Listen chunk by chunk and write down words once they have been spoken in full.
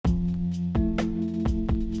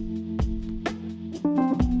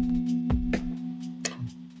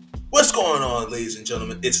What's going on, ladies and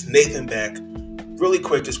gentlemen? It's Nathan back. Really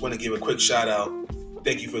quick, just want to give a quick shout out.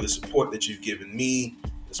 Thank you for the support that you've given me,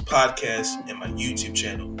 this podcast, and my YouTube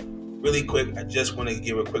channel. Really quick, I just want to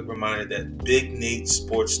give a quick reminder that Big Nate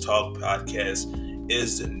Sports Talk Podcast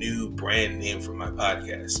is the new brand name for my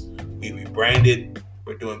podcast. We rebranded.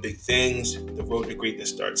 We're doing big things. The road to greatness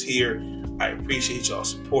starts here. I appreciate y'all's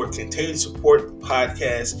support. Continue to support the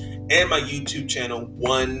podcast and my YouTube channel,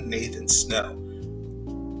 One Nathan Snell.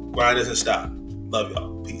 Grind doesn't stop. Love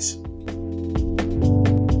y'all. Peace.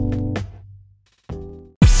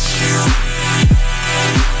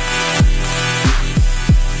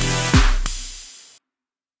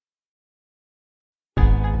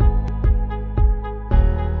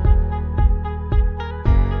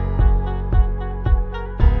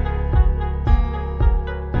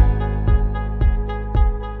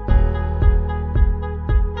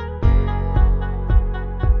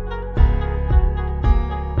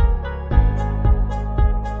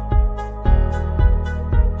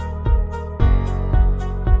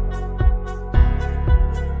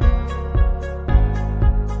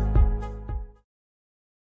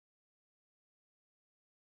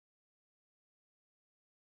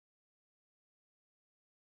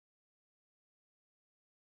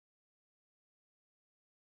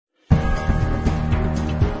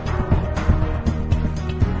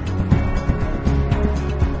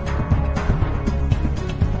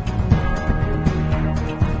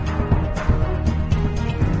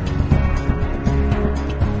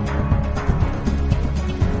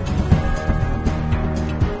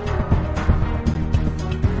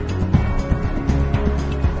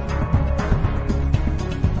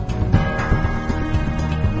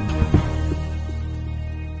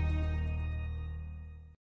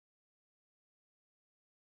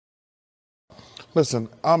 Listen,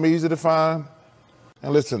 I'm easy to find.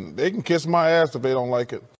 And listen, they can kiss my ass if they don't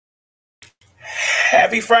like it.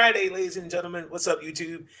 Happy Friday, ladies and gentlemen. What's up,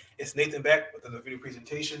 YouTube? It's Nathan back with another video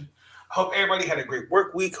presentation. Hope everybody had a great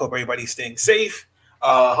work week. Hope everybody's staying safe.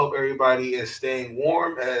 Hope everybody is staying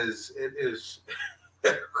warm, as it is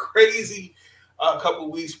crazy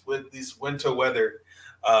couple weeks with this winter weather.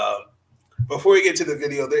 Before we get to the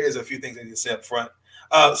video, there is a few things I need to say up front.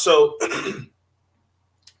 So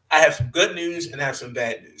I have some good news and I have some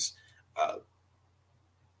bad news.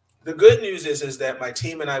 The good news is that my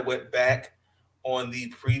team and I went back on the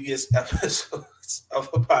previous episodes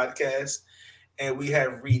of the podcast, and we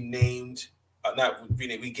have renamed,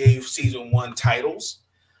 we gave season 1 titles.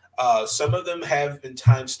 Some of them have been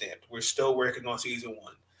time-stamped. We're still working on season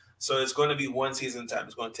 1. So it's going to be one season time.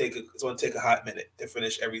 It's going to take a hot minute to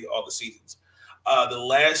finish all the seasons. The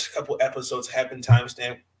last couple episodes have been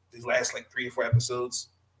time-stamped. These last 3 or 4 episodes.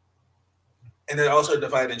 And they're also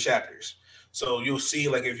divided in chapters. So you'll see,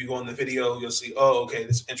 if you go in the video, you'll see, oh, okay,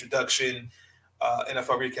 this introduction,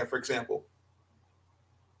 NFL recap, for example.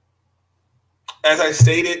 As I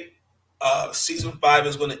stated, season 5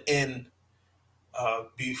 is going to end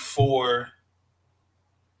before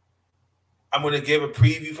I'm going to give a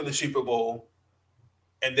preview for the Super Bowl,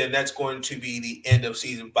 and then that's going to be the end of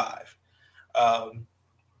season 5.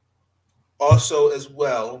 Also, as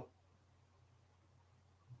well,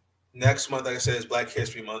 next month, like I said, is Black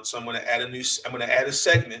History Month, so I'm going to add a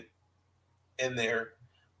segment in there.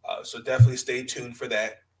 So definitely stay tuned for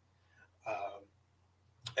that.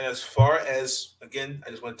 And as far as, again, I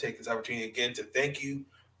just want to take this opportunity again to thank you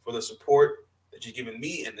for the support that you've given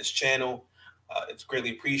me and this channel. It's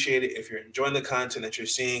greatly appreciated. If you're enjoying the content that you're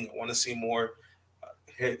seeing, I want to see more,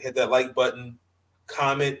 hit that like button,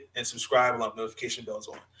 comment, and subscribe along with notification bells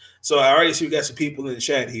on. So I already see we got some people in the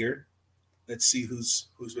chat here. Let's see who's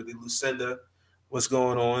with you. Lucinda, what's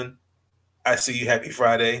going on? I see you. Happy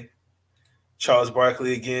Friday. Charles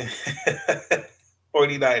Barkley again.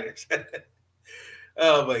 49ers.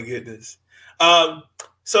 Oh, my goodness.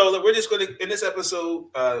 So we're just going to, in this episode,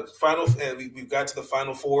 we've got to the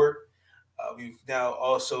Final Four. We've now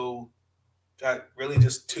also got really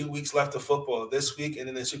just 2 weeks left of football, this week and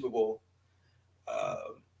then the Super Bowl.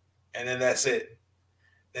 And then that's it.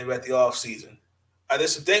 Then we're at the off season.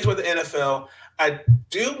 There's some things with the NFL. I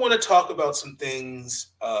do want to talk about some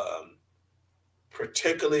things,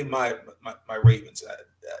 particularly my Ravens.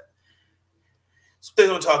 Some things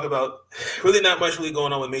I want to talk about. Really not much really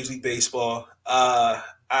going on with Major League Baseball.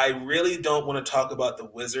 I really don't want to talk about the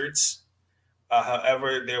Wizards.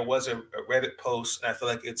 However, there was a Reddit post, and I feel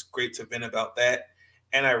like it's great to vent about that.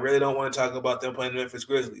 And I really don't want to talk about them playing the Memphis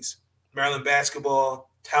Grizzlies. Maryland basketball,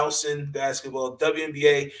 Towson basketball,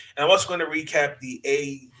 WNBA, and I'm also going to recap the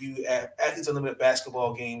AU Athletes Unlimited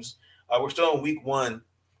basketball games. We're still on week 1.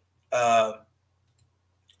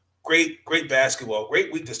 great basketball.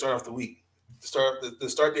 Great week to start off the week. To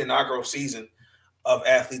start the inaugural season of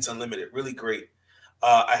Athletes Unlimited. Really great.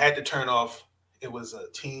 I had to turn off. It was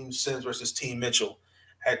Team Sims versus Team Mitchell.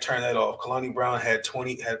 I had turned that off. Kalani Brown had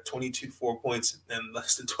 22 4 points in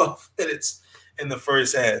less than 12 minutes in the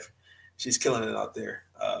first half. She's killing it out there.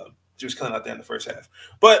 She was killing it out there in the first half.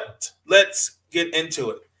 But let's get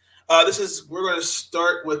into it. We're going to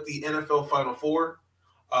start with the NFL Final Four.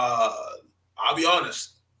 I'll be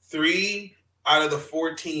honest. 3 out of the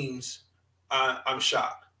 4 teams, I'm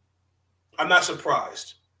shocked. I'm not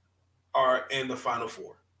surprised, are in the Final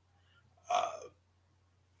Four.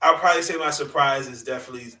 I'll probably say my surprise is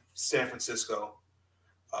definitely San Francisco.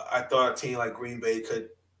 I thought a team like Green Bay could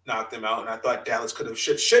knock them out, and I thought Dallas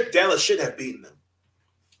Dallas should have beaten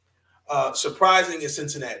them. Surprising is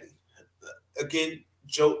Cincinnati. Again,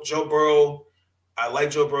 Joe Burrow. I like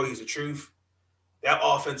Joe Burrow. He's the truth. That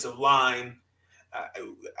offensive line,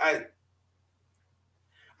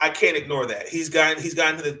 I can't ignore that. He's gotten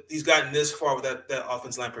this far with that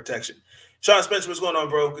offensive line protection. Sean Spencer, what's going on,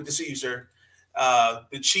 bro? Good to see you, sir.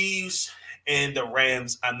 The Chiefs and the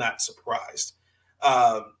Rams, I'm not surprised.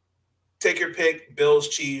 Take your pick. Bills,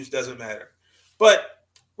 Chiefs, doesn't matter. But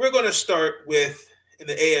we're going to start with, in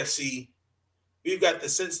the AFC, we've got the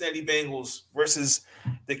Cincinnati Bengals versus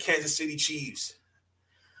the Kansas City Chiefs.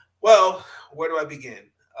 Well, where do I begin?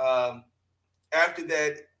 After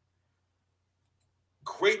that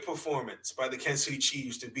great performance by the Kansas City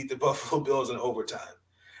Chiefs to beat the Buffalo Bills in overtime,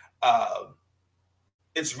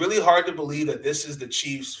 it's really hard to believe that this is the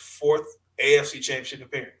Chiefs' 4th AFC Championship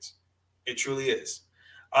appearance. It truly is.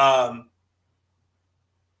 I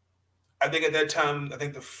think at that time,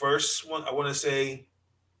 the first one, I want to say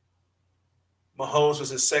Mahomes was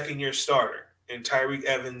his second-year starter, and Tyreek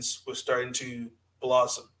Evans was starting to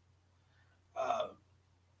blossom.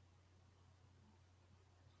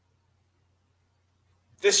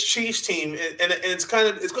 This Chiefs team, and it's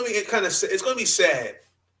going to be sad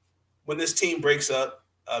when this team breaks up,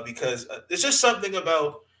 because there's just something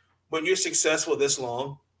about when you're successful this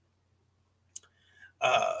long.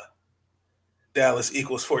 Dallas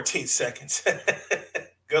equals 14 seconds.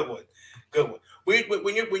 Good one.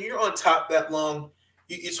 When you're on top that long,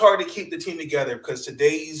 it's hard to keep the team together, because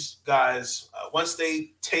today's guys, once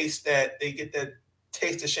they taste that, they get that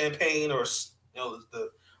taste of champagne, or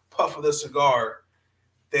the puff of the cigar,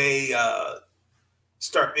 they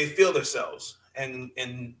feel themselves, and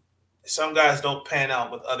some guys don't pan out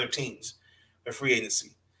with other teams in free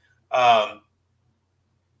agency.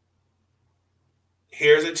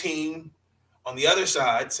 Here's a team on the other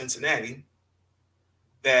side, Cincinnati,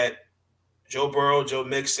 that Joe Burrow, Joe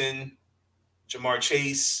Mixon, Jamar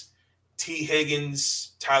Chase, T.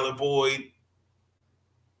 Higgins, Tyler Boyd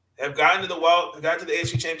have gotten to the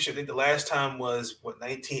AFC Championship. I think the last time was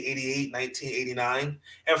 1988, 1989.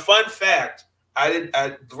 And fun fact,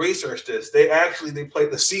 I researched this. They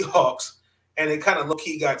played the Seahawks, and they kind of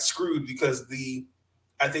low-key got screwed, because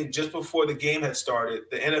I think just before the game had started,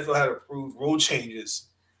 the NFL had approved rule changes,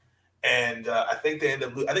 and I think the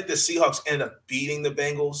Seahawks ended up beating the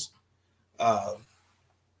Bengals.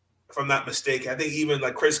 If I'm not mistaken, I think even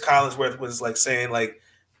like Chris Collinsworth was like saying like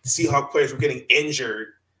Seahawk players were getting injured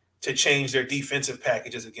to change their defensive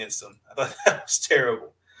packages against them. I thought that was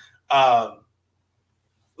terrible.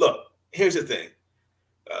 Look, here's the thing.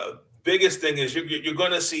 Biggest thing is you're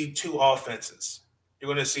going to see 2 offenses. You're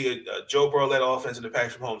going to see a Joe Burrow-led offense and a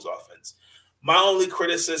Patrick Mahomes offense. My only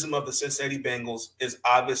criticism of the Cincinnati Bengals is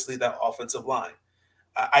obviously that offensive line.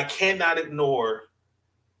 I cannot ignore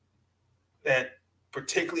that,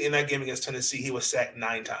 particularly in that game against Tennessee, he was sacked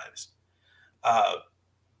 9 times.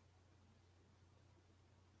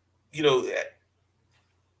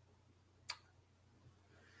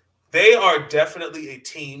 They are definitely a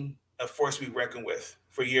team, a force to be reckoned with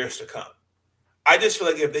for years to come. I just feel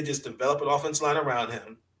like if they just develop an offensive line around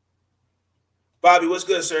him. Bobby, what's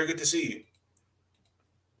good, sir? Good to see you.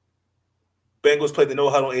 Bengals played the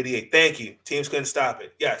no-huddle 88. Thank you. Teams couldn't stop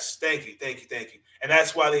it. Yes, thank you. And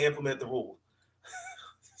that's why they implement the rule.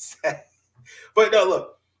 But no,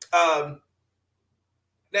 look.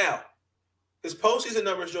 Now, his postseason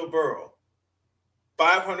numbers, Joe Burrow,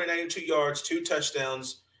 592 yards, 2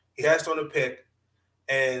 touchdowns. He has thrown a pick.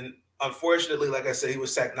 And unfortunately, like I said, he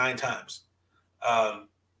was sacked 9 times.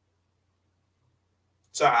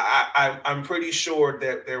 So I'm pretty sure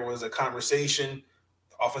that there was a conversation,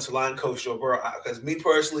 offensive line coach Joe Burrow, because me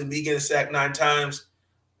personally, me getting sacked 9 times,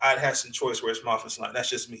 I'd have some choice where it's my offensive line. That's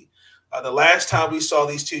just me. The last time we saw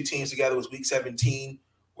these 2 teams together was Week 17,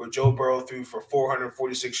 where Joe Burrow threw for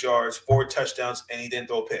 446 yards, 4 touchdowns, and he didn't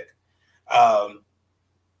throw a pick.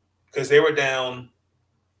 Because they were down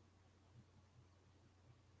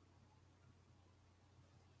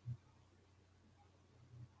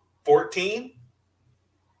 14.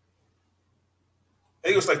 I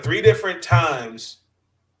think it was like three different times.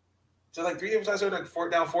 So like three different times,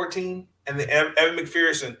 like down 14, and then Evan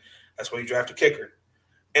McPherson, that's why you draft a kicker,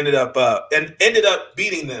 ended up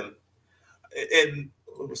beating them. And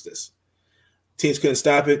what was this? Teams couldn't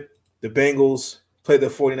stop it. The Bengals played the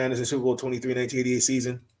 49ers in Super Bowl 23 1988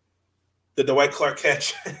 season. The Dwight Clark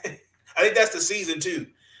catch. I think that's the season too.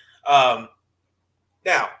 Now,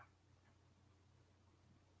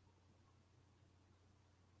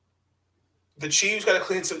 the Chiefs got to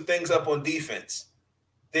clean some things up on defense.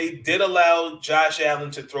 They did allow Josh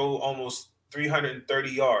Allen to throw almost 330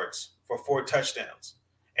 yards for 4 touchdowns,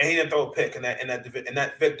 and he didn't throw a pick in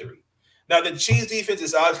that victory. Now, the Chiefs defense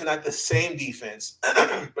is obviously not the same defense,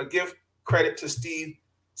 but give credit to Steve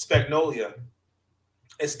Spagnuolo.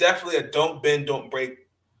 It's definitely a don't bend, don't break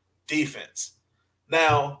defense.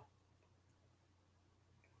 Now,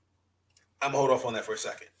 I'm going to hold off on that for a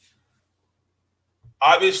second.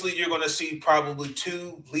 Obviously, you're going to see probably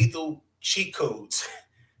 2 lethal cheat codes,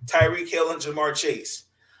 Tyreek Hill and Jamar Chase.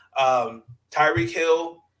 Tyreek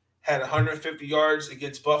Hill had 150 yards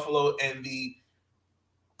against Buffalo, and the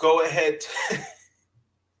go-ahead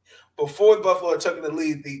before Buffalo took in the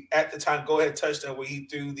lead, at the time go-ahead touchdown where he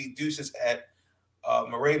threw the deuces at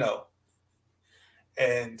Moreno.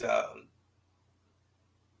 And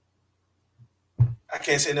I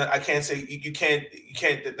can't say no, I can't say you can't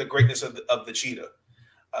the greatness of the cheetah.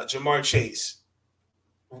 Jamar Chase,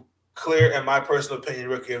 clear in my personal opinion,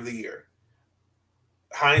 rookie of the year.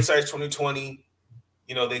 Hindsight's 2020.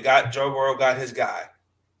 They got Joe Burrow, got his guy.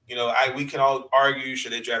 We can all argue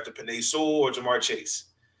should they draft a Penei Sewell or Jamar Chase.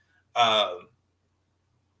 All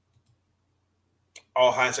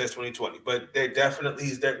hindsight's 2020, but they're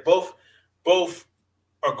definitely both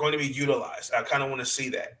are going to be utilized. I kind of want to see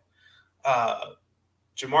that.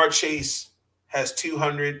 Jamar Chase has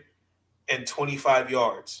 225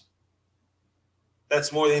 yards.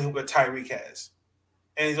 That's more than what Tyreek has.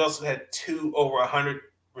 And he's also had 2 over 100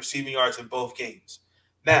 receiving yards in both games.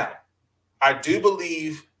 Now, I do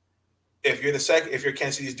believe if you're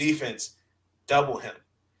Kansas City's defense, double him.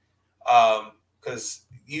 Because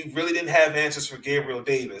you really didn't have answers for Gabriel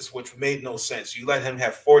Davis, which made no sense. You let him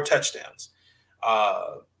have 4 touchdowns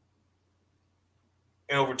and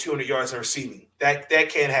over 200 yards in receiving. That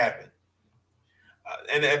can't happen.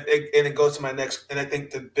 And it goes to my next. And I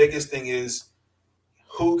think the biggest thing is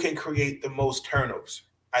who can create the most turnovers.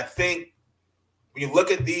 I think when you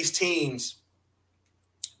look at these teams,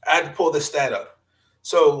 I had to pull this stat up.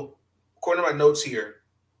 So, according to my notes here,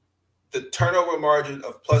 the turnover margin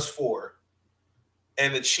of +4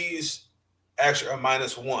 and the Chiefs actually are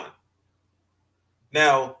 -1.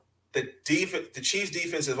 Now, the Chiefs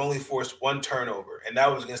defense have only forced 1 turnover, and that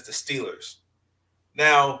was against the Steelers.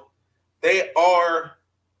 Now, they were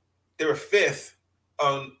 5th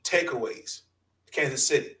on takeaways, Kansas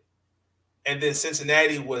City. And then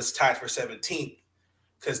Cincinnati was tied for 17th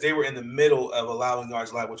because they were in the middle of allowing yards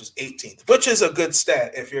allowed, which is 18th, which is a good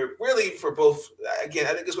stat. If you're really for both, again,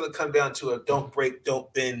 I think it's going to come down to a don't break,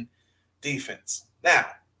 don't bend defense. Now,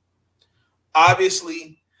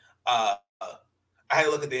 obviously, I had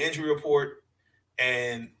to look at the injury report,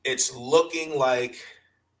 and it's looking like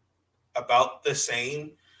about the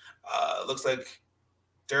same. Looks like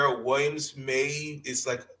Darrell Williams is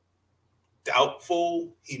like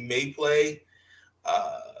doubtful. He may play.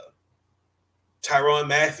 Tyrann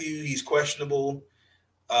Mathieu, he's questionable.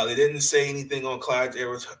 They didn't say anything on Clyde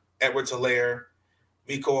Edwards-Helaire,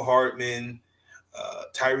 Mecole Hardman,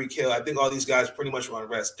 Tyreek Hill. I think all these guys pretty much were on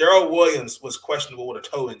rest. Darrell Williams was questionable with a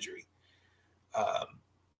toe injury.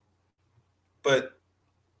 But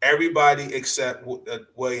everybody except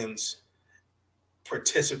Williams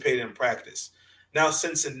participated in practice. Now,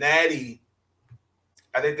 Cincinnati,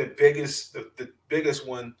 I think the biggest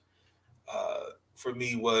one for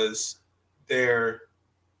me was their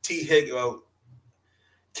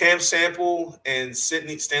Cam Sample and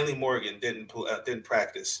Stanley Morgan didn't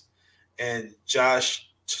practice, and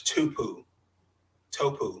Josh Topu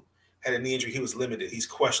had a knee injury. He was limited. He's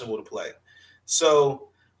questionable to play.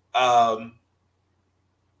 So I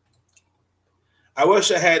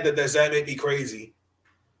wish I had that. Does that make me crazy?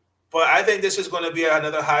 But I think this is going to be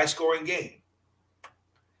another high-scoring game.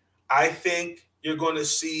 I think you're going to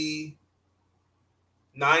see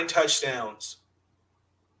 9 touchdowns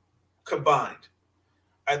combined.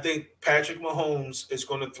 I think Patrick Mahomes is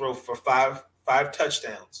going to throw for five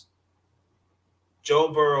touchdowns.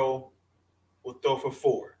 Joe Burrow will throw for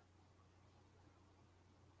 4.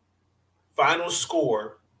 Final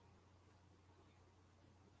score,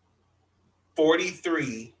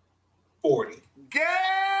 43-40.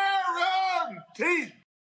 Guaranteed.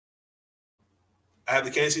 I have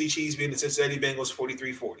the Kansas City Chiefs beating the Cincinnati Bengals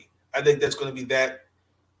 43-40. I think that's going to be that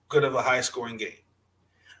good of a high-scoring game.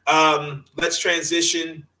 Let's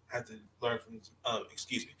transition. I have to learn from this.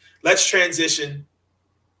 Excuse me. Let's transition.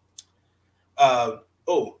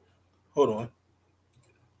 Hold on.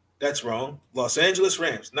 That's wrong. Los Angeles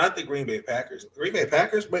Rams, not the Green Bay Packers. Green Bay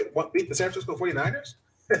Packers beat the San Francisco 49ers?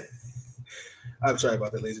 I'm sorry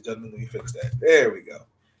about that, ladies and gentlemen. Let me fix that. There we go.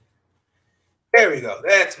 There we go.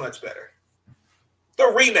 That's much better. The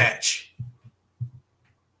rematch.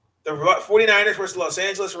 The 49ers versus Los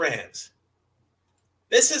Angeles Rams.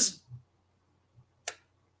 This is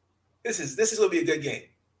going to be a good game.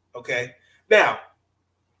 Okay. Now,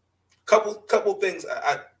 couple things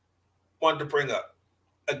I wanted to bring up.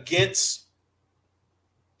 Against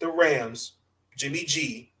the Rams, Jimmy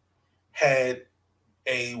G had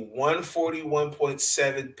a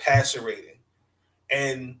 141.7 passer rating,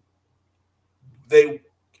 and they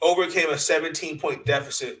overcame a 17-point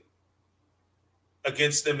deficit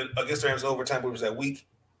against the Rams in overtime, which was at week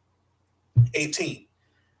 18.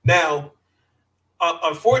 Now,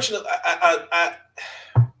 unfortunately,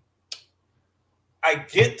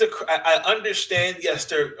 I understand. Yes,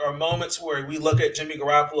 there are moments where we look at Jimmy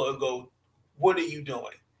Garoppolo and go, "What are you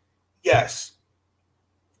doing?" Yes,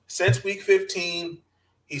 since week 15,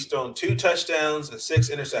 he's thrown 2 touchdowns and 6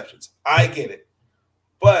 interceptions. I get it,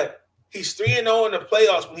 but he's 3-0 in the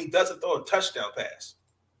playoffs when he doesn't throw a touchdown pass.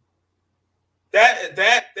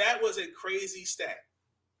 That was a crazy stat.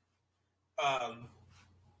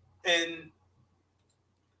 And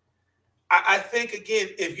I think, again,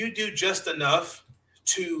 if you do just enough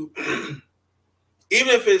to, even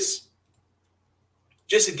if it's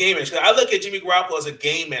just a game manager, I look at Jimmy Garoppolo as a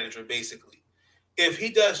game manager, basically. If he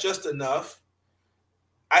does just enough,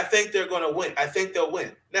 I think they're going to win. I think they'll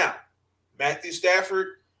win. Now, Matthew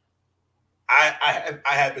Stafford, I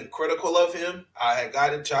have been critical of him. I had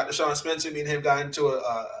gotten Deshaun Spencer, me and him got into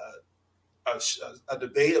a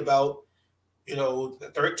debate about,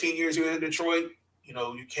 13 years he was in Detroit.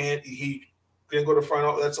 You can't. He didn't go to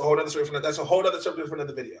front. That's a whole other story. That's a whole other subject for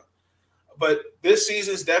another video. But this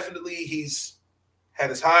season's definitely, he's had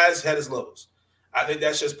his highs, had his lows. I think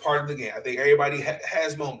that's just part of the game. I think everybody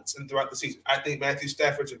has moments and throughout the season. I think Matthew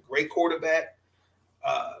Stafford's a great quarterback.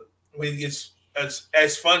 When he gets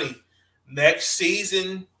as funny, next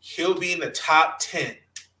season he'll be in the top 10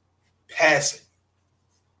 passing.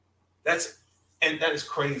 That is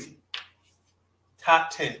crazy. Top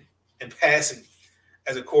 10 in passing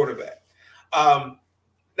as a quarterback.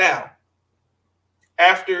 Now,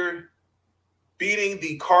 after beating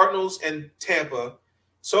the Cardinals and Tampa,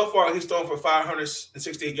 so far he's thrown for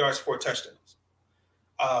 568 yards, 4 touchdowns.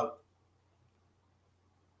 I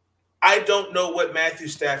don't know what Matthew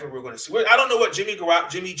Stafford we're going to see. I don't know what Jimmy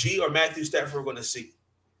G or Matthew Stafford we're going to see.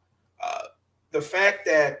 The fact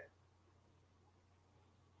that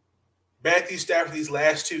Matthew Stafford these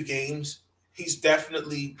last 2 games, he's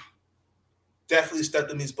definitely stepped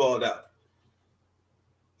them. He's balled out.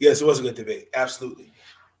 Yes, it was a good debate. Absolutely.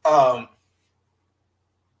 When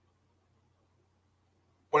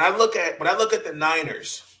I look at the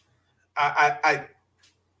Niners, I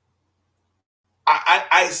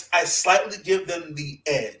slightly give them the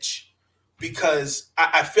edge because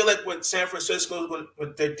I feel like what San Francisco,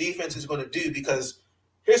 what their defense is going to do, because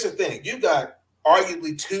here's the thing. You've got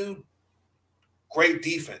arguably 2 great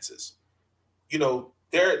defenses.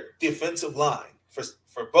 Their defensive line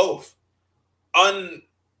for both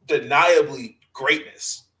undeniably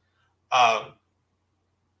greatness.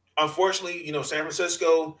 Unfortunately, San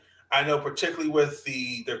Francisco, I know particularly with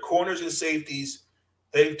their corners and safeties,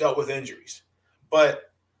 they've dealt with injuries.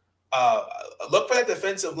 But look for that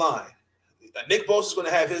defensive line. Nick Bosa is going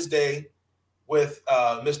to have his day with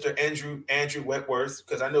Mr. Andrew Whitworth,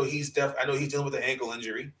 because I know he's dealing with an ankle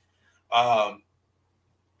injury.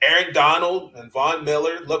 Aaron Donald and Von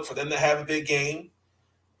Miller, look for them to have a big game,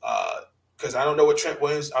 because I don't know what Trent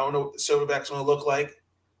Williams, I don't know what the Silverback's going to look like.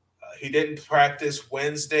 He didn't practice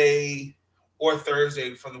Wednesday or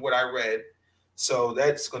Thursday from what I read, so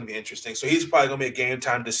that's going to be interesting. So he's probably going to be a game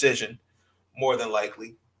time decision, more than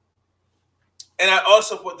likely. And I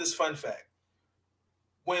also put this fun fact.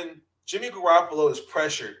 When Jimmy Garoppolo is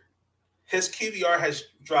pressured, his QBR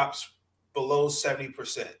drops below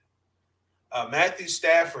 70%. Matthew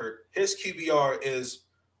Stafford, his QBR is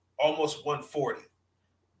almost 140.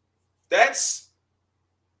 That's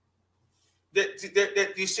that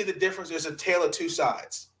you see the difference. There's a tale of 2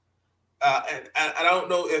 sides, and I don't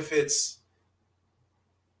know if it's.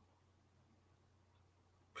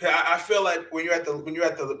 I feel like when you're at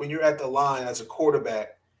the line as a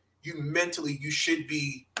quarterback, you should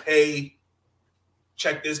be, hey,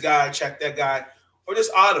 check this guy, check that guy, or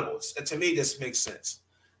just audibles. And to me, this makes sense.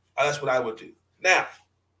 That's what I would do. Now,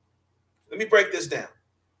 let me break this down.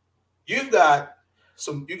 You got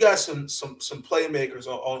some playmakers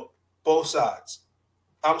on both sides.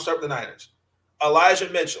 I'm gonna start with the Niners. Elijah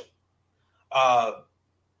Mitchell. Uh,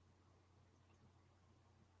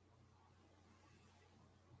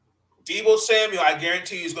 Deebo Samuel, I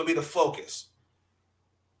guarantee you, is going to be the focus.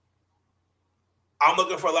 I'm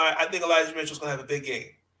looking for I think Elijah Mitchell's going to have a big game.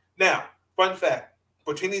 Now, fun fact,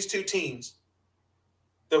 between these two teams,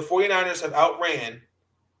 the 49ers have outran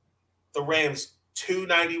the Rams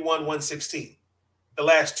 291-116 the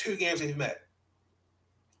last two games they've met.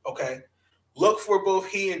 Okay? Look for both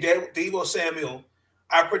he and Deebo Samuel.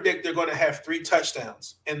 I predict they're going to have 3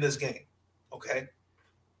 touchdowns in this game. Okay?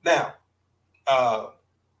 Now,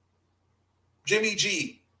 Jimmy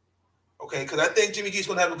G. Okay? Because I think Jimmy G is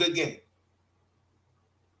going to have a good game.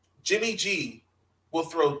 Jimmy G will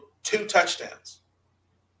throw 2 touchdowns.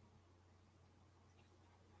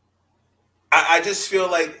 I just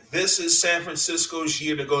feel like this is San Francisco's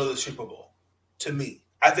year to go to the Super Bowl, to me.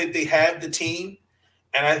 I think they have the team,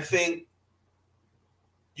 and I think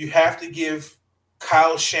you have to give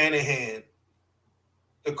Kyle Shanahan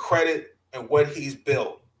the credit and what he's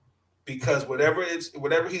built, because whatever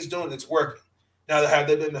he's doing, it's working. Now, have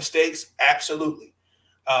there been mistakes? Absolutely.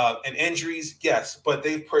 And injuries, yes, but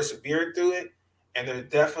they've persevered through it, and they're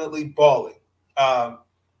definitely balling.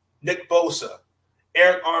 Nick Bosa,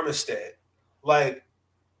 Eric Armstead. Like,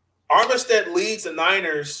 Armstead leads the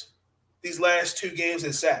Niners these last 2 games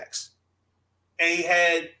in sacks. And he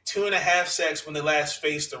had 2.5 sacks when they last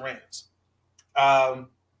faced the Rams. The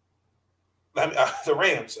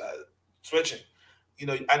Rams, switching. You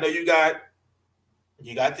know, I know you got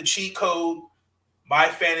the cheat code, my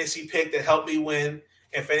fantasy pick that helped me win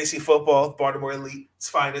in fantasy football, Baltimore Elite's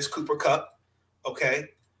finest, Cooper Kupp. Okay.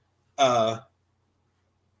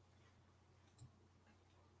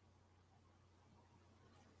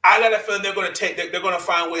 I got a feeling they're going to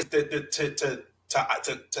find ways to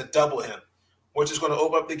double him, which is going to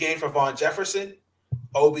open up the game for Von Jefferson,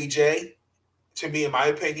 OBJ. To me, in my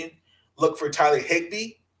opinion, look for Tyler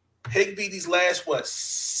Higbee. Higbee, these last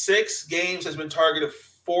 6 games has been targeted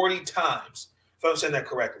 40 times, if I'm saying that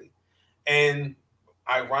correctly, and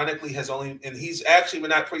ironically he's actually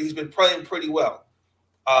he's been playing pretty well.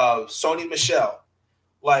 Sony Michel,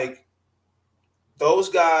 like those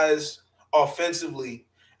guys offensively.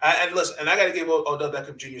 And listen, and I got to give Odell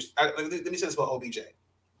Beckham Jr. Let me say this about OBJ.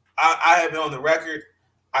 I have been on the record.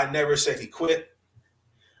 I never said he quit.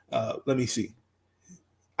 Let me see.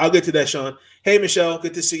 I'll get to that, Sean. Hey, Michelle,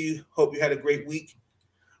 good to see you. Hope you had a great week.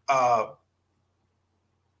 I've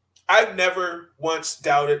never once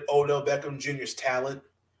doubted Odell Beckham Jr.'s talent.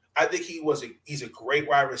 I think he's a great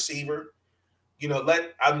wide receiver. You know,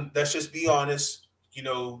 let's just be honest. You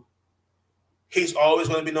know, he's always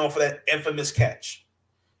going to be known for that infamous catch.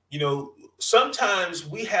 You know, sometimes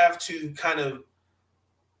we have to kind of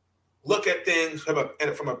look at things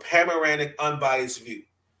from a panoramic, unbiased view.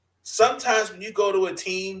 Sometimes when you go to a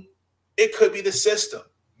team, it could be the system.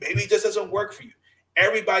 Maybe it just doesn't work for you.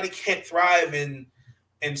 Everybody can't thrive on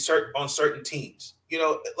certain teams. You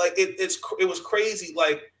know, like it was crazy.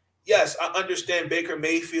 Like, yes, I understand Baker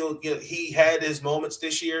Mayfield. You know, he had his moments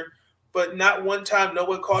this year, but not one time no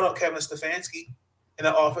one called out Kevin Stefanski and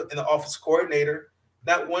the office coordinator.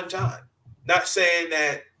 Not one time. Not saying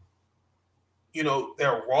that, you know,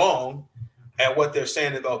 they're wrong at what they're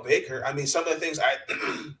saying about Baker. I mean, some of the things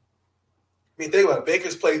think about it.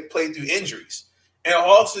 Baker's played through injuries. And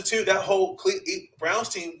also, too, that whole Browns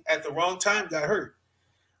team at the wrong time got hurt.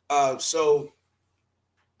 So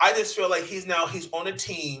I just feel like he's on a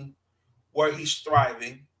team where he's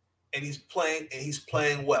thriving and he's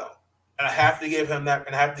playing well. And I have to give him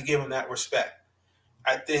that respect.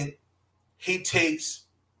 I think he takes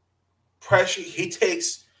pressure. He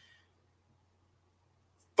takes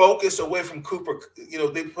focus away from Cooper. You know,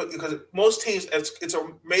 because most teams, it's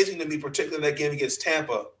amazing to me, particularly in that game against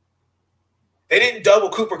Tampa, they didn't double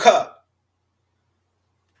Cooper Kupp,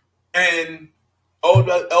 and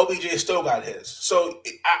LBJ still got his. So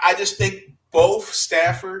I just think both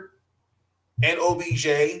Stafford and OBJ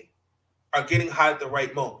are getting hot at the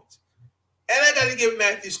right moment. And I got to give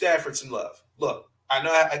Matthew Stafford some love. Look, I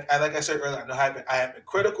know, like I said earlier, I know I have been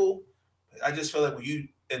critical. I just feel like when you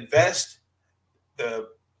invest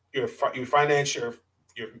your finance, your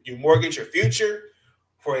mortgage, your future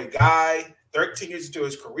for a guy 13 years into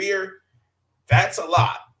his career, that's a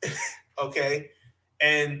lot. Okay?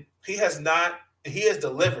 And he has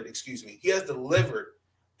delivered in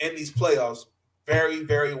these playoffs very,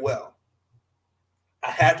 very well.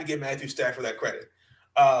 I have to give Matthew Stafford that credit.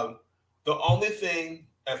 The only thing,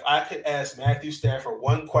 if I could ask Matthew Stafford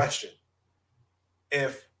one question,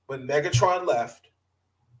 if when Megatron left,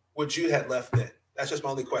 would you have left then? That's just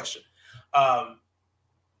my only question. Um,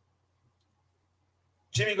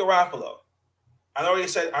 Jimmy Garoppolo. I already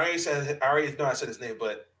know I said his name,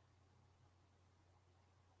 but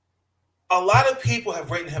a lot of people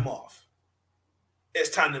have written him off. It's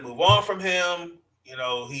time to move on from him.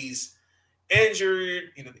 He's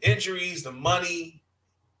injured. The injuries, the money.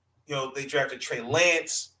 They drafted Trey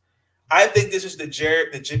Lance. I think this is the Jimmy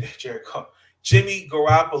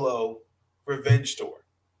Garoppolo revenge tour.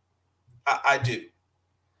 I do.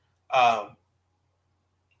 Um,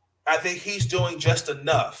 I think he's doing just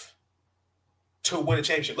enough to win a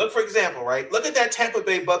championship. Look, for example, right? Look at that Tampa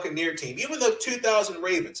Bay Buccaneer team, even the 2000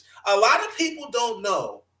 Ravens. A lot of people don't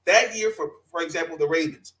know that year, for example, the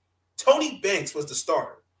Ravens. Tony Banks was the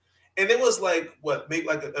starter. And it was like, maybe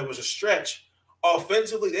it was a stretch.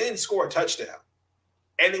 Offensively, they didn't score a touchdown.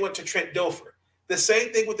 And they went to Trent Dilfer. The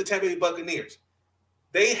same thing with the Tampa Bay Buccaneers.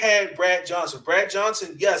 They had Brad Johnson. Brad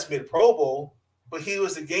Johnson, yes, made Pro Bowl, but he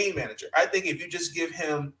was the game manager. I think if you just give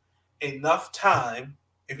him enough time,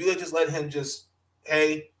 if you just let him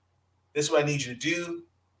hey, this is what I need you to do,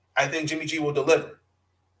 I think Jimmy G will deliver.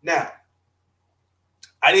 Now,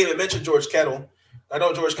 I didn't even mention George Kittle. I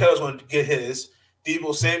know George Kittle's going to get his.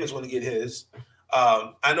 Deebo Samuel's going to get his.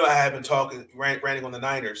 I know I have been ranting on the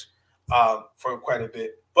Niners for quite a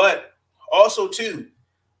bit. But also, too,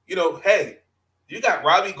 hey, you got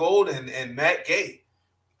Robbie Gould and Matt Gay.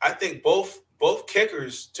 I think both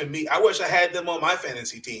kickers, to me, I wish I had them on my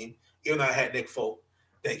fantasy team, even though I had Nick Folk.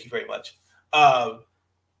 Thank you very much. But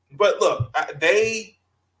look,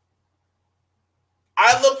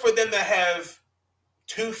 I look for them to have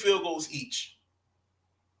 2 field goals each.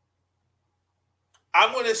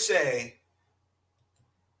 I'm going to say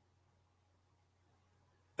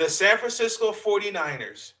the San Francisco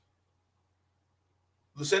 49ers,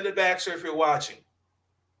 Lucinda Baxter, if you're watching,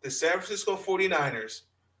 the San Francisco 49ers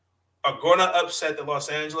are going to upset the Los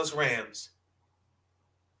Angeles Rams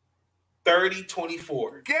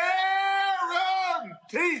 30-24.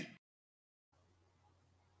 Guaranteed.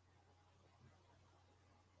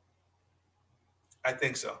 I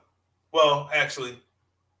think so. Well, actually,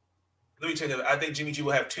 let me tell you that. I think Jimmy G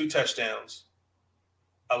will have 2 touchdowns.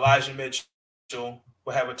 Elijah Mitchell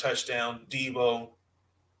will have a touchdown. Deebo.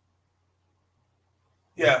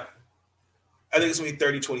 Yeah. I think it's going to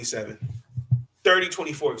be 30-27.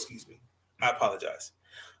 30-24, excuse me. I apologize.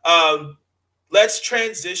 Let's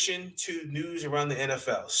transition to news around the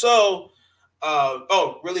NFL. So,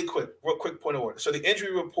 real quick point of order. So the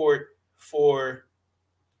injury report for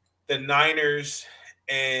the Niners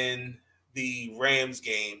and the Rams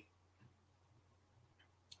game.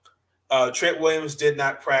 Trent Williams did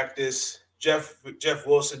not practice. Jeff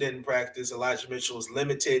Wilson didn't practice. Elijah Mitchell was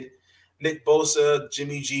limited. Nick Bosa,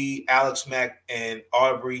 Jimmy G, Alex Mack, and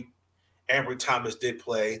Ambry Thomas did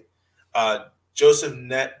play. Joseph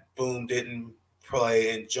Netboom didn't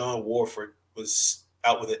play, and John Warford was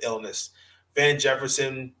out with an illness. Van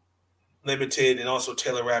Jefferson limited, and also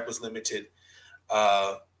Taylor Rapp was limited.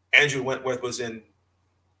 Andrew Wentworth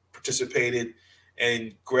participated,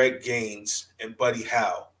 and Greg Gaines and Buddy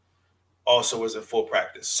Howe also was in full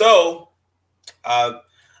practice. So I'm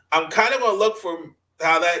kind of going to look for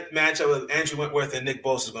how that matchup with Andrew Wentworth and Nick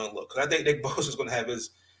Bosa is going to look, because I think Nick Bosa is going to have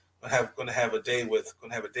a day with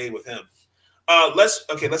him. Let's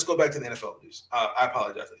go back to the NFL news. I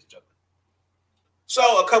apologize, ladies and gentlemen.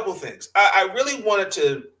 So a couple things. I really wanted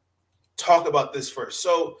to talk about this first.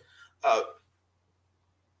 So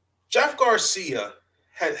Jeff Garcia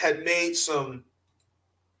had made some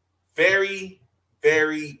very,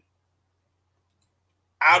 very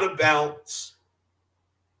out of bounds.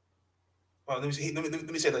 Well, let me say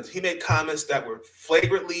that he made comments that were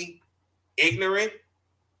flagrantly ignorant,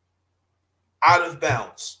 out of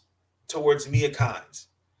bounds towards Mina Kimes,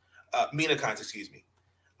 excuse me.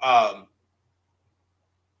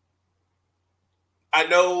 I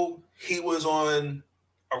know he was on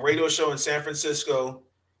a radio show in San Francisco,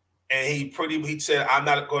 and he said, "I'm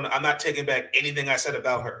not taking back anything I said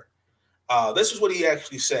about her." This is what he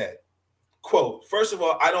actually said. Quote, "First of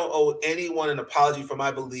all, I don't owe anyone an apology for my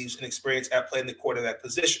beliefs and experience at playing the quarterback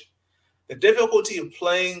position. The difficulty of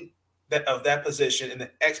playing that position and the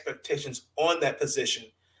expectations on that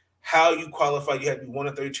position, how you qualify, you have to be one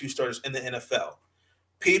of 32 starters in the NFL.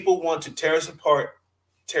 People want to tear us apart,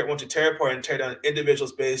 and tear down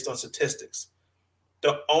individuals based on statistics.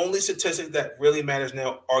 The only statistic that really matters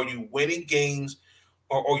now, are you winning games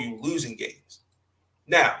or are you losing games?"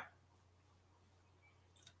 Now,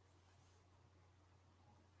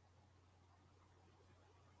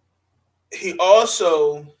 He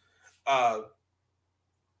also uh,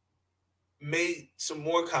 made some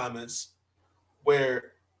more comments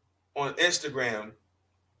where on Instagram,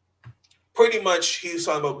 pretty much he was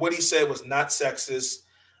talking about what he said was not sexist.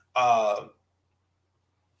 Uh,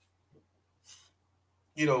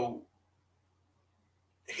 you know,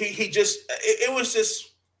 he just it was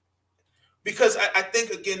just because I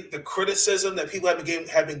think again the criticism that people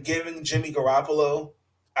have been giving Jimmy Garoppolo,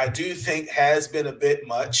 I do think has been a bit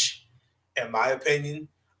much, in my opinion.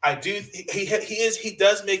 I do he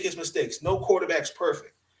does make his mistakes. No quarterback's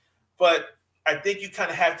perfect, but I think you kind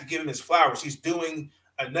of have to give him his flowers. He's doing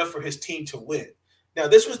enough for his team to win. Now,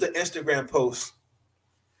 this was the Instagram post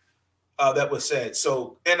that was said.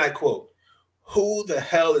 So, and I quote, "Who the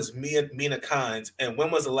hell is Mina Kimes, and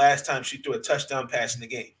when was the last time she threw a touchdown pass in the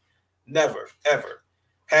game? Never, ever.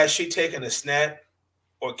 Has she taken a snap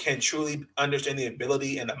or can truly understand the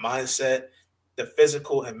ability and the mindset, the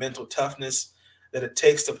physical and mental toughness that it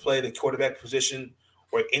takes to play the quarterback position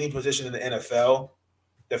or any position in the NFL?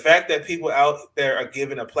 The fact that people out there are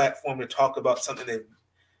given a platform to talk about something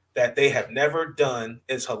that they have never done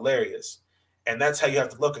is hilarious. And that's how you have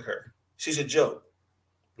to look at her. She's a joke.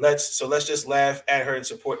 Let's just laugh at her and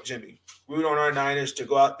support Jimmy. Root on our Niners to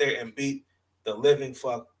go out there and beat the living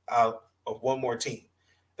fuck out of one more team.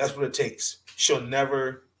 That's what it takes. She'll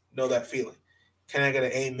never know that feeling. Can I get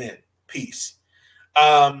an amen? Peace.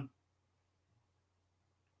 Um,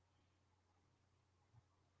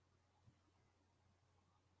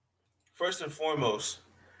 First and foremost,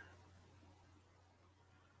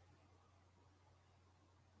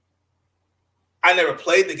 I never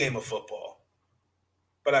played the game of football,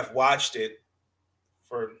 but I've watched it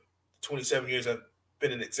for 27 years I've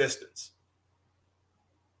been in existence.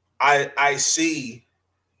 I see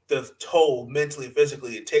the toll mentally,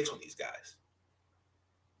 physically it takes on these guys.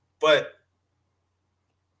 But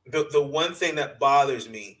the one thing that bothers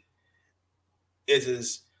me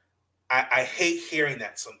is I hate hearing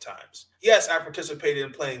that sometimes. Yes, I participated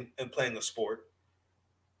in playing a sport,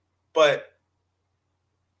 but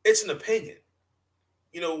it's an opinion.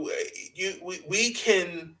 You know, we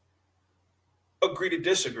can agree to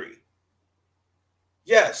disagree.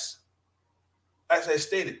 Yes, as I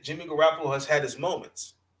stated, Jimmy Garoppolo has had his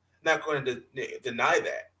moments. Not going to deny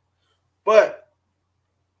that, but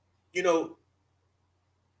you know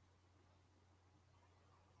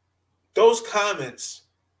those comments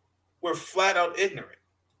were flat out ignorant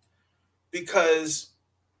because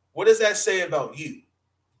what does that say about you?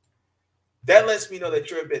 That lets me know that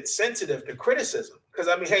you're a bit sensitive to criticism. Because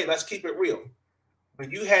I mean, hey, let's keep it real. When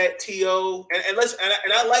you had To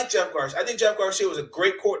and I like Jeff Garcia. I think Jeff Garcia was a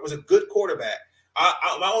good quarterback.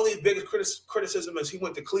 My only biggest criticism is he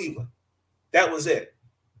went to Cleveland. That was it.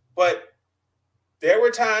 But there were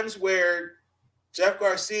times where Jeff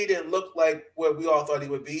Garcia didn't look like what we all thought he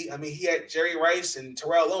would be. I mean, he had Jerry Rice and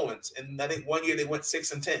Terrell Owens, and I think one year they went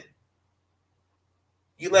 6-10.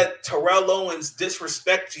 You let Terrell Owens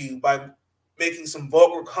disrespect you by making some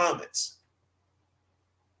vulgar comments.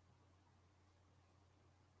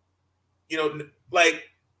 You know, like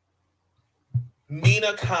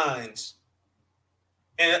Mina Kimes,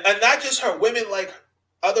 and not just her, women like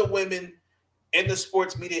other women in the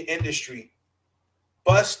sports media industry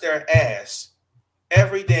bust their ass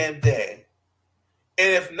every damn day.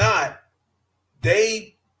 And if not,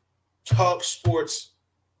 they talk sports,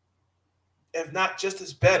 if not just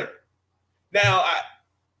as better. Now,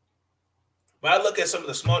 when I look at some of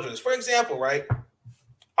the small journalists, for example, right?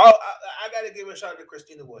 I got to give a shout out to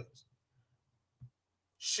Christina Williams.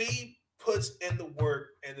 She puts in the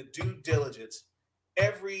work and the due diligence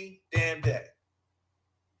every damn day.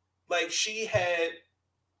 Like she had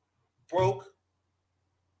broke,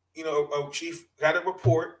 she got a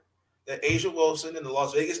report that Asia Wilson and the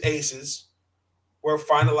Las Vegas Aces were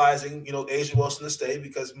finalizing, Asia Wilson to stay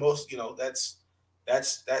because most,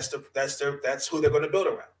 that's who they're going to build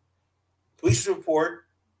around. Bleacher Report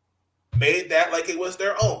made that like it was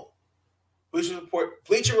their own. Bleacher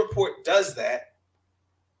Report does that,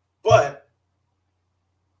 but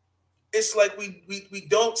it's like we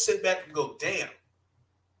don't sit back and go, damn.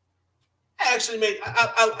 I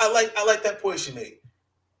like that point she made.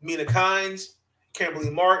 Mina Kimes, Kimberly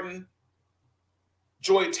Martin,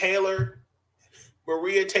 Joy Taylor,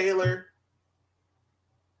 Maria Taylor,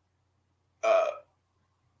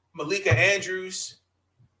 Malika Andrews.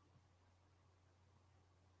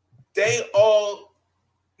 They know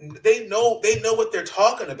what they're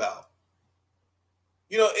talking about.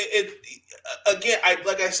 Again,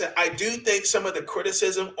 like I said, I do think some of the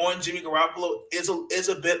criticism on Jimmy Garoppolo is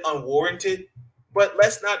a bit unwarranted, but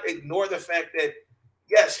let's not ignore the fact that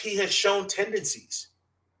yes, he has shown tendencies.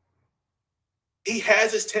 he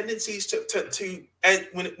has his tendencies to and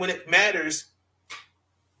when it matters,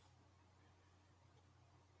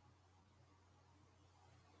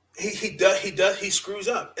 he screws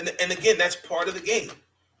up, and again, that's part of the game.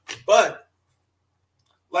 But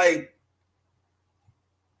like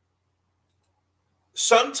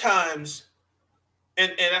sometimes,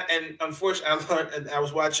 and unfortunately, I learned, and I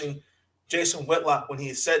was watching Jason Whitlock when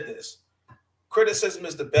he said this. Criticism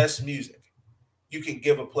is the best music you can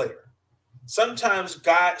give a player. Sometimes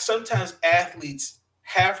athletes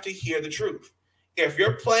have to hear the truth. If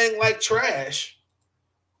you're playing like trash,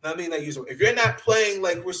 I mean, like if you're not playing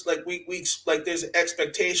like like there's an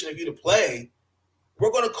expectation of you to play,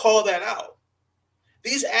 we're going to call that out.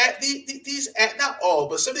 These not all,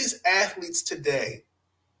 but some of these athletes today,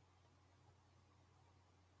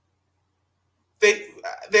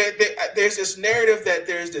 there's this narrative that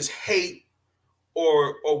there's this hate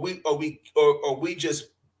or we just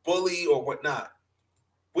bully or whatnot.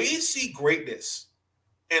 We see greatness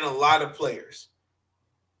in a lot of players.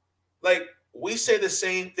 Like we say the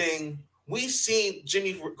same thing. We seen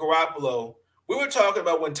Jimmy Garoppolo. We were talking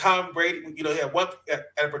about when Tom Brady, he had one at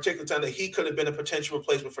a particular time that he could have been a potential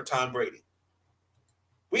replacement for Tom Brady.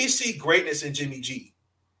 We see greatness in Jimmy G.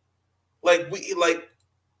 But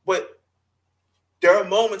there are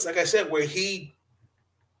moments, like I said, where he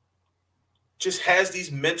just has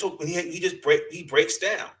these mental. He breaks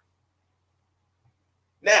down.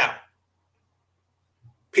 Now,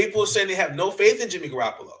 people are saying they have no faith in Jimmy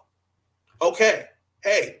Garoppolo. Okay,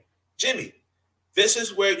 hey, Jimmy, this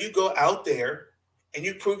is where you go out there and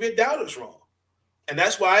you prove your doubters wrong. And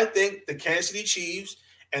that's why I think the Kansas City Chiefs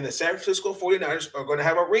and the San Francisco 49ers are going to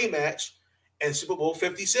have a rematch in Super Bowl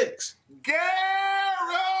 56.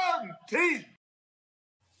 Guaranteed.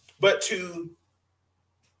 But to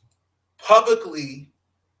publicly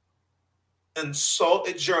insult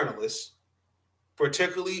a journalist,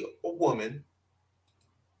 particularly a woman,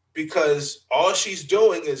 because all she's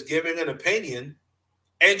doing is giving an opinion,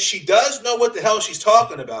 and she does know what the hell she's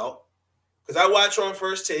talking about. Because I watch her on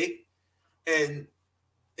First Take, and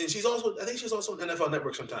she's also, I think she's also on NFL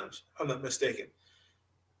Network sometimes, if I'm not mistaken.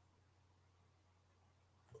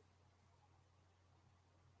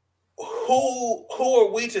 Who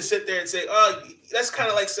are we to sit there and say, oh, that's kind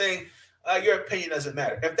of like saying your opinion doesn't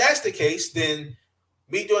matter. If that's the case, then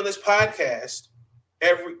me doing this podcast,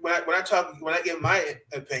 when I give my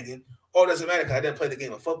opinion, oh, it doesn't matter because I didn't play the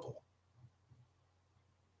game of football.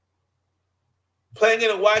 Playing it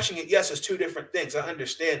and watching it, yes, it's two different things. I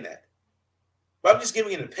understand that. But I'm just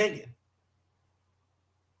giving an opinion.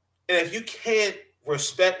 And if you can't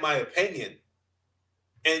respect my opinion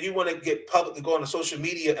and you want to go on social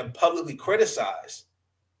media and publicly criticize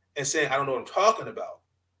and say, I don't know what I'm talking about,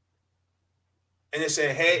 and then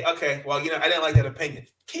say, hey, okay, well, I didn't like that opinion.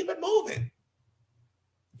 Keep it moving.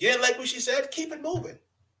 You didn't like what she said? Keep it moving.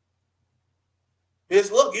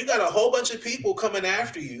 Because look, you got a whole bunch of people coming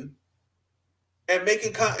after you and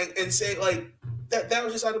making and saying like that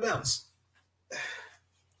was just out of bounds.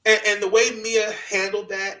 And the way Mia handled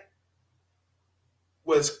that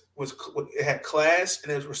was it had class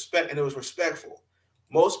and it was respect and it was respectful.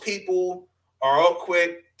 Most people are all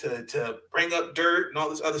quick to bring up dirt and all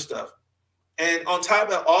this other stuff. And on top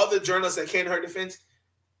of all the journalists that came to her defense,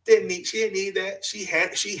 she didn't need that.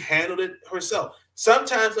 She handled it herself.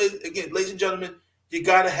 Sometimes, ladies and gentlemen, you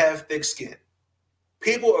gotta have thick skin.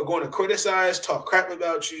 People are going to criticize, talk crap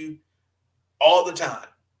about you all the time.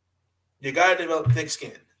 You gotta develop thick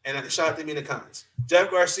skin. And I shout out to me in the comments. Jeff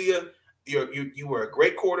Garcia, you were a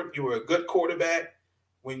great you were a good quarterback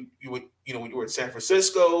when you were at San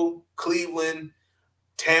Francisco, Cleveland,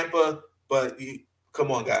 Tampa. But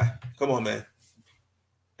come on, guy, come on, man.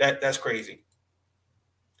 That's crazy.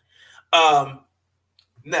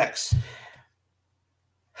 Next,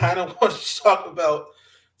 I don't want to talk about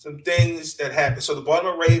some things that happened. So the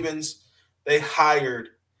Baltimore Ravens, they hired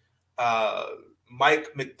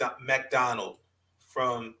Mike McDonald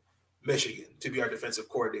from Michigan to be our defensive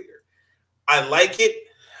coordinator. I like it,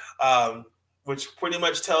 which pretty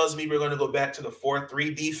much tells me we're going to go back to the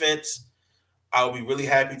 4-3 defense. I'll be really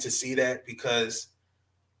happy to see that because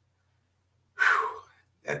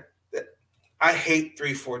I hate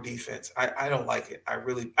 3-4 defense. I don't like it. I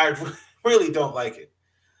really don't like it.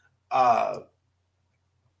 I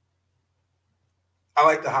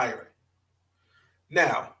like the hiring.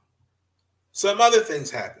 Now, some other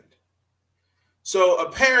things happened. So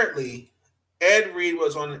apparently, Ed Reed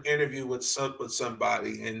was on an interview with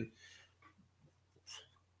somebody, and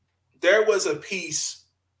there was a piece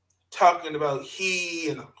talking about he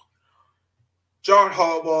and John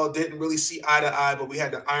Harbaugh didn't really see eye to eye, but we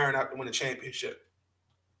had to iron out to win a championship.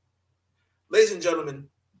 Ladies and gentlemen,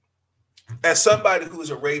 as somebody who is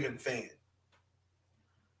a Raven fan,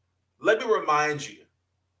 let me remind you,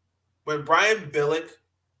 when Brian Billick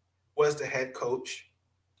was the head coach,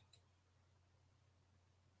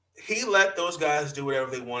 he let those guys do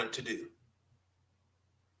whatever they wanted to do.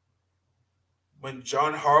 When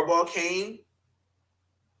John Harbaugh came,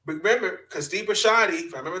 remember, because Steve Bisciotti,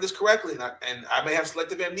 if I remember this correctly, and I may have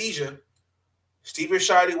selective amnesia, Steve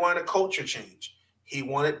Bisciotti wanted a culture change. He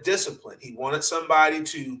wanted discipline. He wanted somebody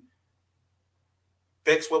to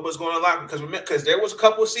fix what was going on. Because there was a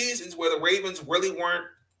couple of seasons where the Ravens really weren't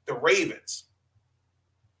the Ravens.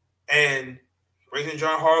 And bringing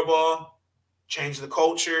John Harbaugh changed the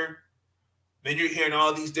culture. Then you're hearing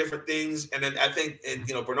all these different things. And then I think,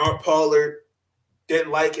 Bernard Pollard didn't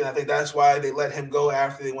like it. I think that's why they let him go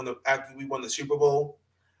after we won the Super Bowl.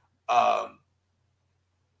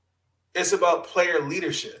 It's about player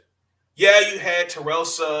leadership. Yeah, you had Terrell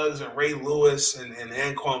Suggs and Ray Lewis and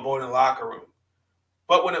Anquan Boldin in the locker room.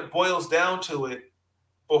 But when it boils down to it,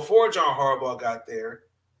 before John Harbaugh got there,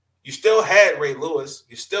 you still had Ray Lewis.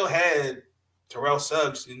 You still had Terrell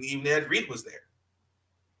Suggs, and even Ed Reed was there.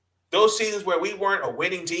 Those seasons where we weren't a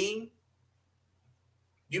winning team,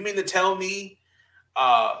 you mean to tell me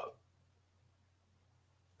none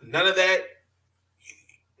of that?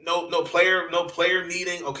 No player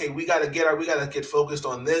meeting. Okay, we gotta get focused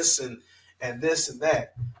on this and this and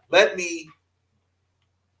that. Let me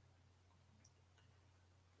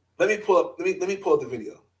pull up the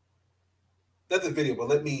video. Not the video, but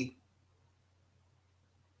let me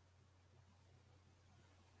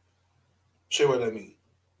show you what I mean.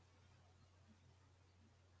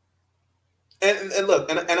 And look,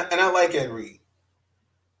 and I like Ed Reed,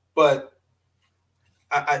 but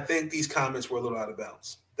I think these comments were a little out of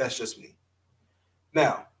bounds. That's just me.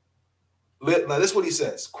 Now this is what he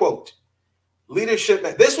says, quote, leadership.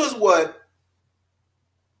 This was what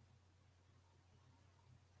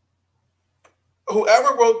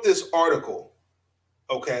whoever wrote this article,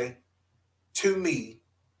 okay, to me,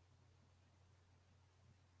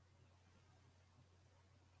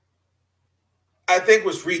 I think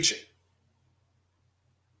was reaching.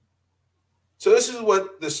 So this is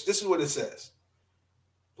what it says.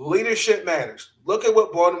 Leadership matters. Look at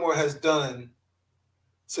what Baltimore has done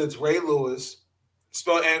since Ray Lewis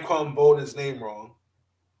spelled Anquan Boldin's name wrong.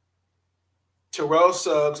 Terrell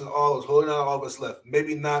Suggs and all those holding out all of us left.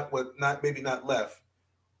 Maybe not left.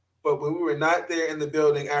 But when we were not there in the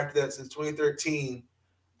building after that since 2013,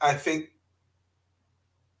 I think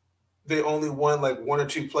they only won like 1 or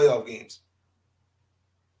 2 playoff games.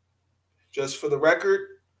 Just for the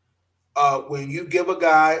record, when you give a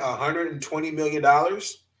guy $120 million,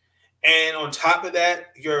 and on top of that,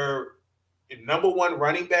 your number one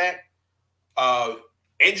running back,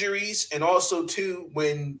 injuries, and also too,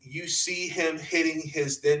 when you see him hitting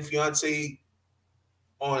his then fiance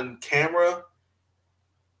on camera,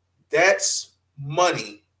 that's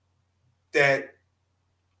money that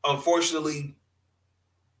unfortunately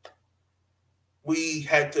we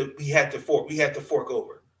had to fork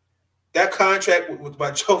over. That contract by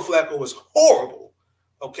Joe Flacco was horrible.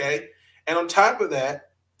 Okay, and on top of that,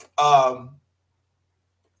 I'm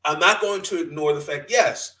not going to ignore the fact.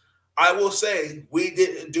 Yes, I will say we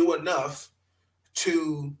didn't do enough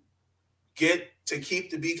to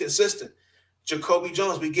be consistent. Jacoby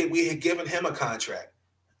Jones, we had given him a contract.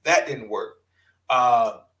 That didn't work.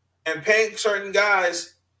 And paying certain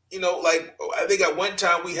guys, like I think at one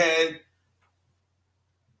time we had,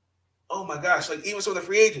 oh my gosh, like even some of the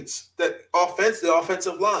free agents, the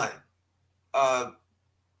offensive line.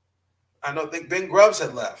 I think Ben Grubbs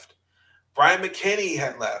had left. Brian McKinney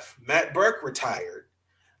had left. Matt Burke retired.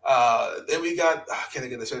 Then we got, I can't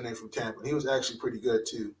think of the surname from Tampa. He was actually pretty good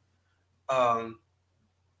too.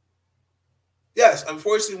 Yes,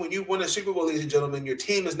 unfortunately, when you win a Super Bowl, ladies and gentlemen, your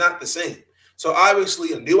team is not the same. So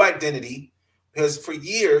obviously a new identity, because for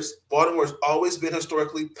years, Baltimore's always been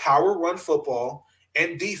historically power run football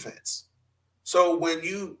and defense. So when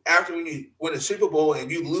you win a Super Bowl and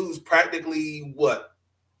you lose practically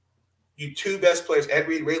your 2 best players, Ed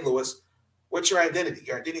Reed, Ray Lewis, what's your identity?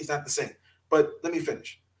 Your identity is not the same. But let me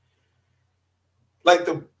finish. Like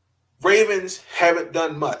the Ravens haven't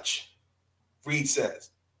done much, Reed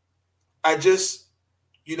says.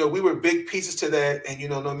 We were big pieces to that, and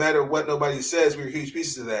no matter what nobody says, we were huge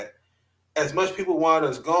pieces of that. As much people want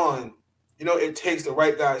us gone, it takes the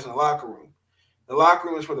right guys in the locker room. The locker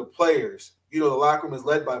room is for the players. The locker room is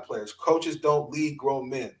led by players. Coaches don't lead grown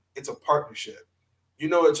men. It's a partnership.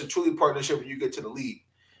 It's a truly partnership when you get to the league.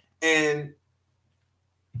 And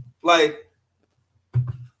like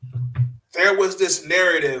there was this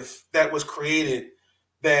narrative that was created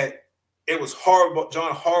that it was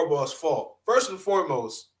John Harbaugh's fault. First and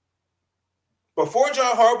foremost, before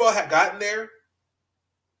John Harbaugh had gotten there,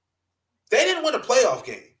 they didn't win a playoff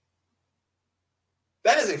game.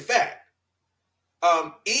 That is a fact.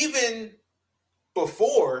 Even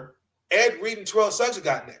before Ed Reed and Terrell Suggs had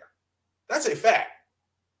gotten there, that's a fact.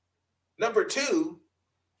 Number two,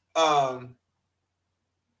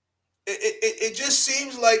 it just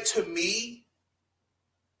seems like to me,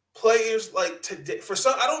 players like today, for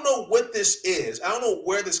some, I don't know what this is. I don't know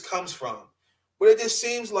where this comes from, but it just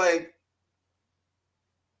seems like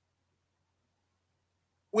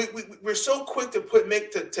we're so quick to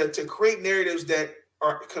create narratives that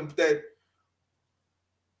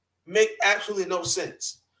make absolutely no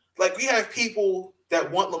sense. Like, we have people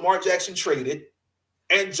that want Lamar Jackson traded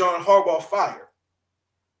and John Harbaugh fired.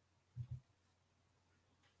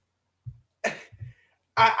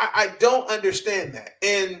 I don't understand that.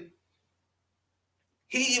 And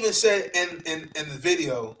he even said in the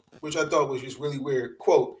video, which I thought was just really weird,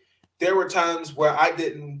 quote, "There were times where I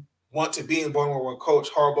didn't want to be in Baltimore when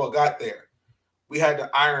Coach Harbaugh got there. We had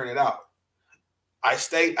to iron it out. I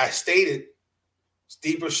stated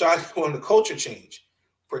deeper shot on the culture change,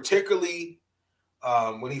 particularly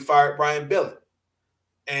when he fired Brian Billett.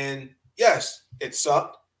 And yes, it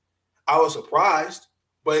sucked. I was surprised,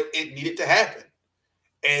 but it needed to happen.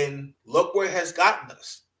 And look where it has gotten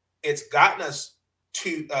us. It's gotten us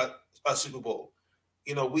to a Super Bowl.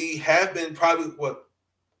 You know, we have been probably,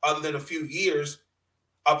 other than a few years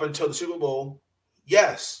up until the Super Bowl,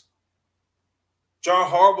 yes,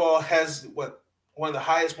 John Harbaugh has one of the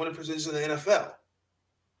highest winning percentages in the NFL.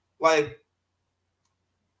 Like,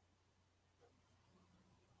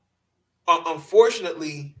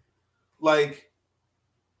 unfortunately, like,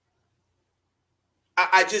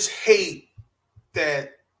 I just hate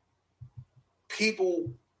that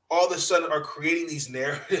people all of a sudden are creating these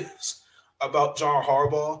narratives about John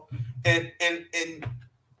Harbaugh. And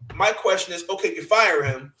my question is, okay, you fire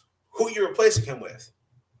him, who are you replacing him with?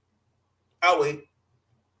 I'll wait.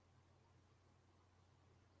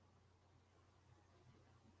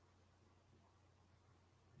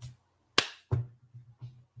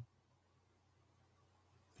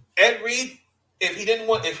 Ed Reed, if he didn't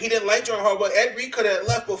like John Harbaugh, Ed Reed could have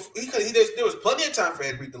left before. There was plenty of time for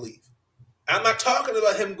Ed Reed to leave. I'm not talking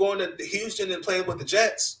about him going to Houston and playing with the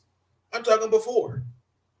Jets. I'm talking before.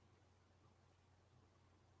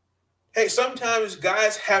 Hey, sometimes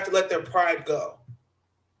guys have to let their pride go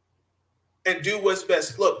and do what's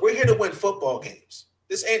best. Look, we're here to win football games.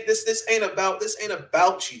 This ain't about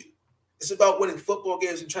you. It's about winning football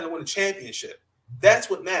games and trying to win a championship.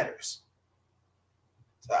 That's what matters.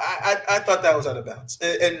 So I thought that was out of bounds.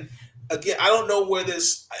 And again, I don't know where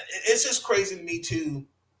this. It's just crazy to me too.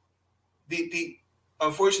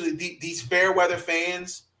 Unfortunately, these fair weather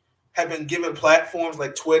fans have been given platforms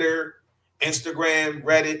like Twitter, Instagram,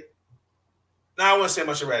 Reddit. Now, I won't say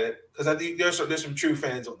much of Reddit because I think there's some true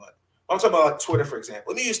fans on that. I'm talking about like Twitter, for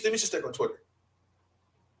example. Let me just stick on Twitter.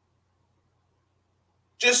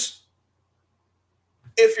 Just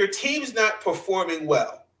if your team's not performing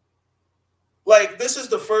well, like this is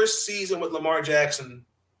the first season with Lamar Jackson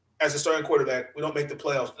as a starting quarterback, we don't make the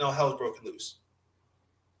playoffs. No, hell's broken loose.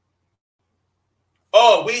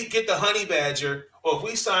 Oh, we get the honey badger. Or if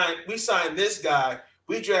we sign this guy,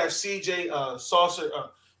 we draft CJ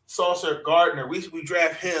Saucer Gardner. We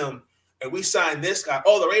draft him and we sign this guy.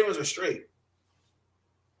 Oh, the Ravens are straight.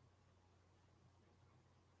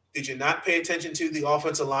 Did you not pay attention to the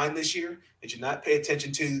offensive line this year? Did you not pay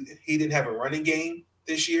attention to he didn't have a running game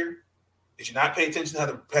this year? Did you not pay attention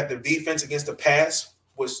to how the defense against the pass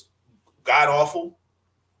was god awful?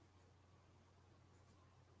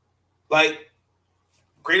 Like,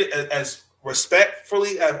 great as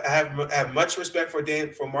respectfully, I have much respect for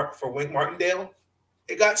Wink Martindale.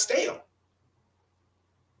 It got stale.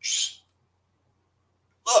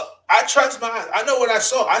 Look, I trust my eyes. I know what I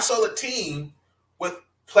saw. I saw a team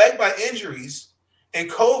plagued by injuries and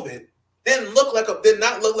COVID did not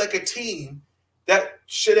look like a team that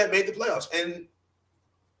should have made the playoffs, and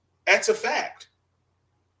that's a fact.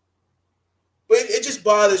 But it just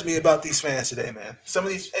bothers me about these fans today, man. Some of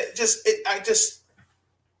these, let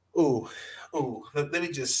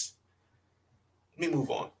me move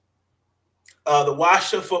on. The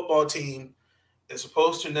Washington football team is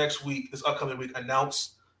supposed to this upcoming week,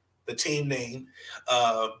 announce the team name.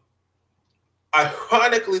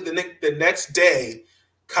 Ironically, the next day,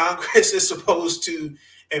 Congress is supposed to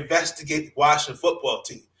investigate the Washington football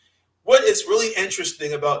team. What is really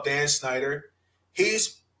interesting about Dan Snyder,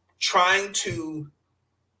 he's trying to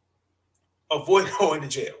avoid going to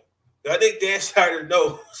jail. I think Dan Snyder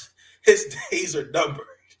knows his days are numbered.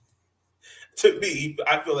 To me,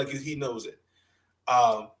 I feel like he knows it.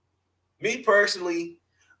 Um, Me personally,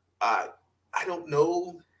 I don't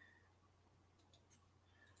know.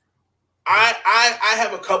 I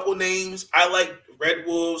have a couple names. I like Red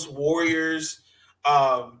Wolves, Warriors,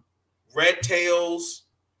 um, Red Tails.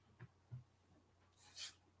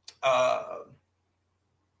 Uh,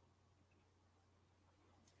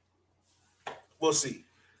 we'll see.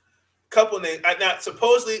 Couple names. Now,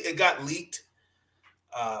 supposedly it got leaked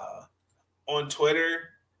uh, on Twitter,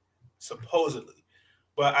 supposedly,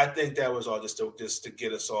 but I think that was all just to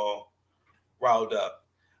get us all riled up.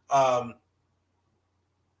 Um,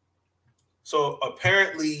 so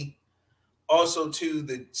apparently, also to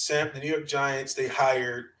the New York Giants, they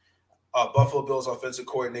hired Buffalo Bills offensive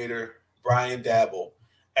coordinator Brian Dabble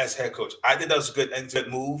as head coach. I think that was a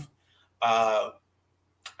good move. Uh,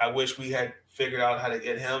 I wish we had figured out how to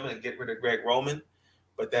get him and get rid of Greg Roman,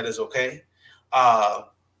 but that is okay. Uh,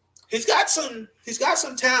 he's got some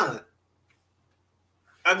talent.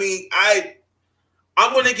 I mean,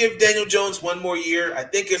 I'm going to give Daniel Jones one more year. I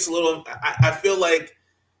think it's a little. I feel like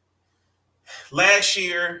last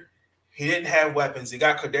year he didn't have weapons. They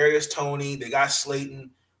got Kadarius Toney, they got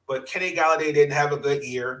Slayton, but Kenny Galladay didn't have a good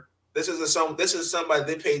year. This is somebody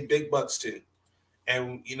they paid big bucks to,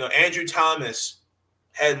 and Andrew Thomas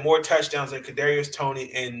had more touchdowns than Kadarius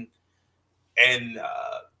Toney and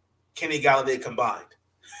Kenny Galladay combined.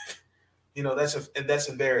 That's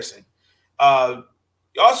embarrassing. Uh,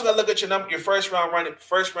 you also got to look at your first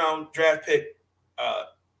round draft pick, uh,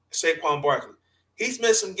 Saquon Barkley. He's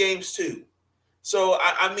missed some games too. So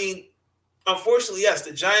I mean, unfortunately, yes,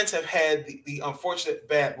 the Giants have had the unfortunate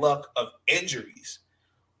bad luck of injuries,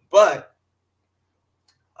 but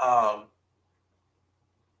um,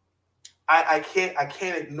 I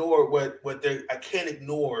can't ignore what they I can't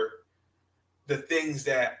ignore the things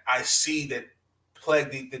that I see that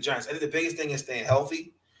plague the Giants. I think the biggest thing is staying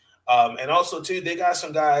healthy, and also too they got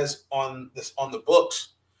some guys on the books.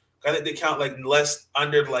 I think they count like less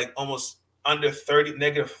under like almost under 30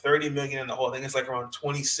 negative 30 million in the whole. I think it's like around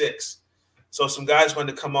 26. So some guys going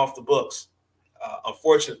to come off the books,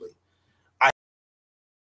 unfortunately. I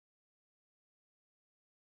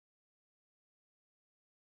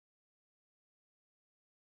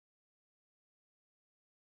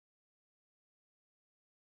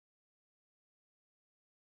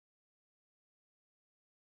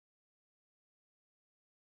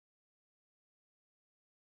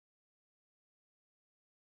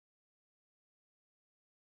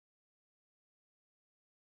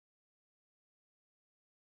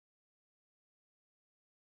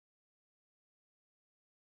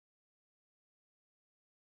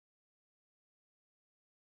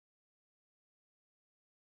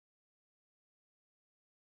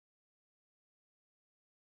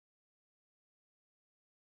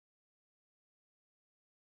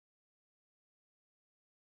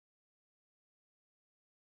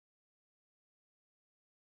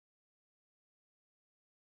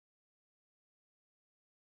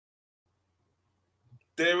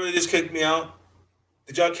Did it really just kick me out?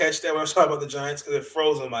 Did y'all catch that when I was talking about the Giants? Because it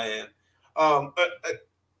froze on my end.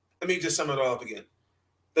 Let me just sum it all up again.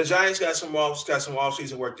 The Giants got some off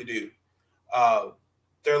season work to do. Uh,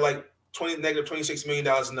 they're like $26 million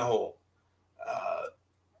in the hole. Uh,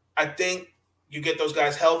 I think you get those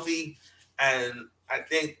guys healthy, and I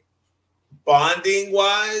think bonding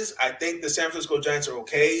wise, I think the San Francisco Giants are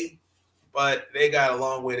okay, but they got a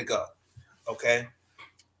long way to go. Okay.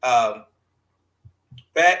 Um,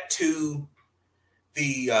 Back to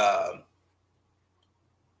the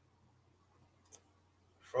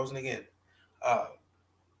frozen again. Uh,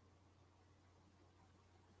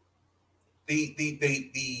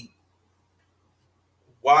 the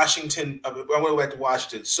Washington. I want to go back to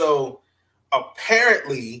Washington. So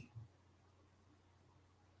apparently,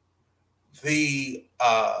 the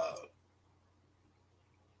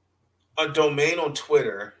a domain on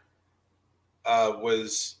Twitter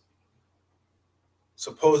was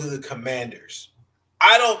supposedly the Commanders.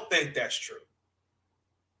 I don't think that's true.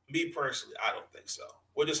 Me personally, I don't think so.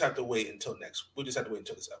 We'll just have to wait until next. We'll just have to wait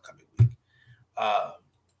until this upcoming week. Uh,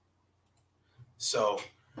 so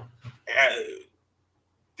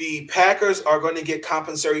the Packers are going to get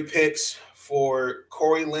compensatory picks for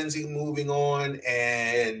Corey Lindsey moving on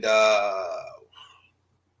and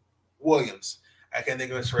Williams. I can't think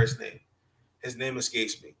of his first name. His name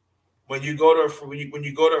escapes me. When you go to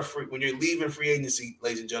when you're leaving free agency,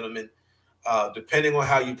 ladies and gentlemen, depending on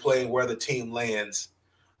how you play and where the team lands,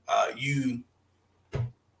 you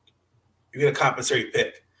get a compensatory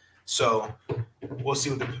pick. So we'll see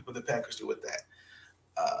what the Packers do with that.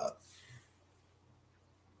 Uh,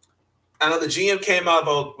 I know the GM came out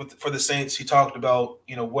for the Saints. He talked about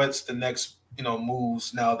what's the next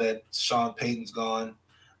moves now that Sean Payton's gone.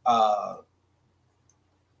 That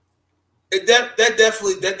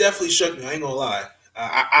definitely shook me. I ain't gonna lie.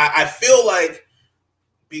 I feel like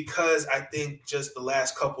because I think just the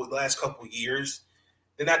last couple years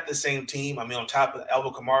they're not the same team. I mean, on top of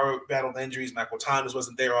Alvin Kamara battled injuries, Michael Thomas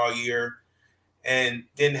wasn't there all year, and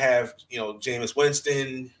didn't have Jameis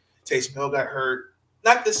Winston. Taysom Hill got hurt.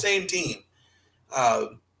 Not the same team. I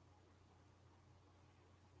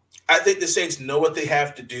think the Saints know what they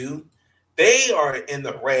have to do. They are in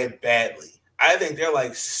the red badly. I think they're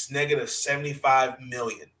like negative $75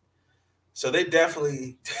 million. So they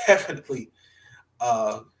definitely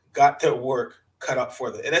got their work cut up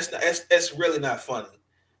for them, and that's really not funny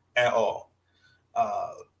at all.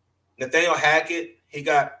 Nathaniel Hackett, he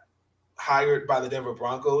got hired by the Denver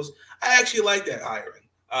Broncos. I actually like that hiring.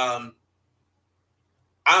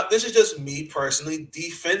 This is just me personally.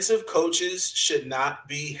 Defensive coaches should not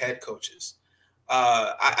be head coaches.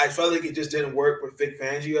 I felt like it just didn't work with Vic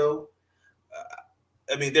Fangio.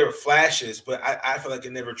 I mean, there were flashes, but I feel like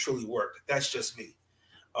it never truly worked. That's just me.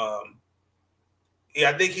 Yeah,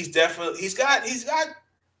 I think he's got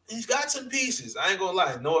some pieces. I ain't gonna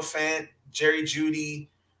lie. Noah Fant, Jerry Jeudy,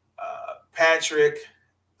 Patrick,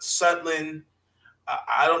 Sutton.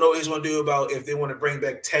 I don't know what he's gonna do about if they want to bring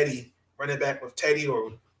back Teddy, run it back with Teddy,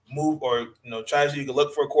 or move, or try so you can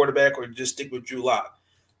look for a quarterback, or just stick with Drew Lock.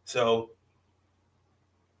 So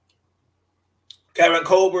Kevin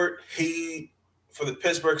Colbert, for the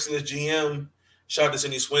Pittsburgh Steelers GM, shout out to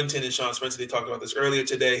Cindy Swinton and Sean Spencer. They talked about this earlier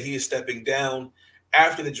today. He is stepping down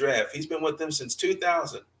after the draft. He's been with them since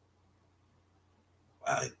 2000.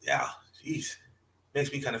 Yeah, jeez,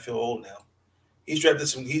 makes me kind of feel old now. He drafted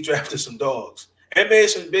some dogs and made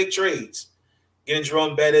some big trades. Getting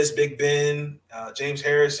Jerome Bettis, Big Ben, James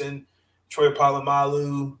Harrison, Troy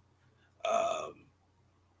Polamalu,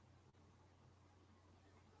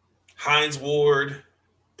 Hines Ward,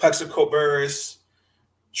 Plexico Burris,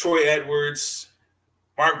 Troy Edwards,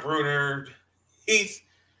 Mark Bruner, Heath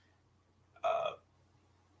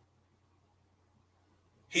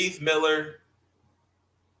Miller.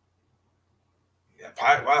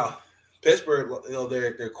 Yeah, wow. Pittsburgh,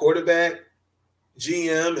 their quarterback,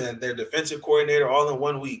 GM, and their defensive coordinator all in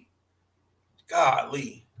 1 week.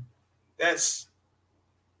 Golly, that's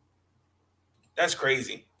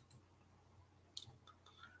crazy.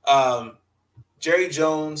 Jerry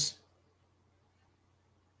Jones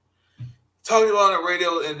talking about on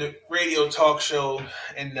the radio talk show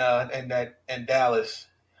in Dallas.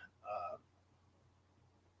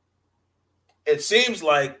 It seems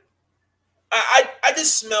like I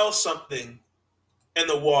just smell something in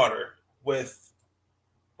the water with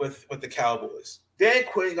the Cowboys. Dan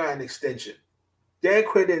Quinn got an extension. Dan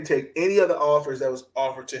Quinn didn't take any other offers that was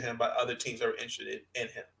offered to him by other teams that were interested in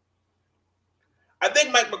him. I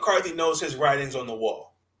think Mike McCarthy knows his writing's on the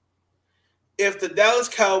wall. If the Dallas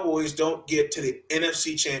Cowboys don't get to the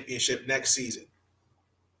NFC Championship next season,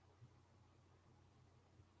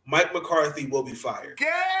 Mike McCarthy will be fired.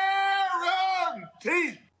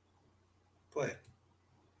 Guaranteed. Play.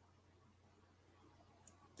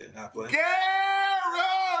 Did not play.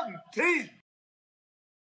 Guaranteed.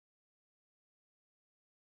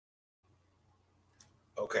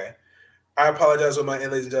 Okay. I apologize on my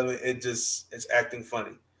end, ladies and gentlemen. It's acting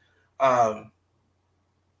funny. I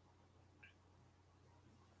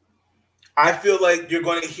feel like you're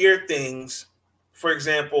going to hear things. For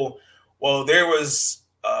example, well, there was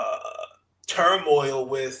turmoil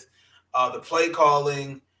with the play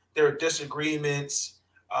calling. There were disagreements.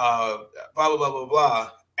 Blah blah blah blah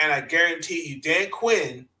blah. And I guarantee you, Dan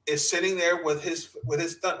Quinn is sitting there with his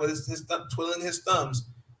twiddling his thumbs,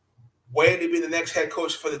 waiting to be the next head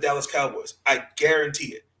coach for the Dallas Cowboys. I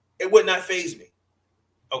guarantee it. It would not faze me.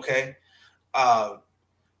 Okay.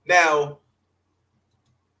 Now,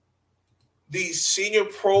 the senior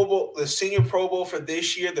Pro Bowl for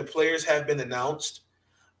this year, the players have been announced.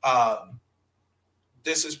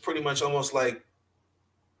 This is pretty much almost like,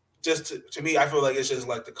 just to me, I feel like it's just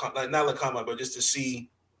like not the combine, but just to see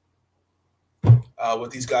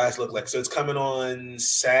what these guys look like. So it's coming on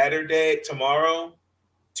Saturday, tomorrow,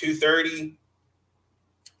 2:30.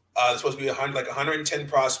 There's supposed to be 110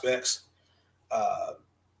 prospects.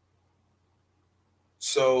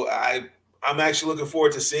 So I'm actually looking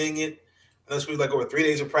forward to seeing it. This will be like over 3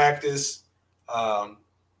 days of practice. Obviously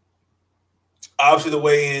the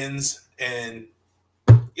weigh-ins, and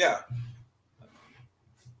yeah,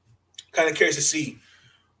 kind of curious to see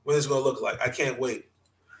what it's going to look like. I can't wait.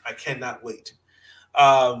 I cannot wait.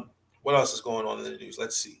 What else is going on in the news?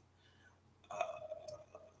 Let's see.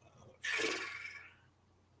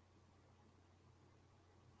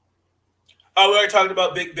 We already talked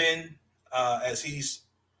about Big Ben as he's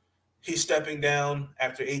stepping down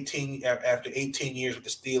after 18 years with the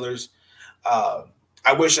Steelers. Uh,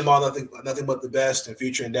 I wish him all nothing but the best in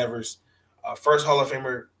future endeavors. First Hall of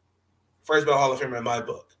Famer, first ballot Hall of Famer in my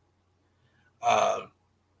book. Um,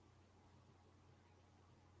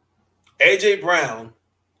 AJ Brown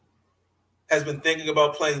has been thinking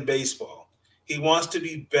about playing baseball. He wants to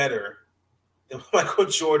be better than Michael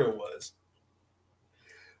Jordan was.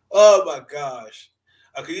 Oh my gosh.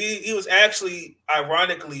 Okay, he was actually,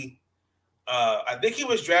 ironically, I think he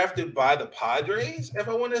was drafted by the Padres, if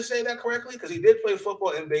I want to say that correctly, because he did play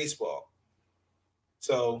football and baseball.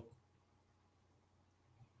 So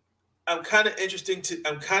I'm kind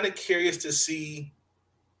of curious to see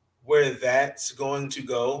where that's going to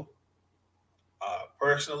go.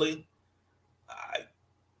 Personally, I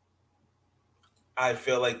I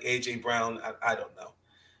feel like AJ Brown. I don't know.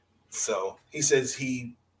 So he says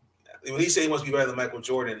when he said he wants to be better than Michael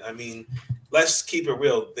Jordan. I mean, let's keep it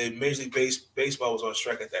real. The Major League Baseball was on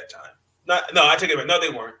strike at that time. No, I take it back. No, they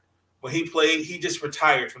weren't. When he played, he just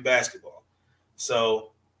retired from basketball.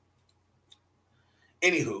 So,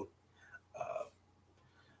 anywho, uh,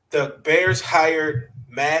 the Bears hired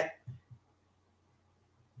Matt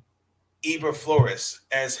Eberflores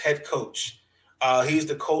as head coach. He's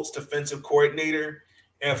the Colts defensive coordinator.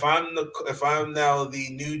 And if I'm now the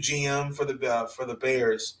new GM for the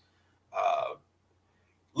Bears, uh,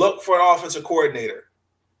 look for an offensive coordinator,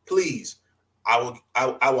 please. I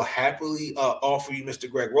will happily offer you Mr.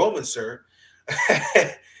 Greg Roman, sir.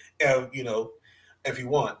 You know, if you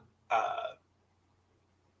want. I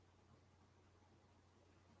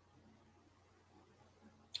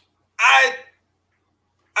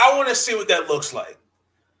I want to see what that looks like.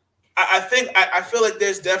 I feel like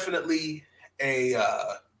there's definitely a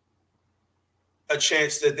uh, a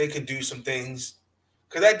chance that they can do some things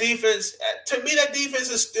because that defense, to me, that defense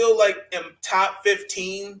is still like in top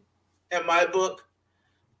 15 in my book.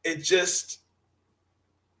 It just,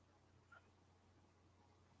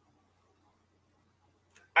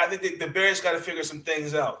 I think the Bears got to figure some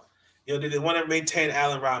things out. You know, they want to maintain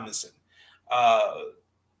Allen Robinson. Uh,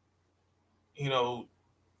 you know,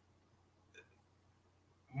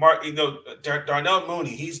 Darnell Mooney,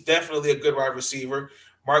 he's definitely a good wide receiver.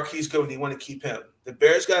 Marquise Goodwin, you want to keep him. The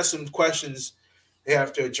Bears got some questions they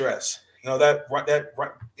have to address.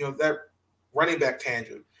 That running back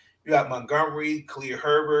tangent. You got Montgomery, Khalil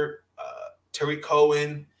Herbert, Tariq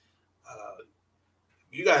Cohen. Uh,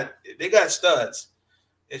 they got studs.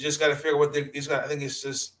 They just got to figure what they. It's got. I think it's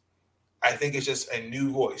just a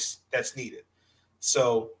new voice that's needed.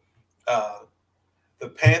 So uh, the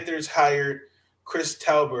Panthers hired Chris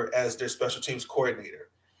Talbert as their special teams coordinator.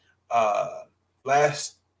 Uh,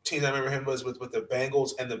 Last team I remember him was with the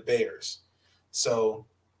Bengals and the Bears. So,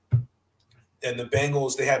 and the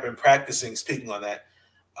Bengals, they have been practicing. Speaking on that,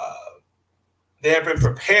 uh, they have been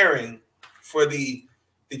preparing for the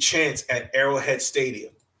chance at Arrowhead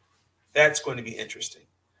Stadium. That's going to be interesting.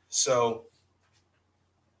 So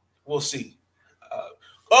we'll see. Uh,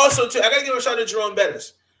 Also, too, I got to give a shout out to Jerome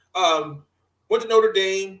Bettis. Went to Notre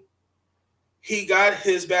Dame. He got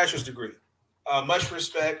his bachelor's degree. Much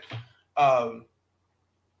respect. Um,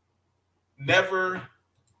 never,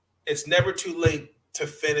 it's never too late to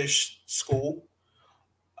finish school.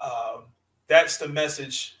 Um, that's the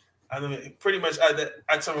message. I mean, pretty much,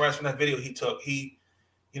 I summarized from that video he took. You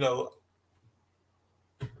know,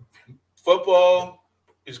 football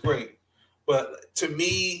is great, but to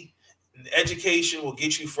me, education will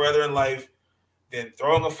get you further in life than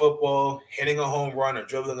throwing a football, hitting a home run, or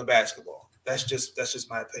dribbling a basketball. That's just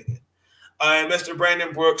my opinion. And Mr.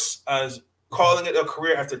 Brandon Brooks is calling it a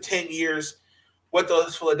career after 10 years with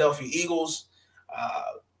the Philadelphia Eagles. Uh,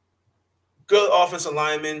 Good offensive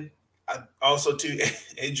lineman. Also, two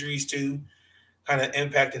injuries too kind of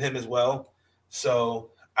impacted him as well. So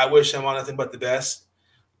I wish him all nothing but the best.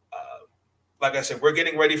 Uh, like I said, we're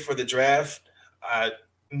getting ready for the draft. I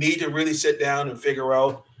need to really sit down and figure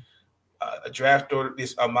out a draft order,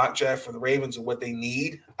 a mock draft for the Ravens and what they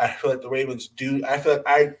need. I feel like the Ravens do. I feel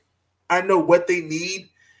like I know what they need.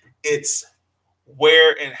 It's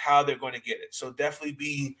where and how they're going to get it. So definitely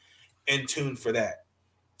be in tune for that.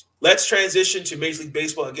 Let's transition to Major League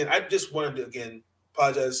Baseball again. I just wanted to again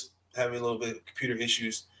apologize having a little bit of computer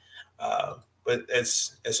issues, but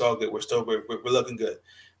it's all good. We're looking good.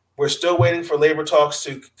 We're still waiting for labor talks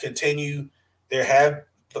to continue. There have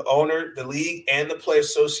the owner, the league, and the Players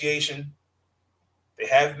Association. They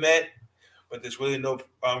have met, but there's really no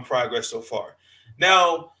progress so far.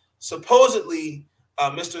 Now, supposedly,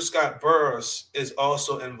 Mr. Scott Burrows is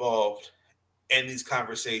also involved in these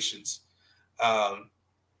conversations.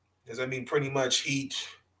 Because I mean, pretty much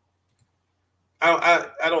I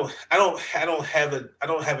don't have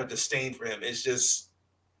a disdain for him. It's just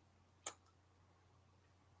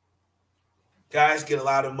guys get a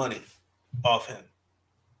lot of money off him.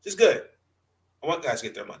 It's good. I want guys to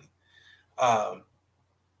get their money. Um,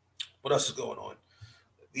 what else is going on?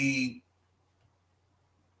 The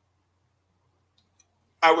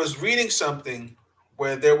I was reading something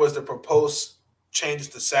where there was the proposed changes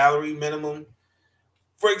to salary minimum.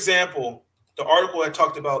 For example, the article I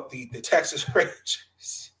talked about the Texas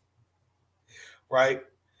Rangers, right?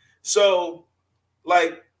 So,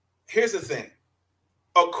 like, here's the thing.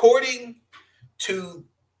 According to,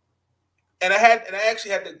 and I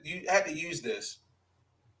actually had to use this.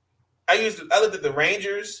 I looked at the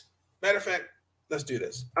Rangers. Matter of fact, let's do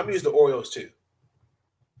this. I'm gonna use the Orioles too,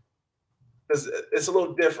 because it's a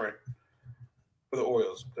little different for the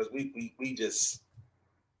Orioles because we just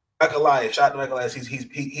Michael Elias, shot Michael Elias. He's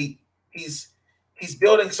he's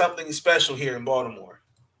building something special here in Baltimore.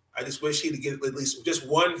 I just wish he'd get at least just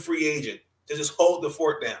one free agent to just hold the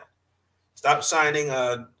fort down. Stop signing.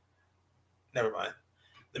 Never mind.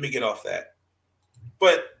 Let me get off that.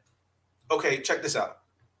 But okay, check this out.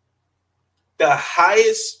 The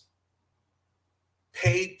highest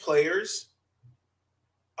paid players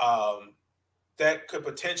that could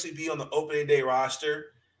potentially be on the opening day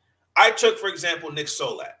roster. I took, for example, Nick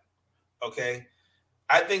Solak. Okay,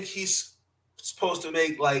 I think he's supposed to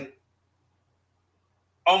make like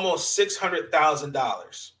almost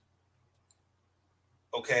 $600,000.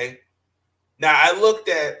 Okay, now I looked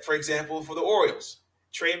at, for example, for the Orioles,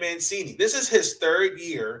 Trey Mancini. This is his third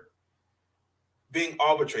year being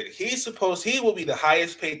arbitrated. He will be the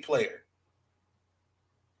highest paid player.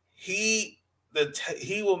 He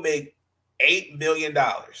will make $8 million.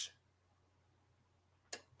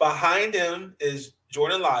 Behind him is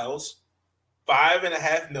Jordan Lyles,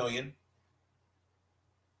 $5.5 million.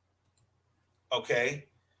 Okay.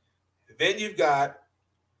 Then you've got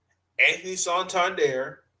Anthony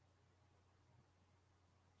Santander,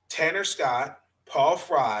 Tanner Scott, Paul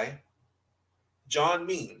Fry, John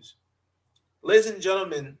Means. Ladies and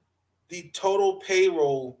gentlemen, the total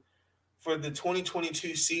payroll for the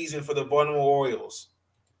 2022 season for the Baltimore Orioles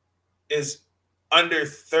is under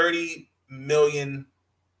 $30 million.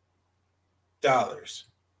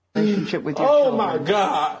 Relationship with your children. My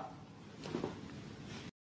God.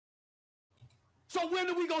 So when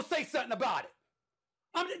are we going to say something about it?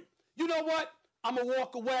 You know what? I'm going to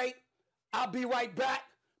walk away. I'll be right back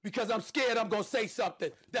because I'm scared I'm going to say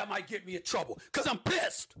something that might get me in trouble because I'm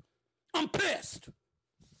pissed. I'm pissed.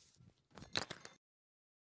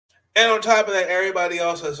 And on top of that, everybody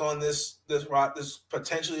else that's on this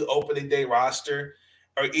potentially opening day roster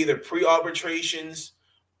are either pre-arbitrations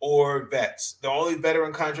or vets. The only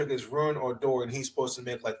veteran contract is Ruin Odor, and he's supposed to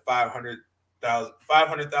make like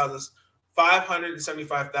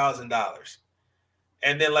 $575,000.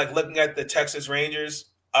 And then, like, looking at the Texas Rangers,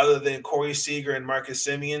 other than Corey Seager and Marcus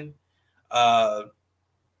Semien,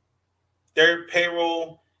 their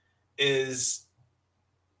payroll is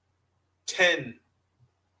 $10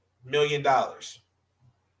 million.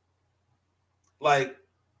 Like,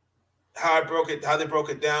 how they broke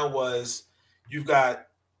it down was you've got,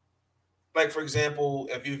 like, for example,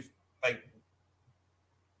 if you've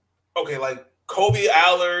like Kobe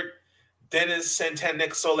Allard, Dennis Santana,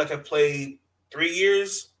 Nick Solak have played 3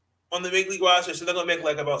 years on the big league roster, so they're gonna make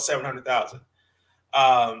like about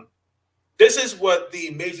 $700,000. This is what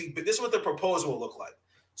the proposal will look like.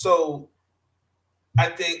 So I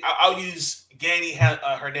think I'll use Ganny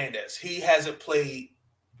Hernandez. He hasn't played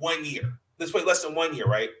 1 year. Let's play less than 1 year,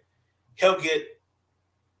 right? He'll get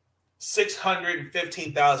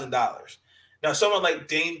 $615,000. Now, someone like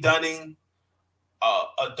Dane Dunning,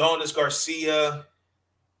 Adonis Garcia,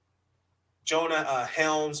 Jonah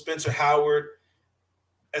Helms, Spencer Howard,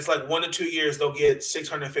 it's like 1 to 2 years they'll get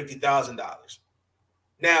 $650,000.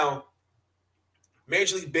 Now,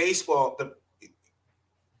 Major League Baseball,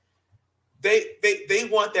 they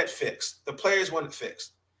want that fixed. The players want it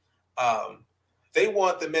fixed. They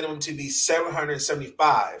want the minimum to be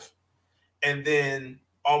 $775,000 and then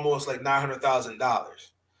almost like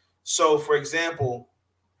 $900,000. So, for example,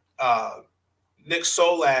 Nick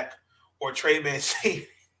Solak or Trey Mancini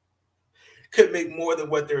could make more than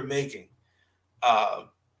what they're making. I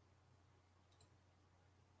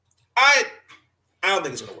don't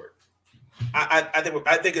think it's going to work. I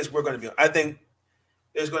think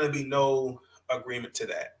there's going to be no agreement to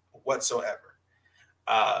that whatsoever.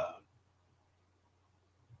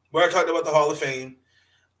 We already talked about the Hall of Fame.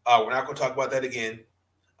 We're not going to talk about that again.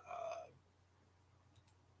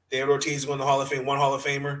 David Ortiz is going to the Hall of Fame, one Hall of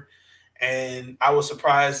Famer. And I was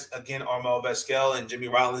surprised, again, Armel Vizquel and Jimmy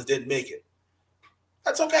Rollins didn't make it.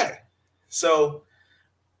 That's okay. So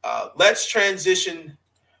let's transition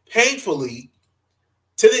painfully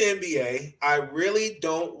to the NBA. I really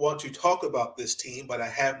don't want to talk about this team, but I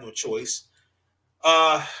have no choice.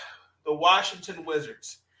 The Washington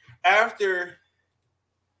Wizards. After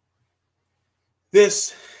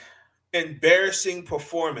this embarrassing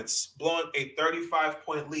performance, blowing a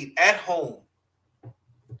 35-point lead at home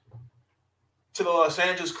to the Los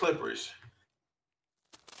Angeles Clippers.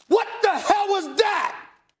 What the hell was that?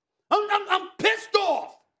 I'm pissed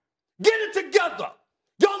off. Get it together.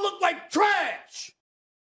 Y'all look like trash.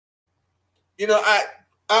 You know, I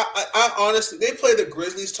honestly, they play the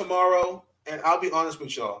Grizzlies tomorrow, and I'll be honest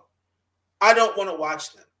with y'all, I don't want to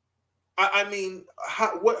watch them. I mean,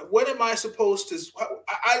 what am I supposed to?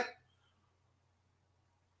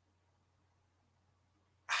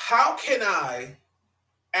 How can I,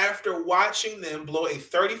 after watching them blow a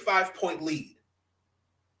 35-point lead,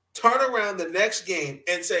 turn around the next game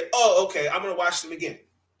and say, "Oh, okay, I'm going to watch them again"?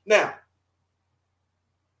 Now,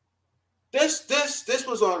 this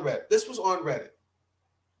was on Reddit. This was on Reddit.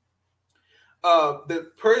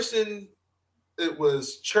 The person, it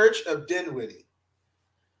was Church of Dinwiddie.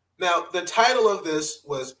 Now, the title of this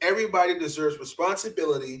was "Everybody Deserves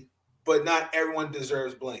Responsibility, but not everyone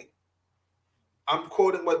deserves blame." I'm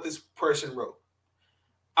quoting what this person wrote.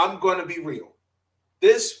 I'm going to be real.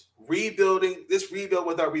 This rebuild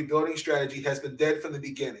with our rebuilding strategy has been dead from the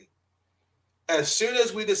beginning. As soon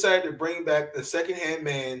as we decided to bring back the second-hand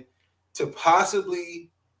man to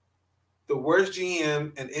possibly the worst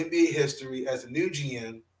GM in NBA history as a new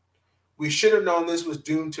GM, we should have known this was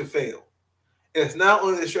doomed to fail. It's not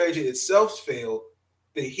only the strategy itself failed,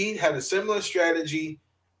 the Heat had a similar strategy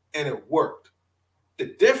and it worked.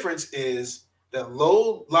 The difference is that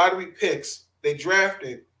low lottery picks they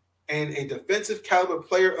drafted and a defensive caliber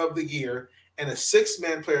player of the year and a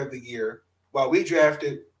six-man player of the year, while we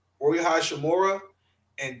drafted Rui Hachimura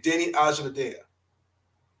and Denny Ajay.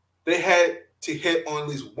 They had to hit on at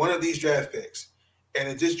least one of these draft picks, and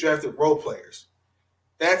it just drafted role players.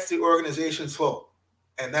 That's the organization's fault,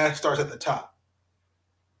 and that starts at the top.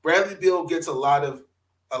 Bradley Beal gets a lot of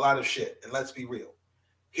shit, and let's be real.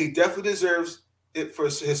 He definitely deserves it for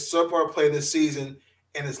his subpar play this season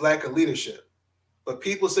and his lack of leadership. But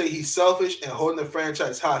people say he's selfish and holding the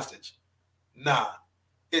franchise hostage. Nah.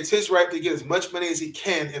 It's his right to get as much money as he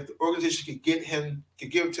can if the organization could give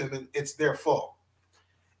it to him, and it's their fault.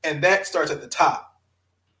 And that starts at the top.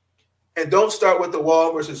 And don't start with the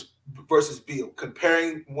Wall versus Beal,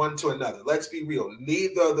 comparing one to another. Let's be real.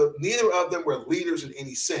 Neither of them were leaders in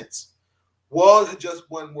any sense. Wall had just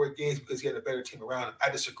won more games because he had a better team around him. I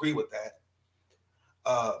disagree with that.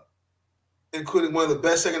 Including one of the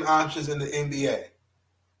best second options in the NBA.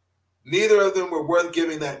 Neither of them were worth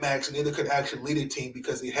giving that max, and neither could actually lead a team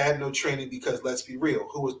because they had no training. Because let's be real,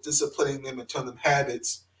 who was disciplining them and telling them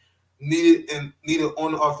habits needed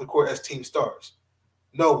on and off the court as team stars?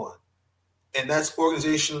 No one. And that's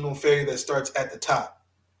organizational failure that starts at the top.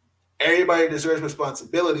 Everybody deserves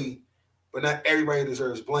responsibility, but not everybody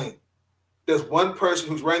deserves blame. There's one person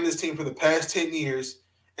who's running this team for the past 10 years,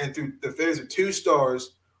 and through the failures of two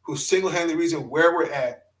stars, who's single-handedly reason where we're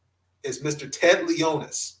at, is Mr. Ted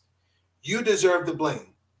Leonis. You deserve the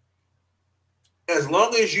blame. As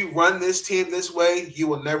long as you run this team this way, you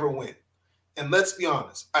will never win. And let's be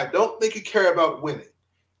honest, I don't think you care about winning.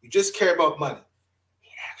 You just care about money.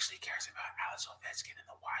 He actually cares about Alex Ovechkin and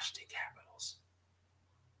the Washington Capitals,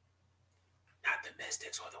 not the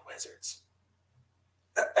Mystics or the Wizards.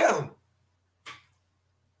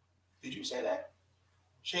 Did you say that?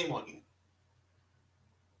 Shame on you.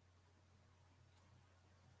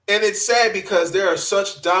 And it's sad because there are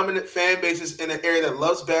such dominant fan bases in an area that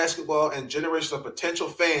loves basketball, and generations of potential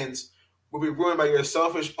fans will be ruined by your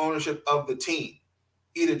selfish ownership of the team.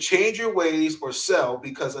 Either change your ways or sell,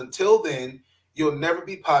 because until then, you'll never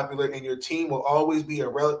be popular and your team will always be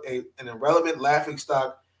an irrelevant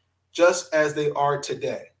laughingstock, just as they are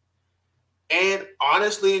today. And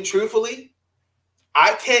honestly and truthfully,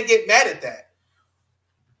 I can't get mad at that.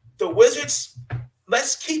 The Wizards,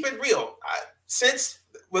 let's keep it real. Since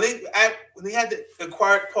when they had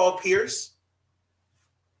acquired Paul Pierce,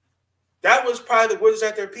 that was probably the Wizards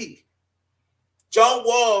at their peak. John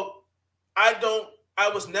Wall, I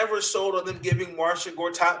was never sold on them giving Marcin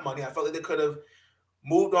Gortat money. I felt like they could have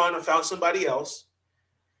moved on and found somebody else.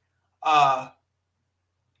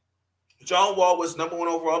 John Wall was number 1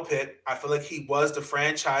 overall pick. I feel like he was the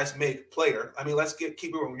franchise make player. I mean, keep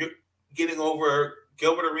it real. You're getting over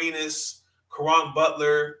Gilbert Arenas, Caron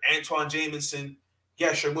Butler, Antoine Jamison.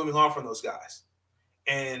 Yes, you're moving on from those guys.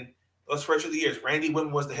 And those first of the years, Randy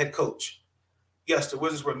Whitman was the head coach. Yes, the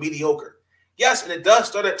Wizards were mediocre. Yes, and it does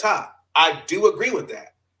start at top. I do agree with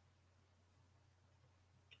that.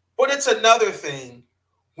 But it's another thing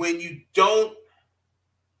when you don't.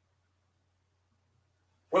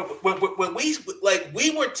 When we when we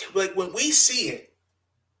see it,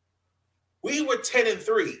 we were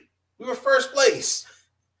 10-3. We were first place.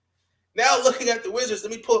 Now looking at the Wizards,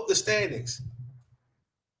 let me pull up the standings.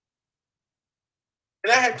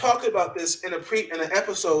 And I had talked about this in an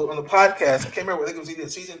episode on the podcast. I can't remember. I think it was either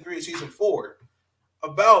season 3 or season 4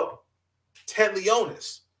 about Ted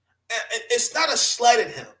Leonis. And it's not a slight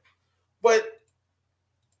at him, but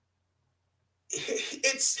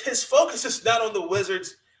it's his focus is not on the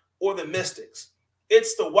Wizards or the Mystics.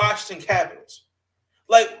 It's the Washington Capitals.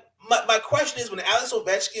 Like my question is, when Alex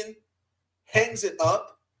Ovechkin hangs it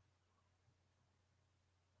up,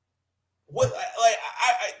 what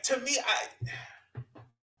to me,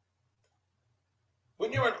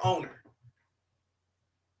 when you're an owner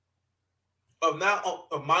of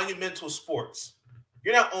monumental sports,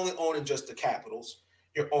 you're not only owning just the Capitals,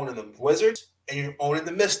 you're owning the Wizards and you're owning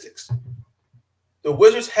the Mystics. The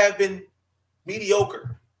Wizards have been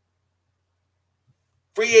mediocre.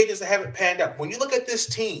 Free agents that haven't panned out. When you look at this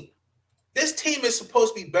team is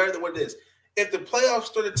supposed to be better than what it is. If the playoffs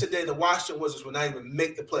started today, the Washington Wizards would not even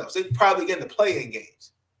make the playoffs. They'd probably get in the play-in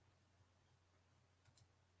games.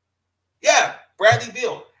 Yeah, Bradley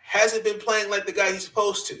Beal hasn't been playing like the guy he's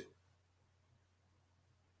supposed to.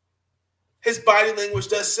 His body language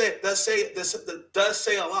does say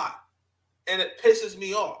a lot, and it pisses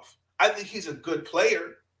me off. I think he's a good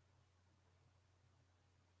player,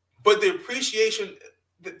 but the appreciation,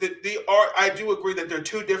 I do agree that they're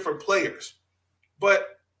two different players,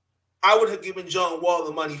 but I would have given John Wall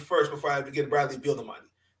the money first before I had to give Bradley Beal the money.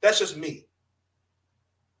 That's just me.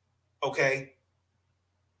 Okay?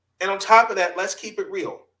 And on top of that, let's keep it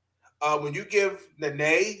real. When you give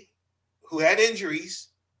Nene, who had injuries,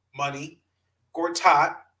 money,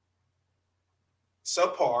 Gortat,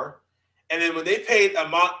 subpar, and then when they paid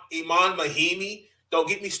Iman Mahimi, don't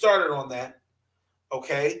get me started on that,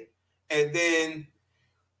 okay? And then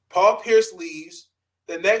Paul Pierce leaves.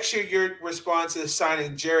 The next year, your response is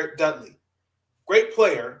signing Jarrett Dudley. Great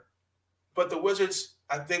player, but the Wizards,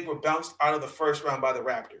 I think, were bounced out of the first round by the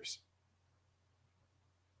Raptors.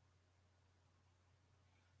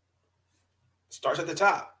 Starts at the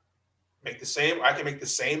top. I can make the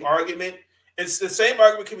same argument. It's the same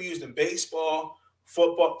argument can be used in baseball,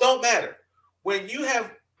 football. Don't matter. When you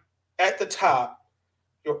have at the top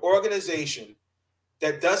your organization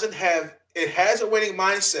that has a winning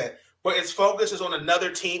mindset, but its focus is on another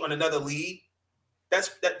team, on another league, that's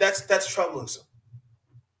troublesome.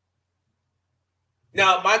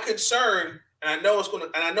 Now, my concern, and I know it's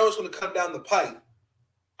going to come down the pipe.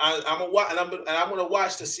 I'm going to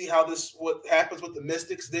watch to see what happens with the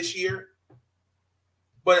Mystics this year.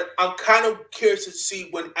 But I'm kind of curious to see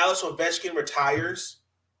when Alex Ovechkin retires,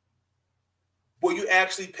 will you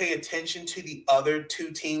actually pay attention to the other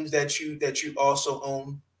two teams that you also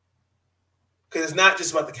own? Because it's not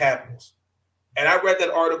just about the Capitals. And I read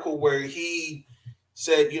that article where he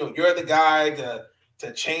said, you're the guy to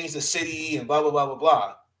change the city and blah, blah, blah, blah,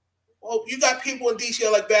 blah. Well, you got people in DC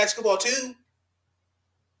that like basketball too.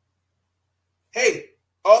 Hey,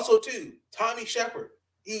 also too, Tommy Shepard.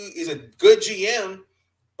 He is a good GM,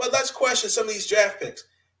 but let's question some of these draft picks.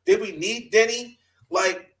 Did we need Denny?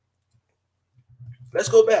 Let's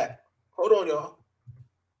go back. Hold on, y'all.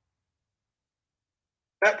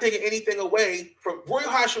 Not taking anything away from Rory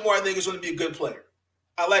Hashimura, I think is going to be a good player.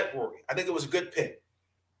 I like Rory. I think it was a good pick.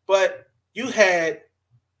 But we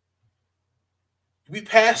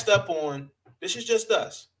passed up on, this is just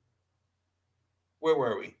us. Where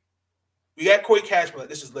were we? We got Corey Cashman.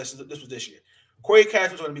 This was this year. Corey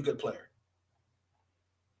Cashman was going to be a good player.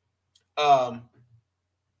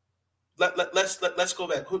 Let's go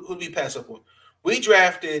back. Who did we pass up on? We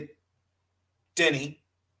drafted Denny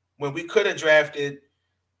when we could have drafted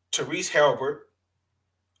Therese Halbert,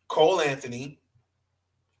 Cole Anthony,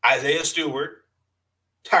 Isaiah Stewart,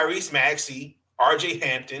 Tyrese Maxey, RJ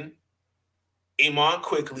Hampton, Iman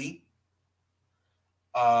Quickly,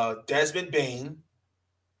 Desmond Bain,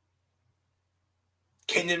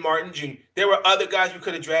 Kenyon Martin Jr. There were other guys we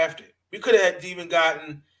could have drafted. We could have even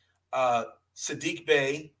gotten Sadiq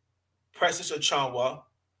Bey, Preston Ochanwa,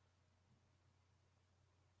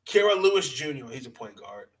 Kira Lewis Jr. He's a point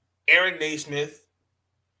guard. Aaron Naismith.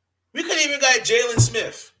 We could have even got Jalen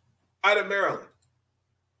Smith out of Maryland.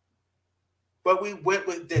 But we went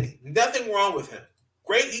with Denny. Nothing wrong with him.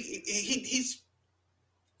 great. He's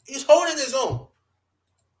holding his own.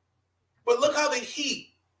 But look how the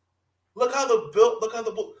Heat, look how look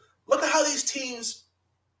at how these teams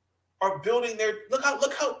are building their look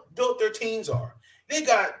how built their teams are. They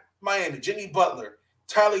got Miami, Jimmy Butler,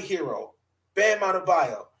 Tyler Hero, Bam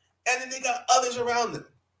Adebayo, and then they got others around them.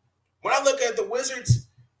 When I look at the Wizards,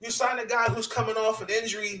 you sign a guy who's coming off an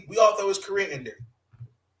injury we all thought was career ending.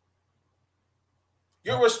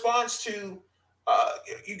 Your response to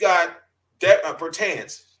you got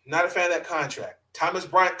Bertans, not a fan of that contract. Thomas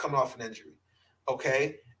Bryant coming off an injury,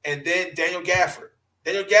 okay, and then Daniel Gafford.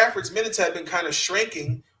 Daniel Gafford's minutes have been kind of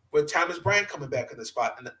shrinking with Thomas Bryant coming back in the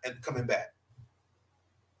spot and coming back.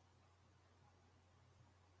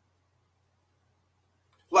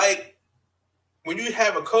 Like when you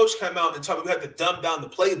have a coach come out and talk about you have to dumb down the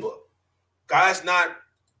playbook, guys not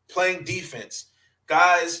playing defense,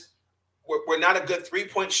 guys, we're not a good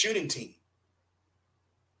 3-point shooting team.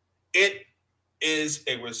 It is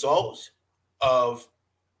a result of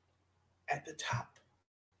at the top.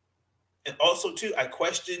 And also, too, I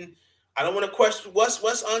don't want to question Wes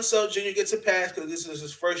Unseld Jr. gets a pass because this is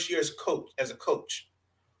his first year as a coach.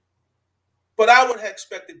 But I would have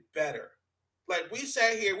expected better. Like we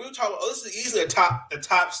sat here, we were talking about, this is easily a top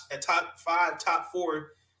 5, top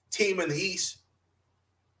 4 team in the East.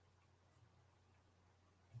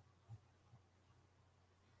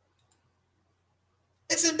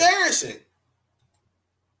 It's embarrassing.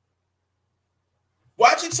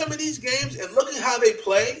 Watching some of these games and looking how they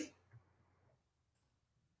play.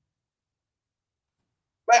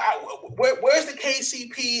 Like, where's the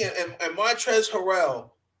KCP and Montrezl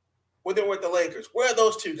Harrell when they were with the Lakers? Where are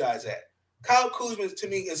those two guys at? Kyle Kuzma to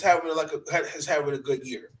me is having a good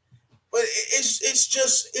year, but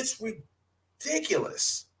it's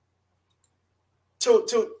ridiculous.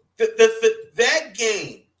 That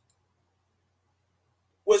game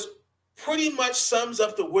was pretty much sums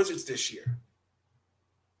up the Wizards this year.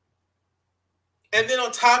 And then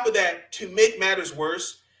on top of that, to make matters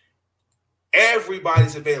worse,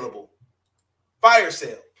 everybody's available. Fire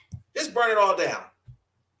sale. Just burn it all down.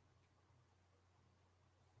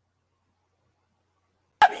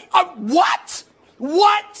 What?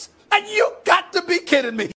 What? And you got to be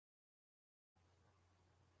kidding me.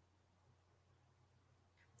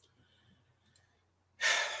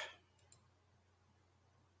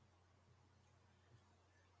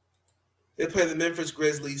 They play the Memphis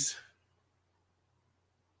Grizzlies.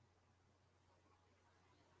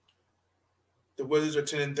 The Wizards are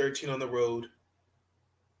 10-13 on the road.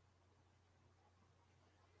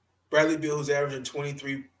 Bradley Beal, who's averaging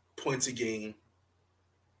 23 points a game.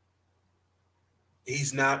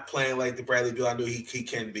 He's not playing like the Bradley Beal I know he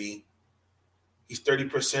can be. He's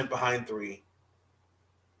 30% behind 3.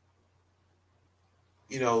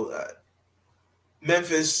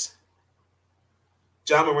 Memphis,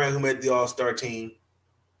 John Moran, who made the All-Star team,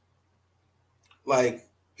 like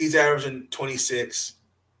he's averaging 26.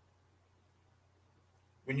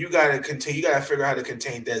 When you got to figure out how to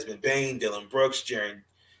contain Desmond Bane, Dylan Brooks, Jaren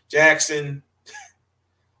Jackson.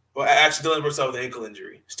 Well, actually, Dylan Brooks with an ankle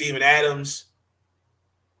injury. Steven Adams.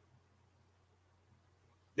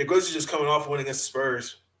 The Grizzlies just coming off a win against the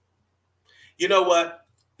Spurs. You know what?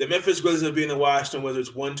 The Memphis Grizzlies are beating the Washington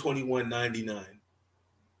Wizards 121-99.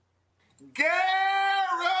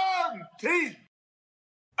 Guaranteed.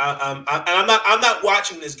 I'm not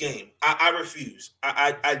watching this game. I refuse.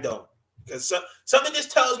 I don't. Because something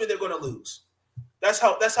just tells me they're going to lose. That's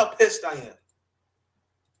how pissed I am.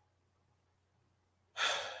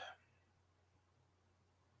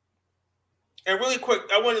 And really quick,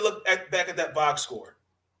 I want to look back at that box score.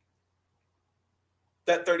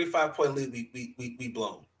 That 35-point lead we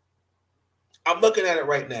blown. I'm looking at it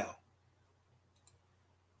right now.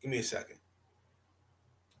 Give me a second.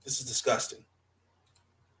 This is disgusting.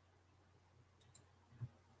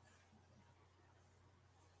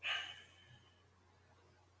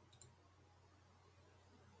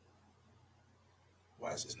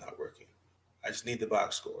 Why is this not working? I just need the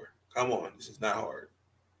box score. Come on, this is not hard.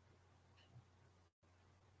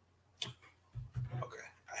 Okay,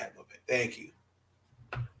 I have no pen. Thank you.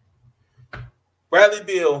 Bradley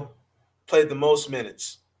Beal played the most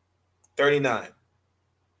minutes, 39,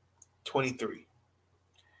 23.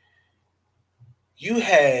 You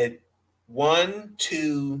had 1,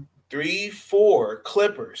 2, 3, 4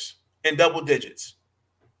 Clippers in double digits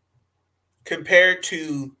compared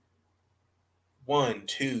to 1,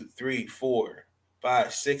 2, 3, 4,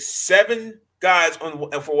 5, 6, 7 guys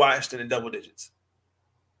for Washington in double digits.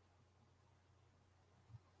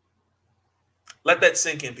 Let that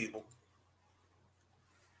sink in, people.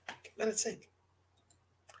 Let it sink.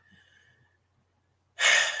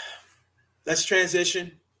 Let's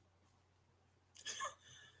transition.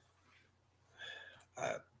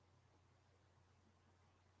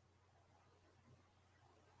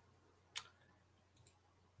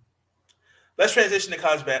 Let's transition to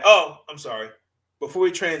college basketball. Oh, I'm sorry. Before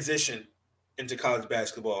we transition into college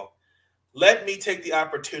basketball, let me take the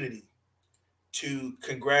opportunity to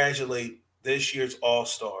congratulate this year's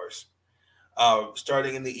All-Stars.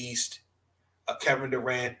 Starting in the East, Kevin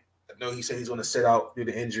Durant. I know he said he's going to sit out due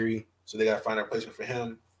to injury, so they got to find a replacement for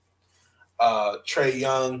him. Trae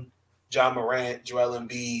Young, John Morant, Joel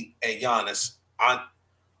Embiid, and Giannis.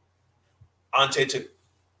 Ante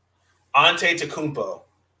Antetokounmpo.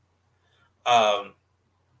 Um,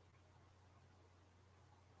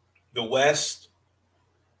 the West,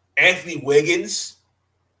 Anthony Wiggins,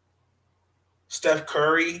 Steph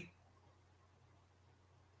Curry,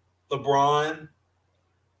 LeBron,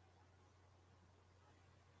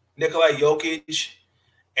 Nikola Jokic,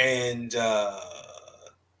 and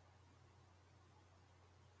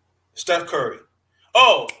Steph Curry.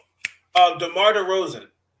 Oh, DeMar DeRozan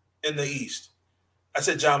in the East. I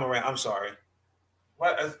said John Morant. I'm sorry.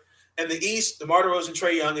 What? In the East, DeMar DeRozan,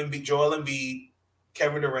 Trae Young, and Joel Embiid,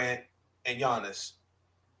 Kevin Durant, and Giannis.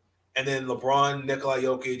 And then LeBron, Nikola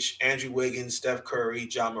Jokic, Andrew Wiggins, Steph Curry,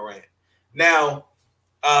 John Morant. Now,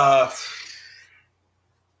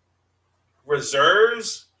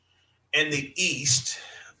 reserves in the East.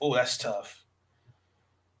 Oh, that's tough.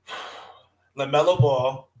 LaMelo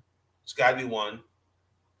Ball. It's got to be one.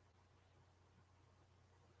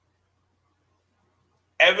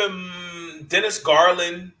 Dennis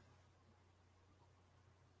Garland.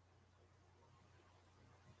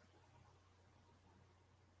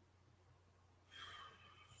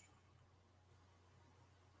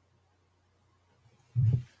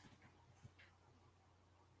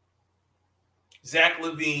 Zach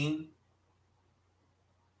LaVine.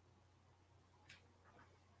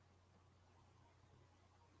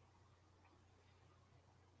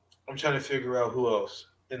 I'm trying to figure out who else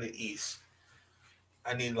in the East.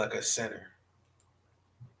 I need like a center.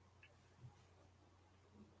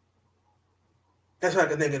 That's what I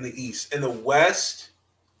can think in the East. In the West,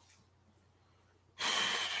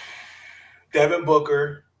 Devin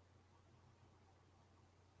Booker.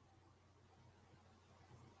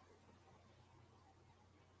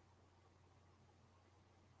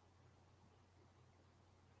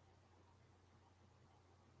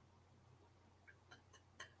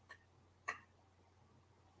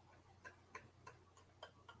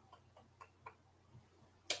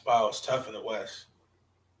 Wow, it's tough in the West.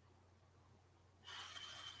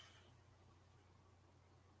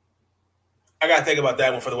 I gotta think about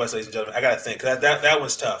that one for the West, ladies and gentlemen. I gotta think. That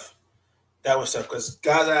one's tough. That one's tough because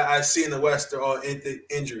guys I see in the West are all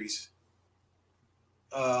injuries.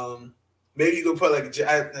 Maybe you could put like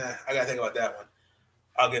I gotta think about that one.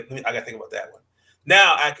 I gotta think about that one.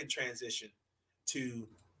 Now I can transition to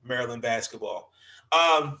Maryland basketball.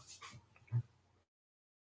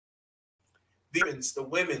 The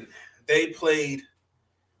women, they played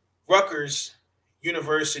Rutgers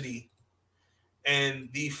University, and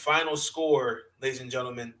the final score, ladies and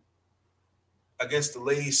gentlemen, against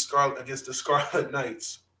the Scarlet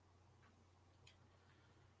Knights.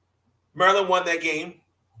 Maryland won that game.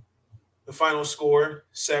 The final score,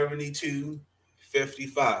 72-55.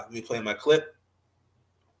 Let me play my clip.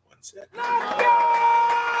 One second.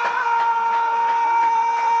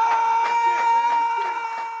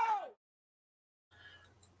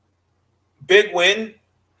 Big win.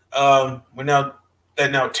 We're now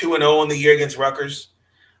 2-0 on the year against Rutgers.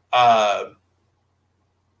 It's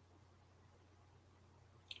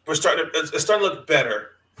starting to look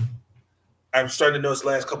better. I'm starting to notice the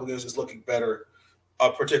last couple of games is looking better,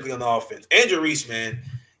 particularly on the offense. Angel Reese, man,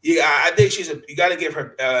 yeah, I think you got to give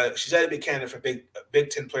her. She's had a big candidate for Big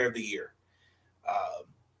Ten Player of the Year.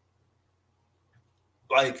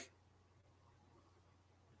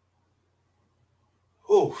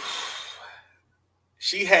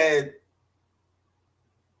 She had.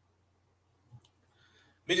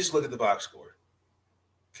 Let me just look at the box score.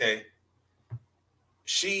 Okay.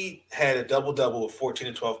 She had a double-double of 14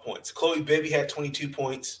 and 12 points. Chloe Bibby had 22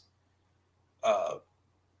 points.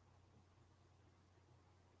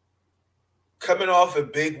 Coming off a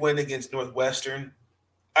big win against Northwestern.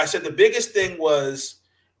 I said the biggest thing was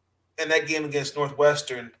in that game against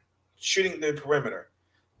Northwestern, shooting the perimeter.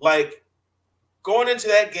 Like, going into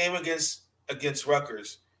that game against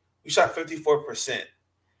Rutgers, we shot 54%.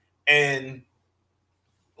 And,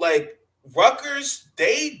 like, Rutgers,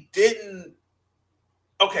 they didn't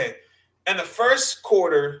 – okay, in the first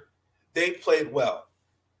quarter, they played well.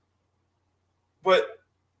 But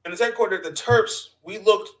in the second quarter, the Terps, we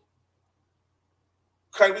looked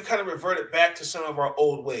we kind of reverted back to some of our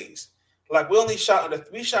old ways. Like we shot on the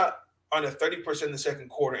 30% in the second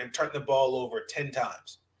quarter and turned the ball over 10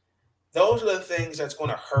 times. Those are the things that's going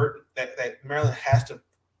to hurt that Maryland has to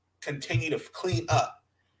continue to clean up.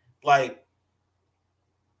 Like,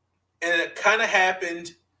 and it kind of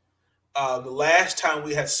happened the last time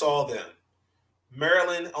we had saw them.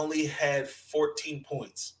 Maryland only had 14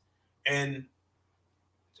 points. And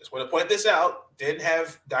just want to point this out, didn't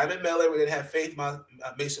have Diamond Miller, we didn't have Faith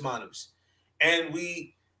Mason Manus. And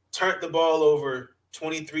we turned the ball over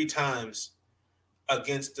 23 times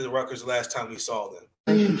against the Rutgers last time we saw them.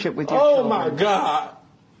 Relationship with your children. My God.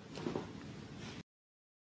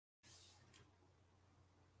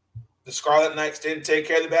 The Scarlet Knights didn't take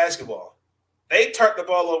care of the basketball. They turned the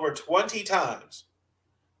ball over 20 times.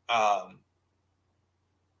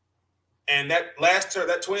 And that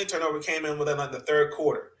 20 turnover came in within like the third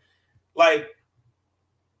quarter. Like,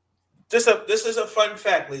 this is a fun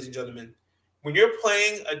fact, ladies and gentlemen. When you're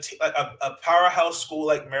playing a powerhouse school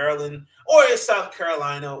like Maryland or South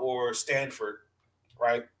Carolina or Stanford,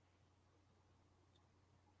 right?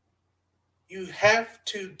 You have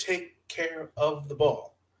to take care of the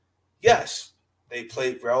ball. Yes, they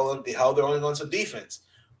played well. They held their own on some defense.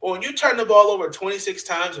 But when you turn the ball over 26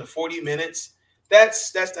 times in 40 minutes,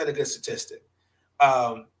 that's not a good statistic.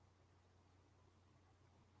 The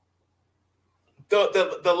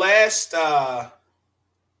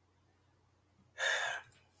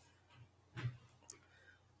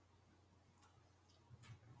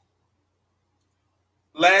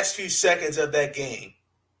last few seconds of that game,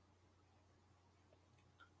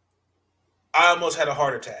 I almost had a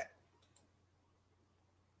heart attack.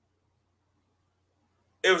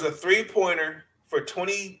 It was a 3-pointer for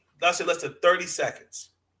 20, let's say less than 30 seconds.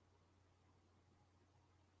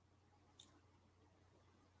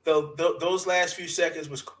 Those last few seconds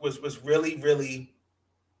was really, really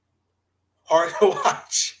hard to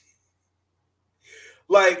watch.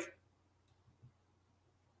 Like,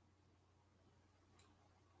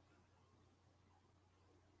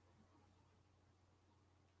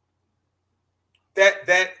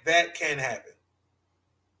 that can happen.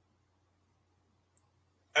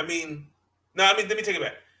 Let me take it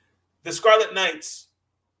back. The Scarlet Knights,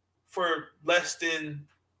 for less than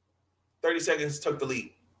 30 seconds, took the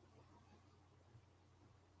lead.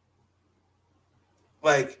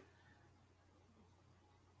 Like,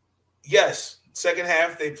 yes, second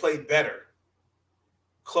half they played better.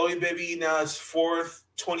 Chloe Bibby now is fourth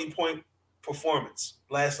 20-point performance.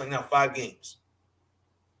 Last 5 games.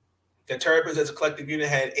 The Terrapins as a collective unit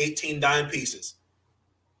had 18 dime pieces.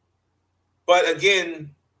 But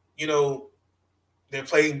again, they're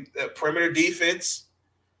playing perimeter defense,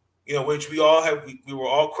 which we were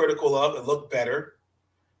all critical of. It looked better.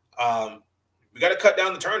 We got to cut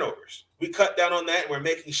down the turnovers. We cut down on that, and we're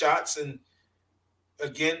making shots. And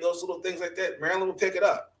again, those little things like that, Maryland will pick it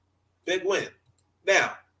up. Big win.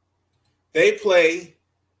 Now, they play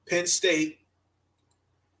Penn State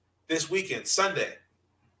this weekend, Sunday.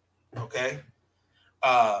 Okay?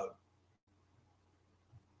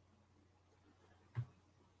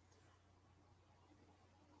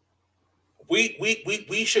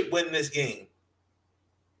 We should win this game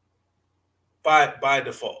by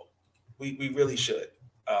default. We really should.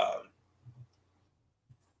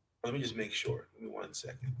 Let me just make sure. Give me 1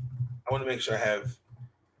 second. I want to make sure I have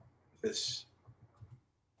this.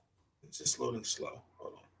 It's just loading slow.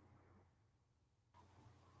 Hold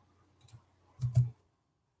on.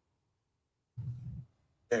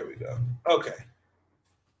 There we go. Okay.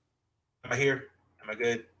 Am I here? Am I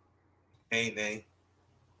good? Nay.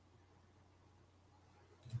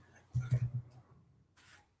 Okay.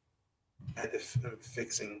 I had to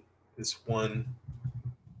fixing this one.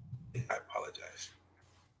 I apologize.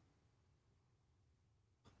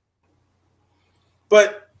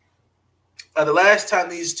 But the last time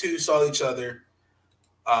these two saw each other,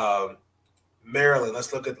 Maryland.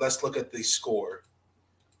 Let's look at the score,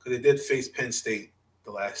 because they did face Penn State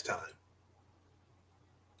the last time.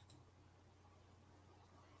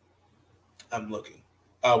 I'm looking.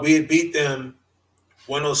 We had beat them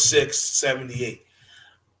 106-78.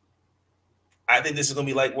 I think this is going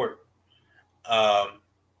to be light work.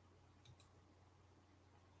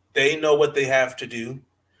 They know what they have to do.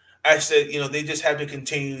 I said, they just have to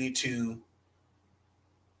continue to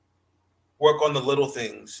work on the little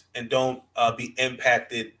things and don't be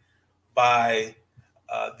impacted by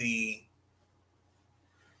the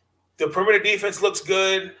perimeter defense. Looks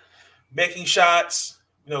good, making shots.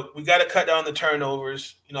 We got to cut down the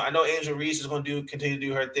turnovers. I know Angel Reese is going to continue to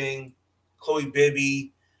do her thing. Chloe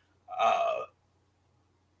Bibby.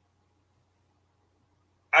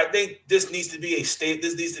 I think this needs to be a state.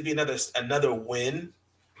 This needs to be another win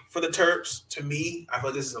for the Terps. To me, I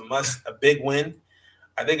feel like this is a big win.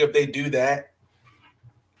 I think if they do that,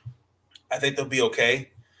 I think they'll be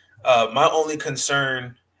okay. My only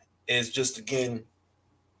concern is just again,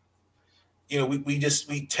 we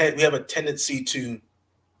have a tendency to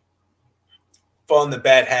fall into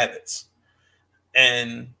bad habits,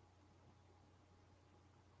 and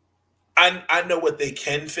I know what they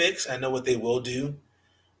can fix. I know what they will do,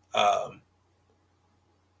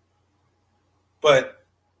 but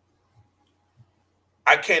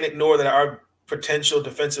I can't ignore that our potential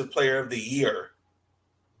defensive player of the year.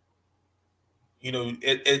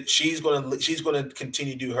 She's gonna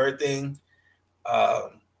continue to do her thing.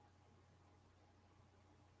 Um,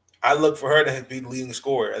 I look for her to be the leading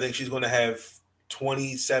scorer. I think she's going to have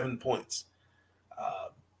 27 points. Uh,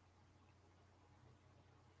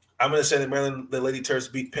 I'm going to say that the Lady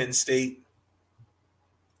Terps beat Penn State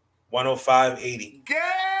 105-80.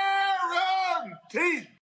 Guaranteed.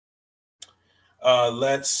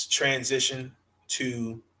 Let's transition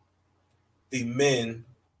to the men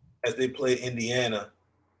as they play Indiana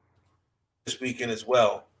this weekend as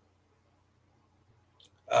well.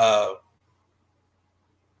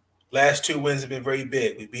 Last two wins have been very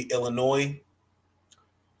big. We beat Illinois,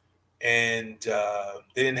 and they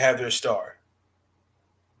didn't have their star.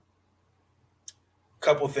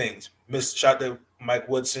 Couple things. Missed shot to Mike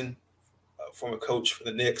Woodson, former coach for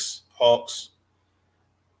the Knicks, Hawks.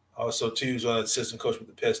 Also, too, he was on assistant coach with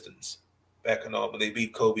the Pistons back in all, but they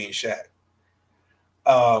beat Kobe and Shaq.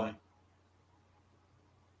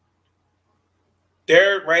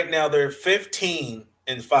 They're 15-5.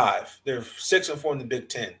 They're 6-4 in the Big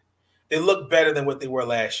Ten. They look better than what they were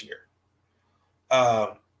last year.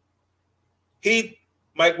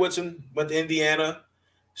 Mike Woodson went to Indiana,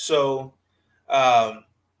 so I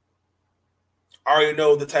already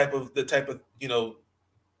know the type of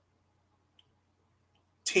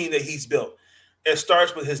team that he's built. It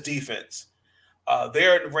starts with his defense.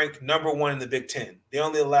 They're ranked number 1 in the Big Ten. They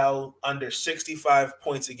only allow under 65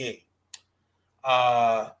 points a game.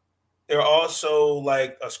 They're also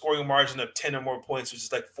like a scoring margin of 10 or more points, which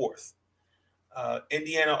is like 4th.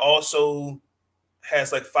 Indiana also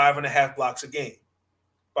has like 5.5 blocks a game.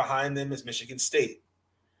 Behind them is Michigan State.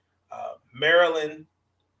 Maryland,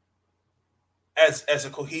 as a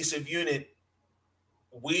cohesive unit,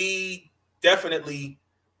 we definitely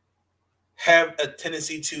have a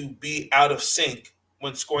tendency to be out of sync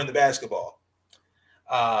when scoring the basketball.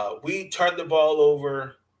 We turned the ball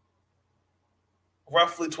over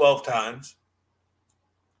roughly 12 times,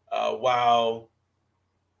 while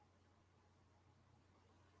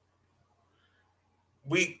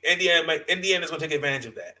Indiana's going to take advantage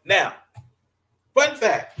of that. Now, fun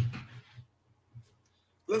fact,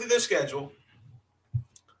 look at their schedule.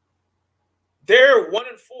 They're 1-4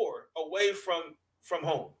 away from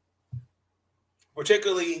home,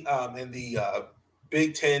 particularly in the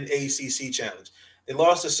Big Ten ACC Challenge. They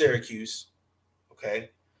lost to Syracuse. Okay,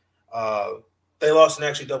 they lost in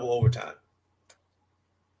actually double overtime.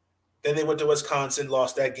 Then they went to Wisconsin,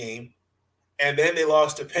 lost that game, and then they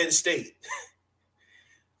lost to Penn State.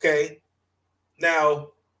 Okay,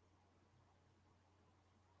 now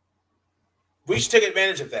we should take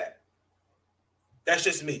advantage of that. That's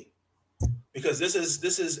just me, because this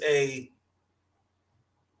is a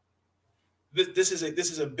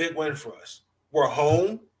big win for us. We're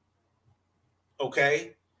home.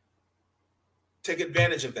 Okay, take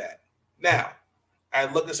advantage of that. Now,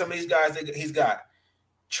 I look at some of these guys that he's got.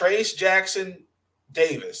 Trace Jackson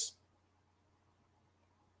Davis.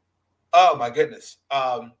 Oh my goodness.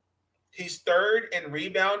 He's 3rd in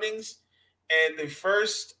reboundings, and the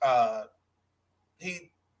first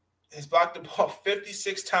he has blocked the ball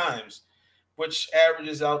 56 times, which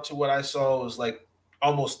averages out to what I saw was like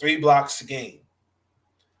almost 3 blocks a game.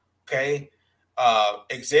 Okay.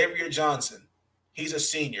 Xavier Johnson. He's a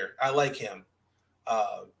senior. I like him.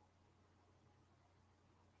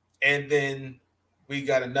 And then we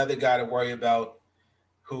got another guy to worry about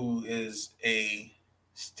who is a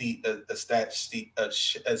stat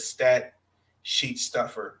sheet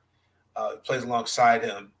stuffer. Plays alongside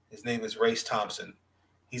him. His name is Race Thompson.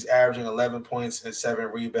 He's averaging 11 points and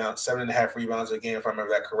 7.5 rebounds a game, if I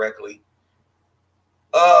remember that correctly.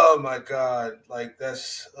 Oh my God! Like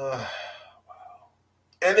that's wow.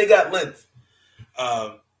 And they got length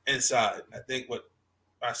inside. I think what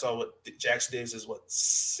I saw what Jackson Davis is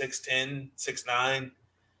 6'10", 6'9",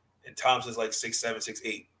 and Thompson's like 6'7",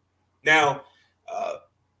 6'8". Now,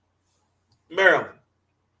 Maryland.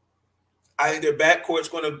 I think their backcourt's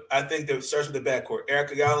going to. I think that starts with the backcourt.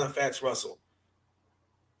 Erica Gallo and Fax Russell.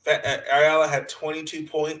 Ayala had 22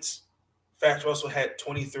 points. Fat Russell had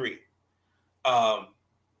 23. I'm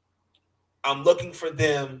looking for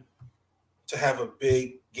them to have a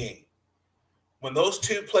big game. When those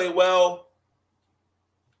two play well,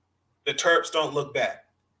 the Terps don't look back.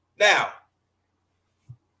 Now,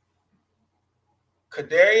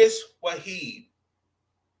 Kadarius Waheed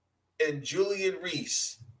and Julian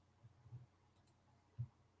Reese.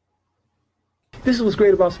 This is what's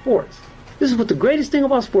great about sports. This is what the greatest thing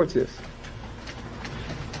about sports is.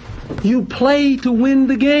 You play to win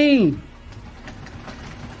the game.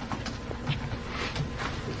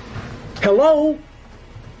 Hello?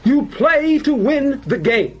 You play to win the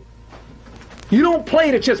game. You don't play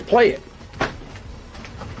to just play it.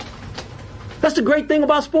 That's the great thing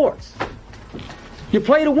about sports. You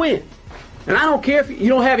play to win. And I don't care if you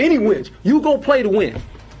don't have any wins. You go play to win.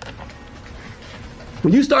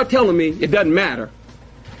 When you start telling me it doesn't matter,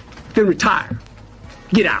 then retire.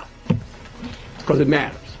 Get out. Because it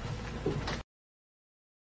matters.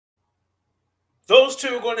 Those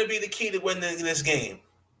two are going to be the key to winning this game.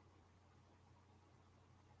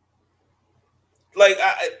 Like,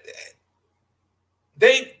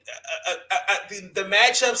 the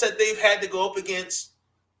matchups that they've had to go up against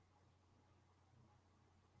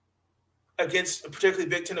particularly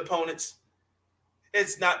Big Ten opponents,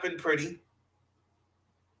 it's not been pretty.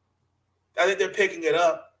 I think they're picking it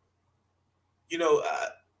up. You know,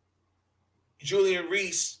 Julian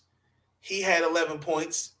Reese, he had 11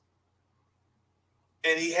 points,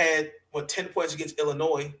 and he had 10 points against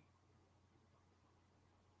Illinois.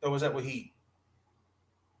 Or was that what he?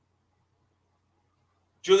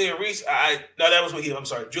 Julian Reese, that was what he. I'm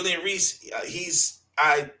sorry, Julian Reese. He's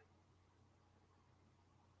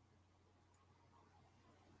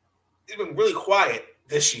been really quiet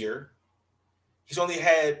this year. He's only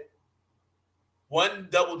had one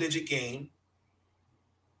double-digit game.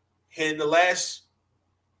 In the last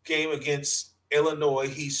game against Illinois,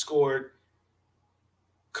 he scored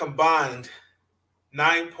combined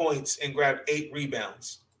 9 points and grabbed 8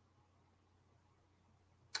 rebounds.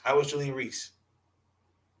 I was Julian Reese.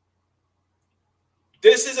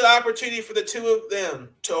 This is an opportunity for the two of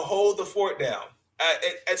them to hold the fort down.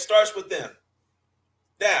 It starts with them.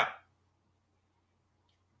 Now,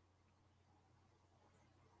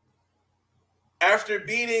 after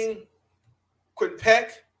beating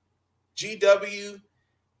Quinnipiac, GW,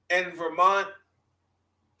 and Vermont,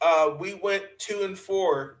 we went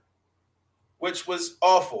 2-4, which was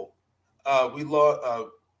awful. We lost.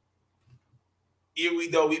 Even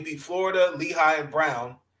though we beat Florida, Lehigh, and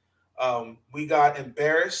Brown, we got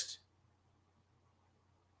embarrassed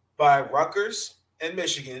by Rutgers and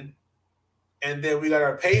Michigan, and then we got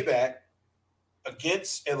our payback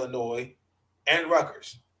against Illinois and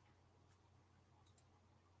Rutgers.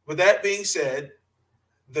 With that being said,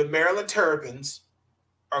 the Maryland Terrapins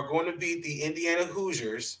are going to beat the Indiana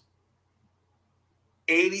Hoosiers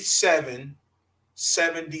 87-79.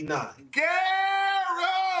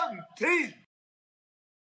 Guaranteed.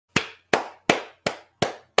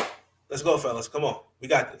 Let's go, fellas. Come on. We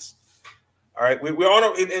got this. All right. We're on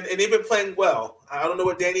and they've been playing well. I don't know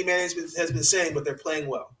what Danny Manning has been saying, but they're playing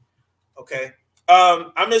well. Okay.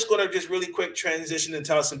 I'm just going to just really quick transition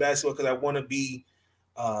into Towson basketball because I want to be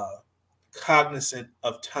cognizant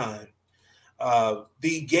of time.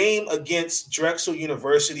 The game against Drexel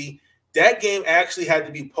University, that game actually had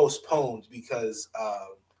to be postponed because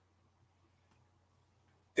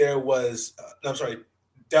there was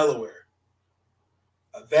Delaware.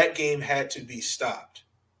 That game had to be stopped.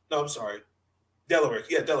 No, I'm sorry. Delaware.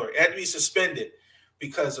 Yeah, Delaware. It had to be suspended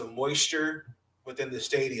because of moisture within the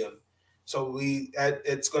stadium. So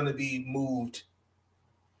it's going to be moved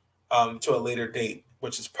to a later date,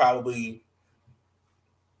 which is probably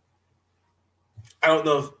I don't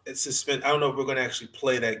know if it's suspended. I don't know if we're going to actually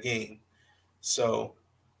play that game. So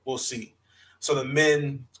we'll see. So the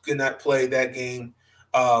men could not play that game.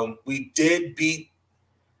 We did beat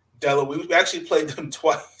Delaware. We actually played them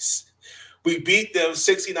twice. We beat them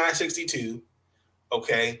 69-62.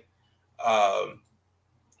 Okay.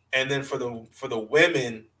 And then for the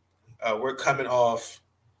women, we're coming off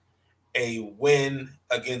a win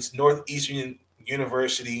against Northeastern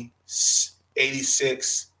University,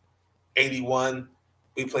 86-81.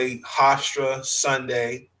 We played Hofstra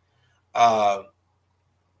Sunday.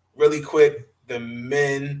 Really quick, the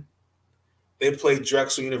men, they played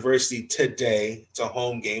Drexel University today. It's a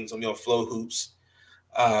home game. It's going to be on Flow Hoops.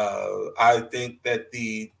 I think that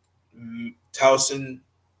the Towson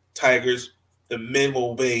Tigers, the men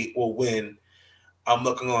will win. I'm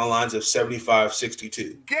looking on the lines of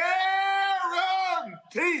 75-62.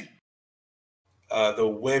 Guaranteed. The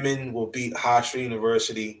women will beat Hofstra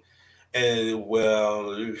University, and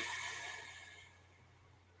well,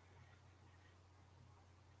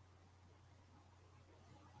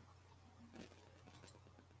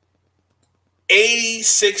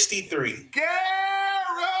 80-63.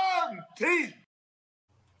 Guaranteed.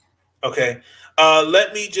 Okay.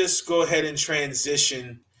 Let me just go ahead and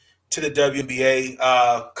transition to the WNBA.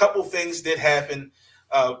 A couple things did happen.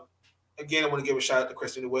 Again, I want to give a shout out to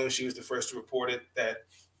Christina Williams. She was the first to report it that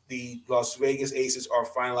the Las Vegas Aces are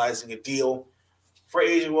finalizing a deal for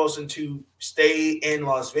Asia Wilson to stay in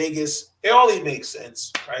Las Vegas. It only makes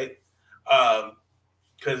sense, right?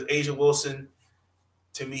 Because Asia Wilson,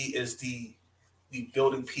 to me, is the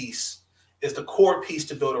building piece, is the core piece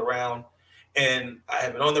to build around. And I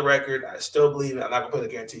have been on the record. I still believe it. I'm not gonna put a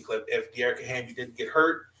guarantee clip. If De'Erica Hamby didn't get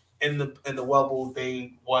hurt in the Wubble,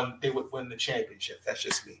 they would win the championship. That's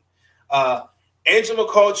just me. Angela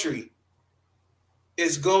McCoughtry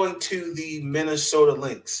is going to the Minnesota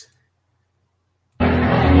Lynx.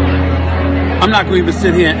 I'm not going to even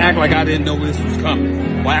sit here and act like I didn't know this was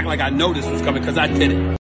coming, or act like I know this was coming, because I did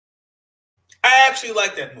it. I actually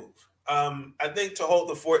like that move. I think to hold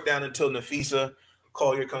the fort down until Nafisa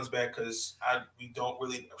Collier comes back, because we don't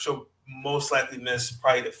really. She'll most likely miss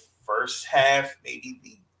probably the first half,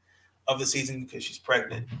 maybe of the season because she's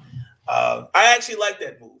pregnant. I actually like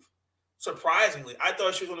that move. Surprisingly, I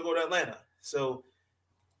thought she was going to go to Atlanta. So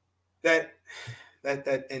that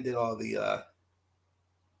ended all the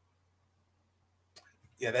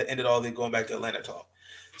that ended all the going back to Atlanta talk.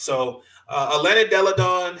 So Atlanta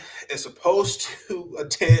Deladon is supposed to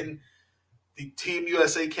attend the Team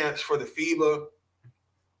USA camps for the FIBA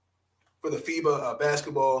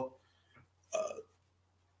basketball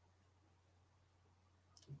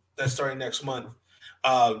that's starting next month.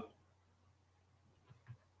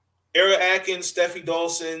 Ariel Atkins, Steffi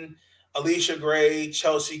Dolson, Alicia Gray,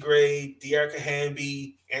 Chelsea Gray, De'Erica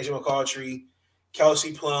Hamby, Angela McCoughtry,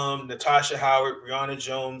 Kelsey Plum, Natasha Howard, Brianna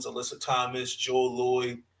Jones, Alyssa Thomas, Joel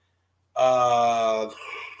Lloyd, Kayla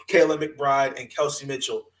McBride, and Kelsey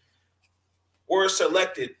Mitchell were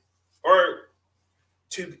selected or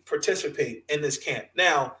to participate in this camp.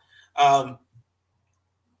 Now, Ariel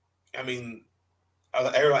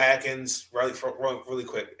Atkins, really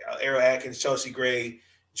quick. Ariel Atkins, Chelsea Gray,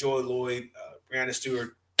 Joy Lloyd, Brianna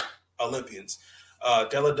Stewart, Olympians.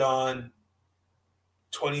 Deladon,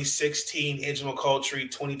 2016, Angela McCoughtry,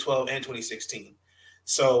 2012 and 2016.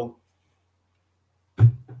 So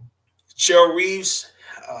Cheryl Reeves,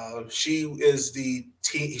 she is the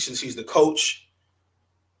team. She's the coach,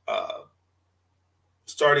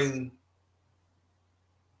 starting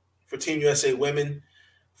for Team USA Women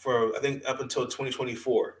for I think up until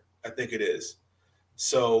 2024. I think it is.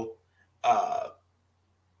 So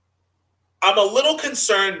I'm a little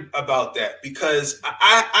concerned about that because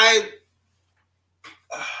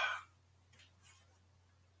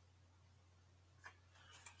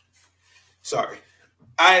sorry.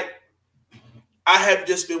 I have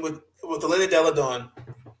just been with Elena Deladon,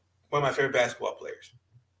 one of my favorite basketball players.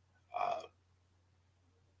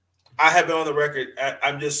 I have been on the record.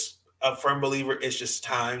 I'm just a firm believer it's just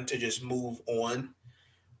time to just move on,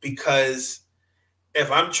 because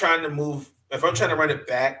if I'm trying to run it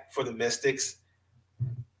back for the Mystics,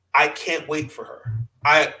 I can't wait for her.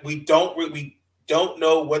 We don't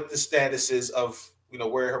know what the status is of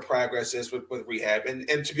where her progress is with rehab, and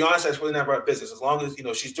to be honest, that's really not our business. As long as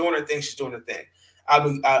she's doing her thing, she's doing her thing.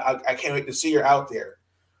 I can't wait to see her out there,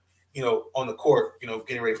 on the court,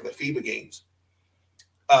 getting ready for the FIBA games.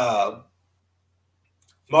 I'm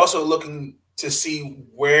also looking to see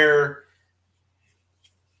where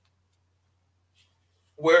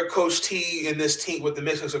Coach T and this team with the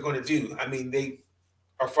Mystics are going to do. I mean, they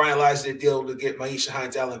are finalizing their deal to get Maisha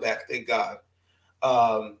Hines-Allen back. Thank God.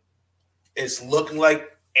 It's looking like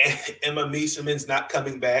Emma Meeseman's not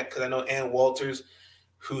coming back, because I know Ann Walters,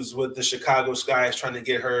 who's with the Chicago Sky, is trying to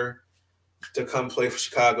get her to come play for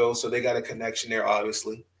Chicago. So they got a connection there,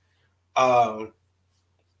 obviously.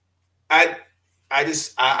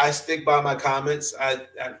 I stick by my comments.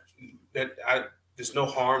 There's no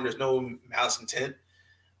harm. There's no malice intent.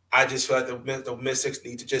 I just feel like the Mystics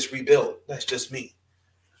need to just rebuild. That's just me.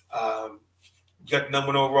 You got the number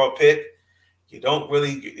one overall pick. You don't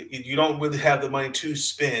really have the money to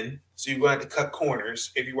spend, so you're going to have to cut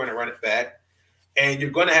corners if you want to run it back. And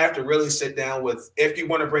you're going to have to really sit down with, if you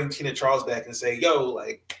want to bring Tina Charles back and say, yo,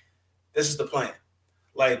 like, this is the plan.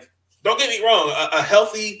 Like, don't get me wrong, a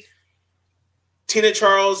healthy Tina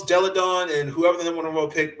Charles, Deladon, and whoever the number one overall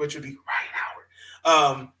pick, which would be Ryan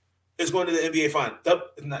Howard, is going to the NBA Finals.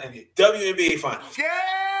 WNBA Finals.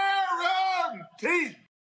 Guaranteed.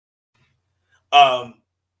 Um,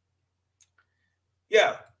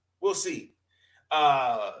 yeah, we'll see.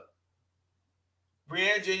 Uh,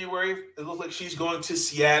 Brianne January, it looks like she's going to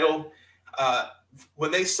Seattle. Uh,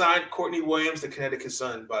 when they signed Courtney Williams, the Connecticut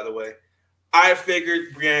Sun, by the way, I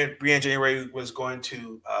figured Brianne January was going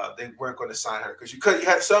to. They weren't going to sign her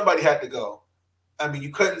because somebody had to go. I mean,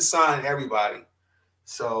 you couldn't sign everybody,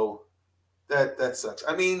 so that sucks.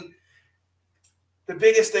 I mean, the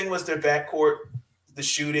biggest thing was their backcourt, the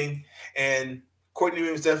shooting, and Courtney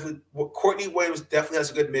Williams definitely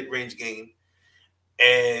has a good mid-range game,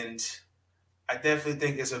 and I definitely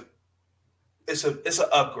think it's an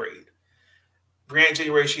upgrade. Brianne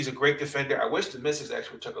January, she's a great defender. I wish the missus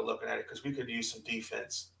actually took a look at it because we could use some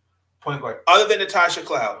defense. Point guard, other than Natasha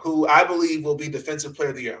Cloud, who I believe will be Defensive Player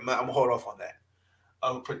of the Year. I'm gonna hold off on that.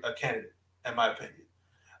 A candidate, in my opinion.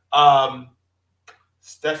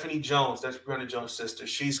 Stephanie Jones, that's Brenda Jones' sister.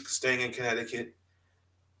 She's staying in Connecticut.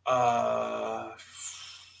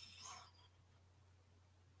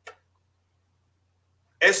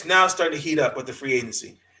 It's now starting to heat up with the free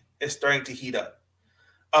agency. It's starting to heat up.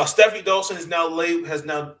 Stephanie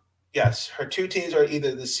Dolson yes, her two teams are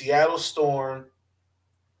either the Seattle Storm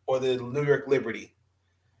or the New York Liberty.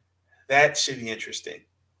 That should be interesting.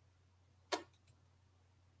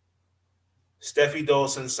 Steffi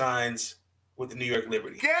Dolson signs with the New York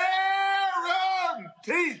Liberty.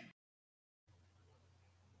 Guaranteed.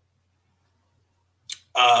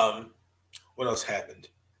 What else happened?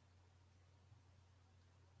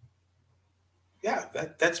 Yeah,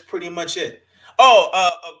 that's pretty much it.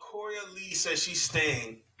 Coria Lee says she's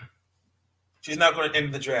staying. She's not going to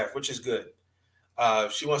end the draft, which is good.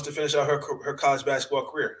 She wants to finish out her college basketball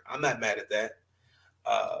career. I'm not mad at that.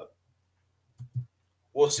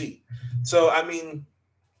 We'll see. So, I mean,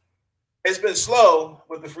 it's been slow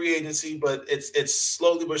with the free agency, but it's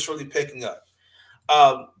slowly but surely picking up.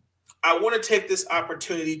 I want to take this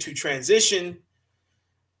opportunity to transition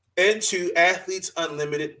into Athletes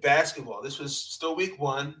Unlimited basketball. This was still week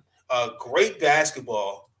one. Great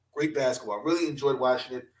basketball. Really enjoyed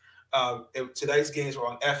watching it. Today's games were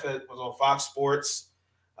on was on Fox Sports.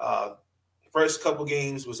 First couple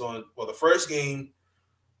games was on. Well, the first game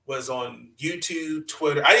was on YouTube,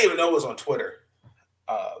 Twitter. I didn't even know it was on Twitter.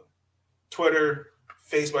 Twitter,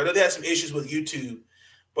 Facebook. I know they had some issues with YouTube,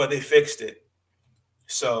 but they fixed it.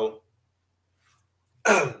 So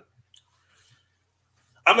I'm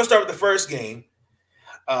gonna start with the first game.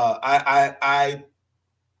 I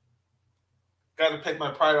got to pick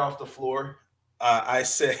my pride off the floor. I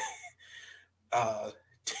said,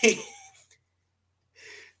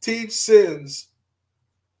 Team Sims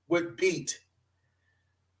would beat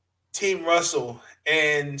Team Russell,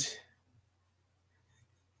 and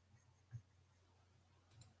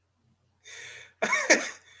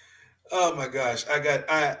oh my gosh, I got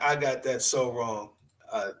that so wrong.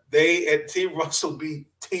 Team Russell beat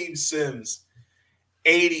Team Sims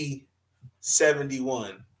 80-71.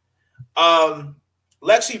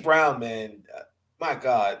 Lexi Brown, man, my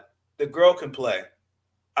God, the girl can play.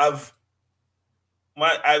 I've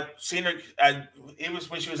seen her. It was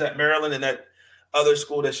when she was at Maryland and that other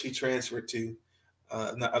school that she transferred to.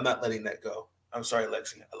 I'm not letting that go. I'm sorry,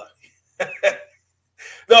 Lexi. I love you.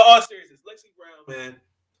 No, all seriousness, Lexi Brown, man,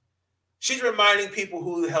 she's reminding people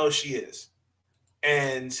who the hell she is,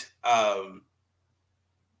 and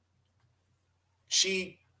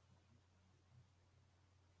she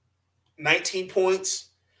 19 points.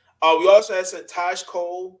 We also had Taj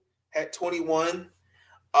Cole had 21.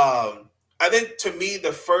 I think to me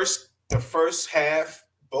the first half,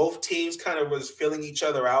 both teams kind of was filling each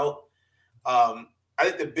other out. I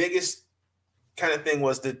think the biggest kind of thing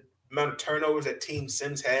was the amount of turnovers that Team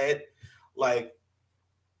Sims had. Like,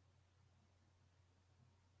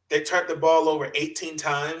 they turned the ball over 18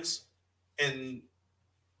 times, and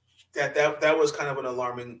that was kind of an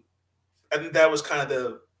alarming. I think that was kind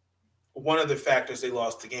of one of the factors they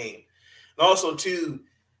lost the game. And also, too,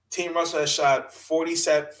 Team Russell has shot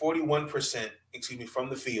 41%, from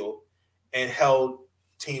the field, and held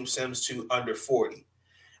Team Sims to under 40.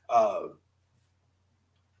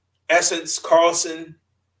 Essence Carson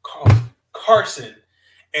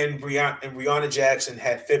and Brianna Jackson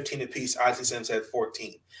had 15 apiece. Oxy Sims had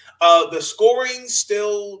 14. The scoring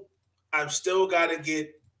I'm still got to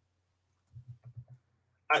get.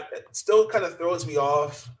 It still kind of throws me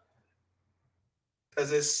off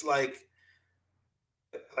because it's like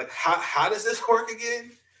how does this work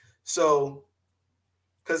again? So,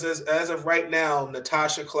 because as of right now,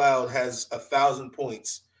 Natasha Cloud has 1,000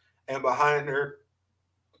 points, and behind her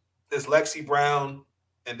is Lexi Brown,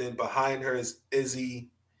 and then behind her is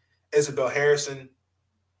Isabel Harrison,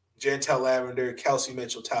 Jantel Lavender, Kelsey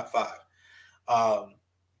Mitchell, top 5. That's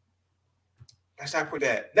not pretty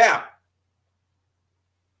bad. Now,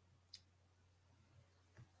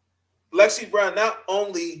 Lexi Brown, not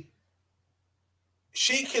only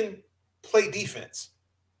she can play defense,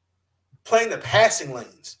 playing the passing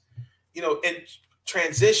lanes, in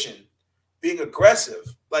transition, being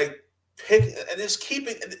aggressive, like pick and just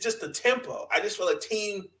keeping just the tempo. I just feel like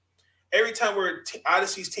every time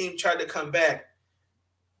Odyssey's team tried to come back,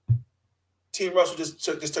 Team Russell just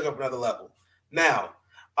took up another level. Now,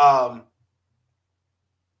 I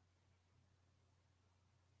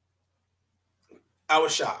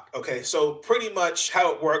was shocked. Okay, so pretty much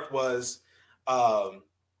how it worked was, how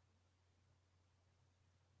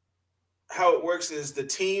it works is the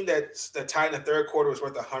team that tied in the third quarter was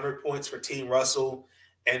worth 100 points for Team Russell,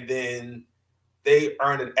 and then they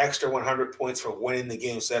earned an extra 100 points for winning the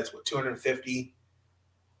game. So that's 250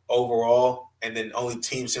 overall, and then only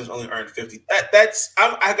Team Sims only earned 50. I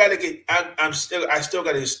still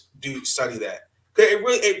got to study that.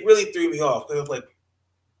 It really threw me off. It was like,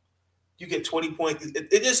 you get 20 points.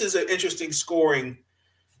 It just is an interesting scoring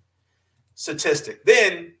statistic.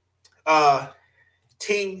 Then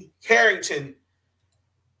Team Carrington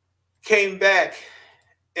came back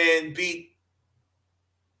and beat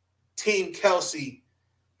Team Kelsey,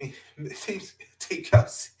 Team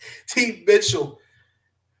Mitchell,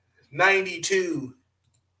 92-85.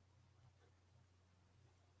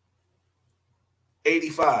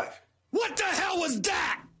 What the hell was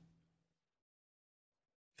that?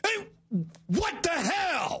 Hey, what the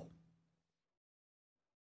hell?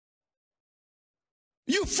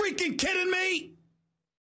 You freaking kidding me?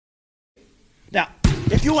 Now,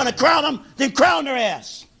 if you want to crown them, then crown their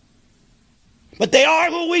ass. But they are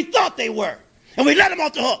who we thought they were, and we let them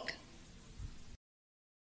off the hook.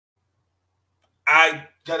 I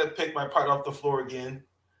got to pick my part off the floor again.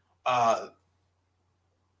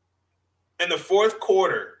 In the fourth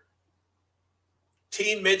quarter,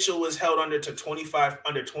 Team Mitchell was held under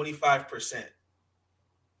 25%.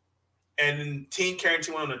 And Team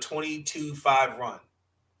Carrington went on a 22-5 run.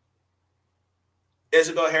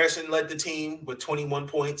 Isabel Harrison led the team with 21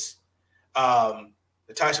 points.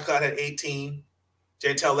 Natasha Cloud had 18.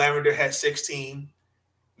 Jantel Lavender had 16.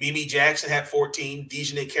 Mimi Jackson had 14.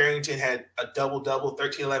 Dejanay Carrington had a double-double,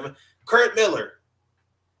 13-11. Kurt Miller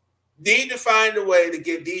need to find a way to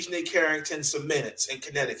give Dejanay Carrington some minutes in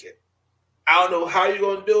Connecticut. I don't know how you're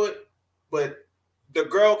going to do it, but the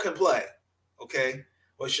girl can play, okay?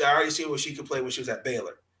 Well, I already seen what she could play when she was at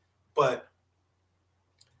Baylor. But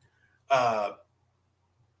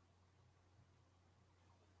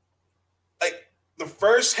the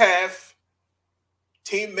first half,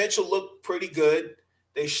 Team Mitchell looked pretty good.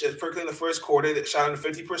 They particularly in the first quarter, they shot under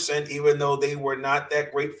 50%, even though they were not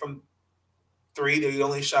that great from three. They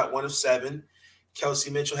only shot 1 of 7.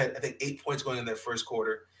 Kelsey Mitchell had, I think, 8 points going in their first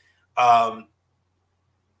quarter. I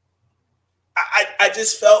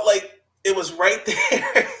just felt like it was right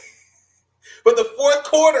there. But the fourth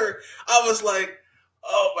quarter, I was like,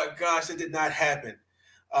 oh my gosh, it did not happen.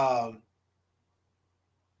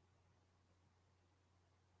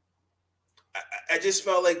 I just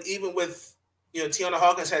felt like even with, Tiana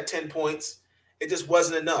Hawkins had 10 points, it just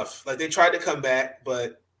wasn't enough. Like, they tried to come back,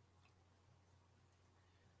 but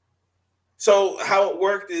so how it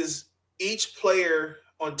worked is each player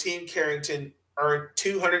on Team Carrington earned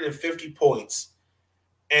 250 points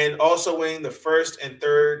and also winning the first and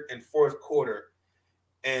third and fourth quarter.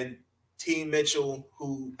 And Team Mitchell,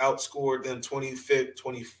 who outscored them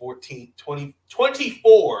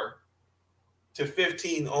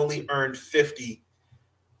 24-15, only earned 50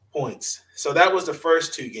 points. So that was the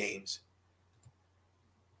first 2 games.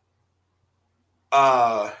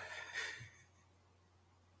 Well,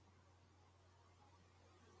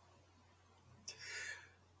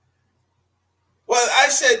 I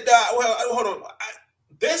said, hold on.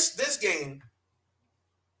 This game,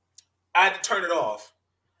 I had to turn it off.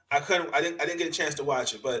 I didn't get a chance to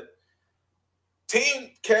watch it. But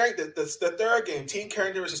Team Carrington, the third game, Team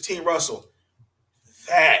Carrington versus Team Russell.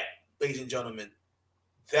 That, ladies and gentlemen,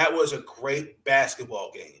 that was a great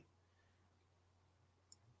basketball game.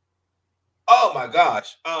 Oh my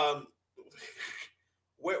gosh.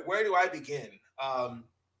 Where do I begin?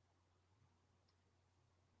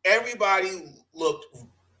 Everybody looked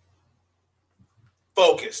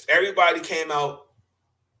focused. Everybody came out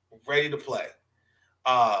ready to play.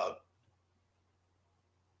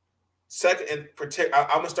 Second, I'm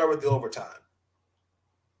going to start with the overtime.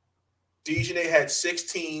 Dejanay had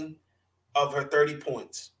 16 of her 30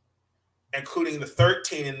 points, including the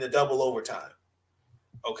 13 in the double overtime.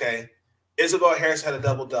 Okay. Isabel Harris had a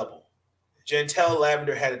double-double. Jantel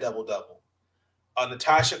Lavender had a double-double.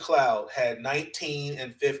 Natasha Cloud had 19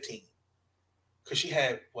 and 15 because she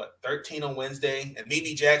had, 13 on Wednesday, and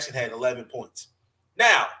Mimi Jackson had 11 points.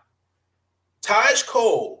 Now, Taj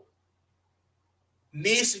Cole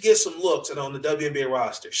needs to get some looks on the WNBA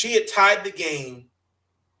roster. She had tied the game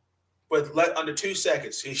with under 2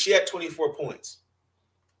 seconds. She had 24 points.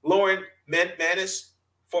 Lauren Manis,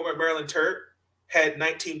 former Maryland Terp, had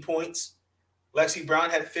 19 points. Lexi Brown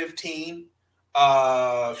had 15.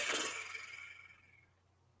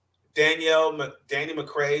 Danielle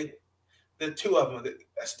McCrae, the two of them,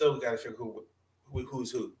 I still got to figure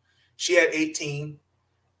who's who. She had 18.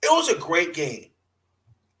 It was a great game.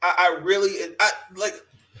 I really like.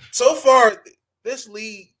 So far, this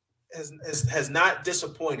league has not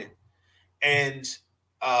disappointed, and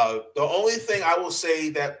the only thing I will say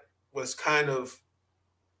that was kind of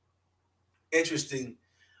interesting,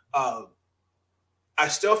 I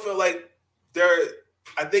still feel like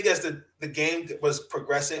I think as the game was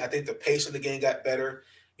progressing, I think the pace of the game got better.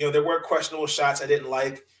 There were questionable shots I didn't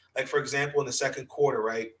like for example, in the second quarter,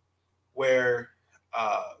 right, where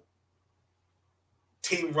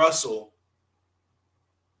Team Russell,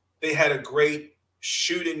 they had a great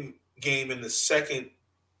shooting game in the second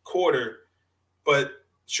quarter, but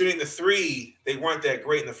shooting the three, they weren't that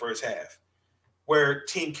great in the first half. Where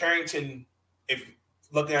Team Carrington, if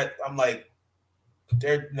looking at, I'm like,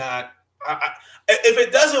 they're not. If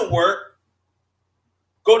it doesn't work,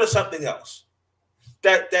 go to something else.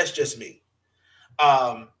 That's just me.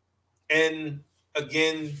 And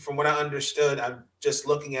again, from what I understood, I'm just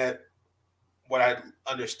looking at what I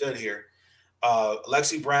understood here.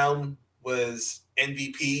 Lexi Brown was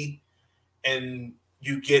MVP, and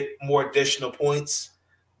you get more additional points.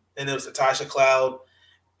 And it was Natasha Cloud,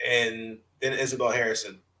 and then Isabel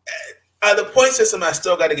Harrison. The point system I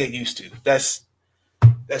still got to get used to. That's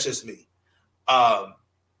just me. Now,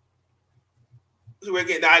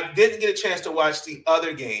 I didn't get a chance to watch the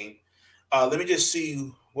other game. Let me just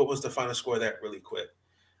see what was the final score of that really quick.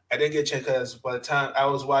 I didn't get a chance because by the time I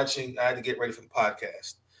was watching, I had to get ready for the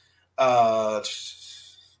podcast.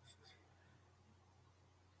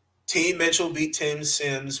 Team Mitchell beat Tim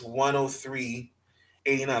Sims 103-89.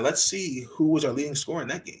 Let's see who was our leading scorer in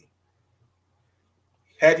that game.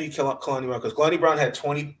 Had to be Kalani Brown, because Kalani Brown had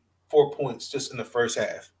 24 points just in the first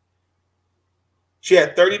half. She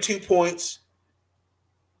had 32 points.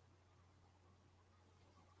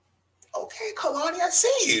 Okay, Kalani, I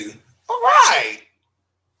see you. All right.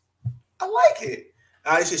 I like it.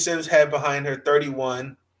 Icy Sims had behind her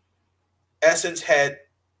 31. Essence had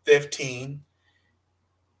 15.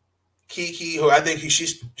 Kiki, who I think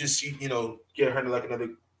she's just, get her like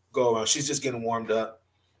another go around. She's just getting warmed up.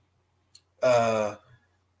 Okay.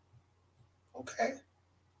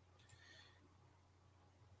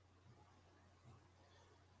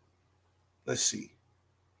 Let's see.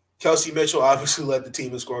 Kelsey Mitchell obviously led the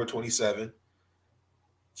team in scoring 27.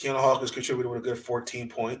 Kiana Hawkins contributed with a good 14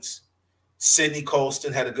 points. Sydney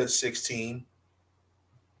Colston had a good 16.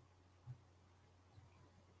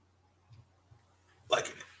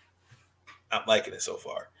 Liking it. I'm liking it so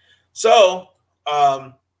far. So,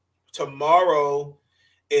 tomorrow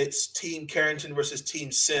it's Team Carrington versus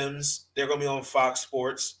Team Sims. They're going to be on Fox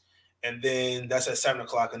Sports. And then that's at 7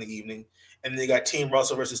 o'clock in the evening. And then they got Team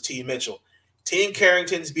Russell versus Team Mitchell. Team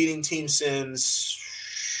Carrington's beating Team Sims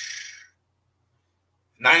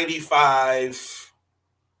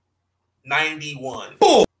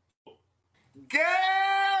 95-91.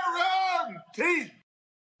 Guaranteed.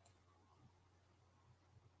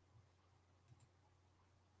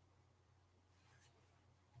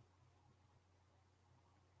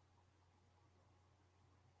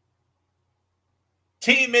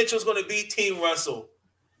 Team Mitchell's going to beat Team Russell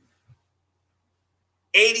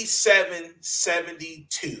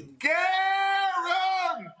 87-72.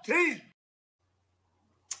 Guaranteed.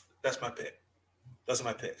 That's my pick. Those are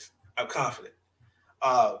my picks. I'm confident.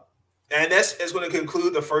 And that's going to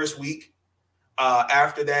conclude the first week.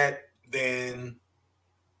 After that, then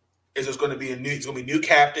it's just going to be new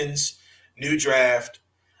captains, new draft,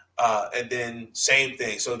 and then same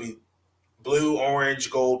thing. So it'll be blue, orange,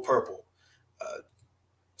 gold, purple.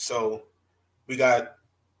 So we got a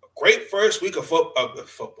great first week of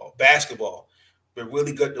basketball. Been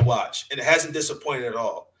really good to watch, and it hasn't disappointed at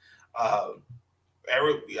all. I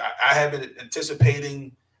have been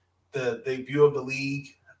anticipating the debut of the league.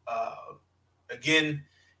 Again,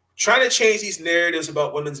 trying to change these narratives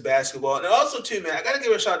about women's basketball. And also, too, man, I got to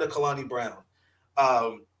give a shout out to Kalani Brown.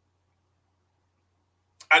 I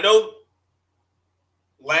know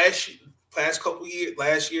last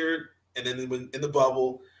year, and then in the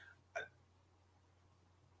bubble,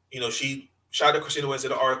 she shout out to Christina Wins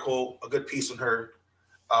in the article, a good piece on her.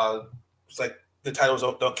 It's like the title was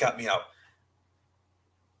 "Don't Count Me Out."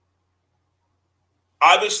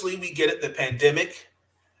 Obviously, we get it. The pandemic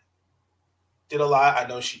did a lot. I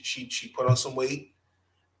know she put on some weight,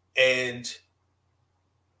 and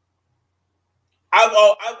I've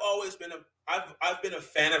always been I've been a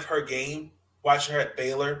fan of her game. Watching her at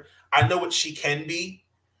Baylor, I know what she can be.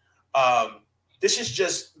 This is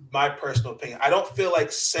just my personal opinion. I don't feel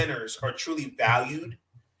like centers are truly valued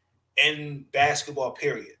in basketball.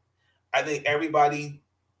 Period. I think everybody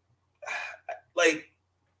like.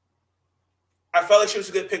 I felt like she was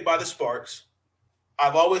a good pick by the Sparks.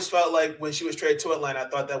 I've always felt like when she was traded to Atlanta, I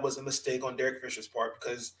thought that was a mistake on Derek Fisher's part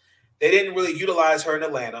because they didn't really utilize her in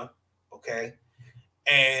Atlanta. Okay.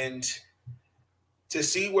 And to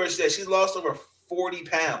see where she's lost over 40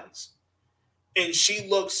 pounds and she's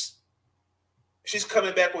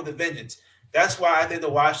coming back with a vengeance. That's why I think the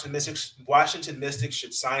Washington Mystics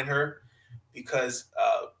should sign her because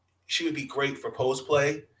she would be great for post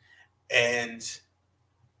play. And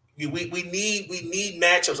we need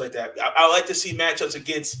matchups like that. I like to see matchups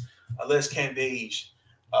against Liz Cambage,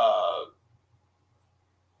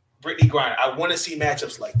 Brittany Griner. I want to see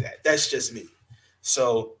matchups like that. That's just me.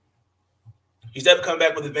 So he's definitely coming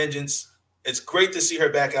back with a vengeance. It's great to see her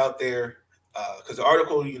back out there because the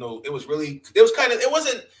article, it wasn't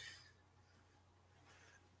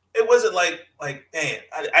like man,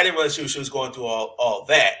 I didn't realize she was going through all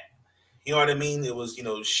that. You know what I mean? It was,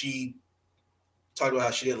 she talked about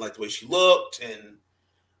how she didn't like the way she looked and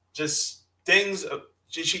just things.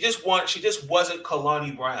 She just wasn't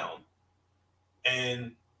Kalani Brown,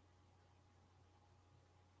 and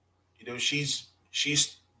she's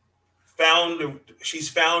found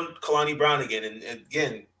Kalani Brown again, and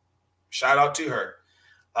again, shout out to her.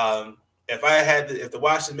 If the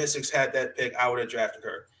Washington Mystics had that pick, I would have drafted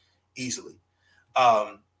her easily.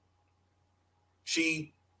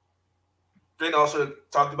 She then also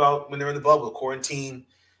talked about when they were in the bubble, quarantine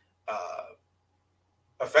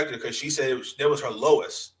affected her because she said that was her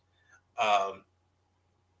lowest. And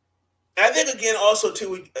I think again, also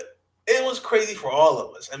too, it was crazy for all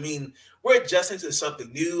of us. I mean, we're adjusting to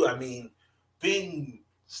something new. I mean, being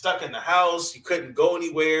stuck in the house, you couldn't go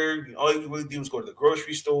anywhere. All you really do was go to the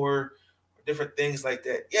grocery store, or different things like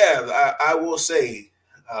that. Yeah, I will say,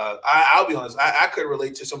 I'll be honest. I could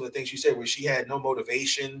relate to some of the things she said, where she had no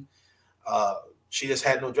motivation. She just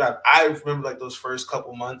had no drive. I remember like those first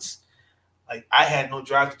couple months, like I had no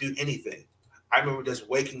drive to do anything. I remember just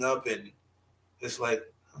waking up and just like,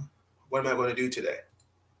 what am I going to do today?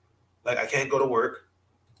 Like I can't go to work.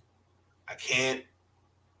 I can't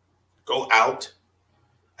go out.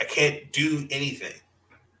 I can't do anything.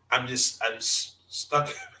 I'm just stuck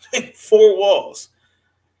in four walls.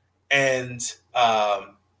 And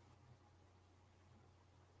now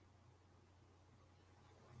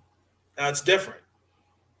it's different.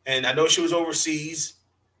 And I know she was overseas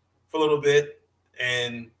for a little bit.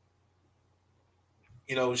 And,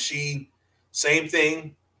 same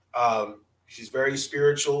thing. She's very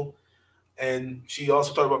spiritual. And she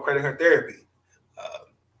also talked about crediting her therapy.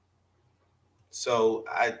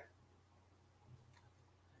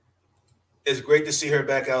 It's great to see her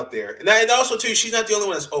back out there. And also, too, she's not the only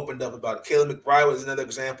one that's opened up about it. Kayla McBride was another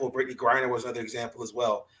example. Brittany Griner was another example as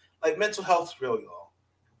well. Like, mental health is real, y'all.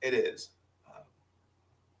 It is.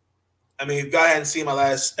 If you guys hadn't seen my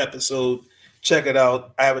last episode, check it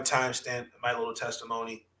out. I have a timestamp, my little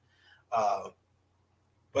testimony.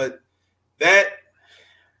 But this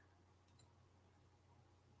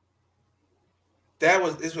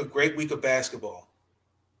was a great week of basketball.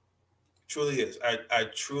 It truly is. I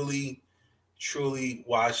truly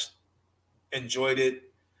watched, enjoyed it.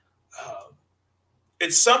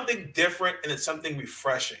 It's something different and it's something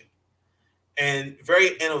refreshing and very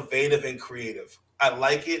innovative and creative. I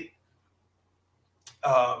like it.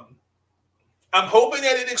 I'm hoping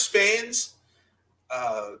that it expands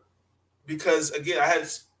because again, I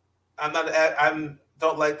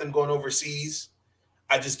don't like them going overseas.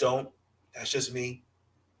 I just don't. That's just me.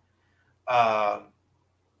 I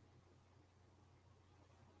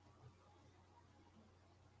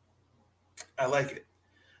like it.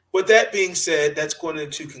 With that being said, that's going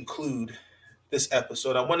to conclude this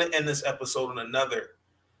episode. I want to end this episode on another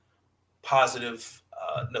positive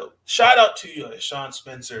note. Shout out to Sean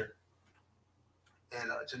Spencer and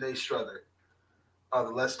Janae Struther, the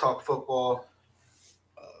Let's Talk Football.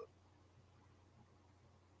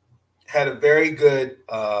 Had a very good,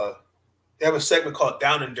 they have a segment called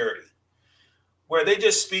Down and Dirty, where they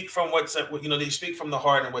just speak from they speak from the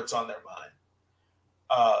heart and what's on their mind.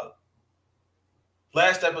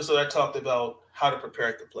 Last episode, I talked about how to prepare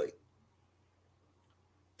at the plate.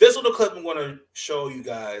 This little clip I'm going to show you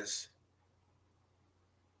guys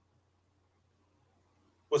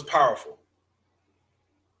was powerful.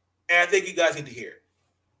 And I think you guys need to hear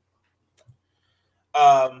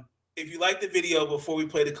it. If you like the video, before we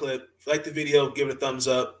play the clip, if you like the video, give it a thumbs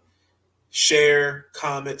up, share,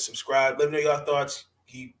 comment, subscribe. Let me know your thoughts.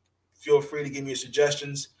 Feel free to give me your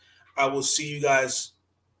suggestions. I will see you guys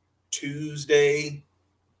Tuesday.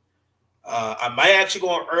 I might actually go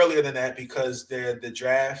on earlier than that because the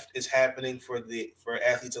draft is happening for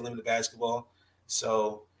Athletes Unlimited Basketball.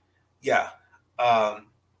 So, yeah.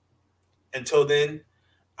 Until then,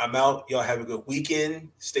 I'm out. Y'all have a good weekend.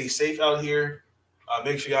 Stay safe out here.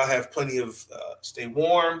 Make sure y'all have plenty of stay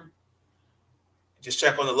warm. Just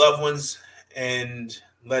check on the loved ones, and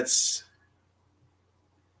let's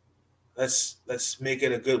make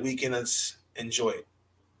it a good weekend. Let's enjoy it.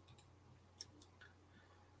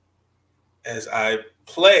 As I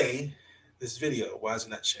play this video, why is it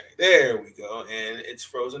not sharing? There we go, and it's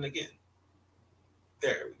frozen again.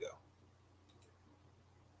 There we go.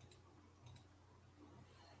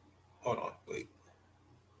 Hold on, wait.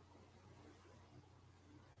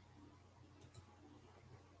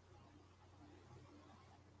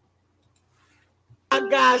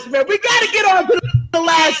 Gosh, man, we got to get on to the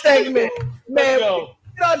last segment, man.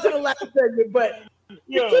 Get on to the last segment, but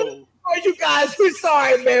you guys, we're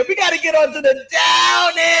sorry, man. We got to get on to the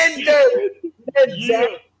down and dirty.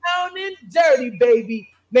 Down and dirty, baby.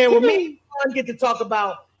 Man, when me and Sean get to talk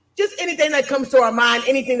about just anything that comes to our mind,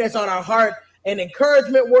 anything that's on our heart, an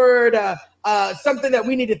encouragement word, something that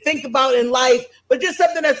we need to think about in life, but just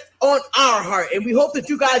something that's on our heart. And we hope that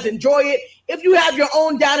you guys enjoy it. If you have your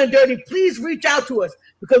own down and dirty, please reach out to us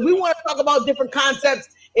because we want to talk about different concepts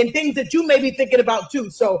and things that you may be thinking about too.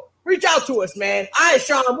 So reach out to us, man. All right,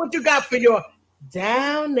 Sean, what you got for your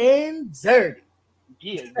down and dirty?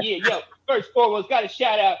 Yo. First and foremost, got to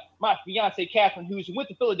shout out my fiance Catherine, who's went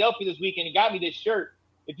to Philadelphia this weekend and got me this shirt.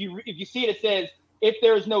 If you see it, it says, "If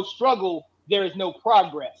there is no struggle, there is no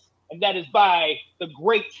progress," and that is by the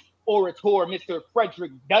great orator, Mr.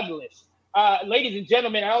 Frederick Douglass. Ladies and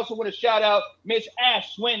gentlemen, I also want to shout out Miss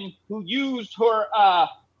Ash Swinton, who used her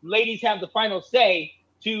 "Ladies Have the Final Say"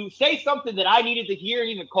 to say something that I needed to hear and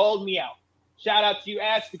even called me out. Shout out to you,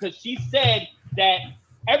 Ash, because she said that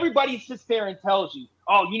everybody sits there and tells you,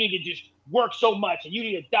 "Oh, you need to just work so much and you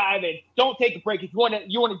need to dive in. Don't take a break. If you want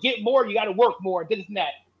to get more, you got to work more. This and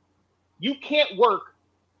that." You can't work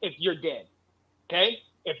if you're dead. Okay?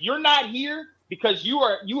 If you're not here because you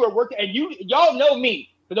are working, and y'all know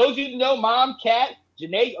me. For those of you who know Mom, Kat,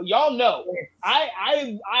 Janae, y'all know.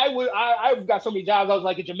 I've got so many jobs. I was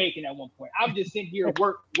like a Jamaican at one point. I'm just sitting here,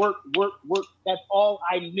 work. That's all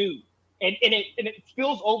I knew. And it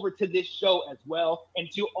spills over to this show as well, and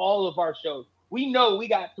to all of our shows. We know we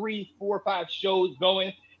got 3, 4, 5 shows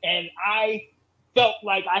going, and I felt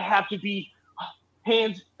like I have to be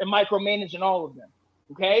hands and micromanaging all of them.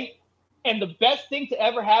 Okay? And the best thing to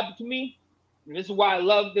ever happen to me, and this is why I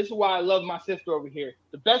love my sister over here.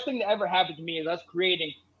 The best thing that ever happened to me is us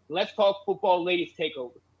creating Let's Talk Football Ladies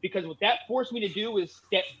Takeover. Because what that forced me to do is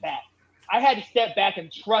step back. I had to step back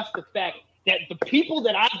and trust the fact that the people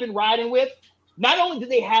that I've been riding with, not only do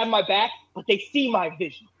they have my back, but they see my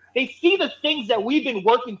vision. They see the things that we've been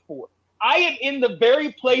working for. I am in the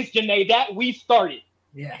very place, Janae, that we started.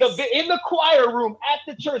 Yes. In the choir room at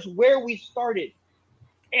the church where we started.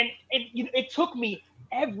 And it took me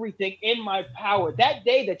everything in my power. That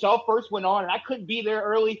day that y'all first went on and I couldn't be there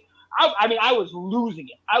early, I was losing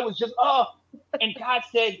it. I was just, and God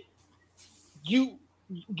said, you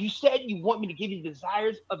said you want me to give you the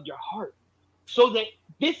desires of your heart. So that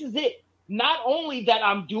this is it. Not only that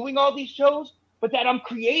I'm doing all these shows, but that I'm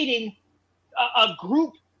creating a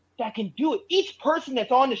group that can do it. Each person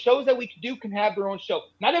that's on the shows that we can do can have their own show.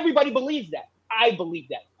 Not everybody believes that. I believe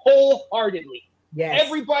that wholeheartedly. Yes.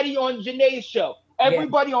 Everybody on Janae's show,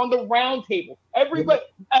 everybody on the round table, everybody,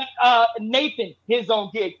 Nathan, his own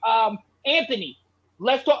gig, Anthony,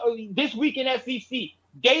 Let's Talk This Week in SEC,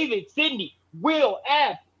 David, Sydney, Will,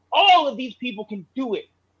 Ab, all of these people can do it.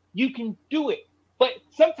 You can do it. But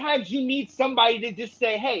sometimes you need somebody to just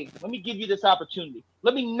say, "Hey, let me give you this opportunity.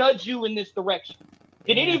 Let me nudge you in this direction."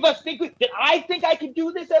 Did any of us did I think I could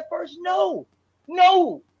do this at first? No.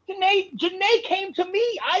 Janae came to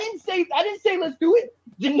me. I didn't say let's do it.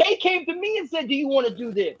 Janae came to me and said, "Do you want to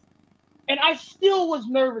do this?" And I still was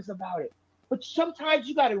nervous about it. But sometimes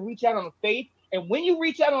you got to reach out on faith. And when you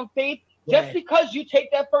reach out on faith, just because you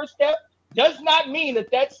take that first step does not mean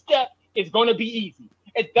that step is going to be easy.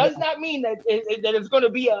 It does not mean that it's going to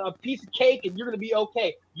be a piece of cake and you're going to be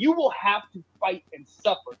okay. You will have to fight and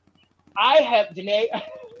suffer. Janae,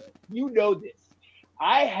 you know this.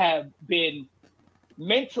 I have been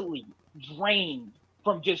mentally drained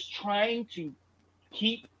from just trying to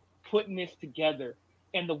keep putting this together.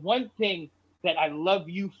 And the one thing that I love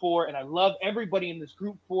you for, and I love everybody in this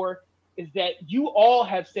group for, is that you all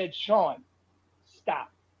have said, Sean,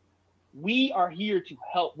 stop. We are here to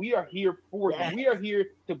help. We are here for you. We are here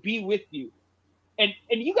to be with you. And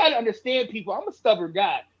you got to understand, people, I'm a stubborn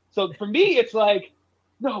guy. So for me, it's like,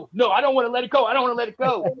 no, I don't want to let it go. I don't want to let it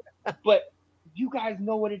go. But you guys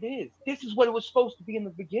know what it is. This is what it was supposed to be in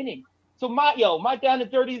the beginning. So my down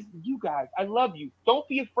and dirties, you guys, I love you. Don't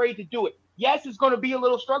be afraid to do it. Yes, it's going to be a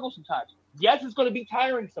little struggle sometimes. Yes, it's going to be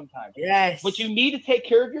tiring sometimes. Yes. But you need to take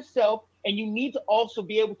care of yourself, and you need to also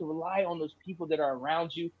be able to rely on those people that are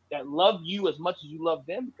around you that love you as much as you love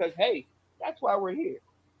them, because, hey, that's why we're here.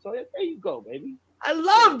 So there you go, baby. I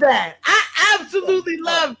love that. I absolutely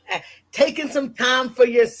love that. Taking some time for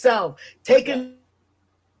yourself. Taking.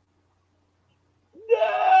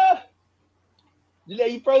 No.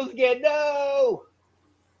 You froze again. No.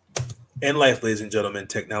 In life, ladies and gentlemen,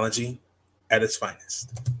 technology at its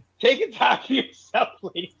finest. Taking time for yourself,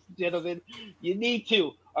 ladies and gentlemen. You need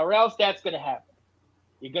to, or else that's going to happen.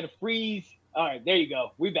 You're going to freeze. All right, there you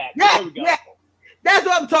go. We back. Yeah, there we go. Yeah. That's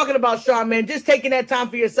what I'm talking about, Sean, man. Just taking that time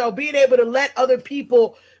for yourself, being able to let other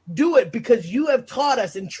people do it because you have taught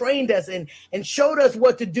us and trained us and showed us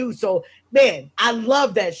what to do. So, man, I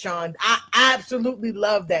love that, Sean. I absolutely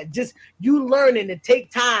love that. Just you learning to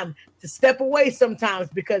take time to step away sometimes,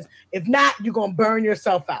 because if not, you're going to burn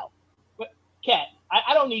yourself out. But, Kat,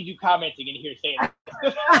 I don't need you commenting in here saying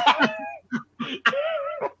that.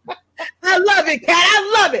 I love it, Kat.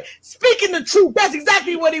 I love it. Speaking the truth, that's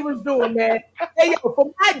exactly what he was doing, man. Hey, yo,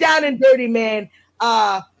 for my down and dirty, man.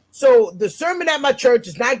 So the sermon at my church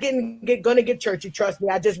is not going to get churchy. Trust me.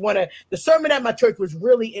 I just want to. The sermon at my church was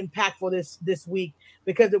really impactful this week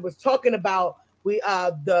because it was talking about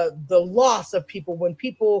the loss of people when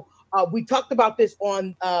people. We talked about this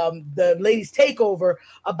on the ladies' takeover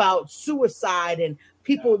about suicide and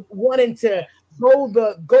people wanting to go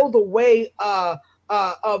the way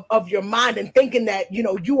of your mind and thinking that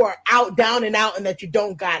you are out, down and out, and that you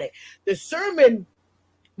don't got it. The sermon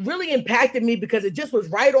really impacted me because it just was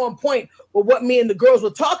right on point with what me and the girls were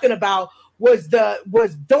talking about. Was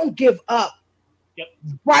don't give up. Yep.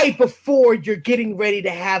 Right before you're getting ready to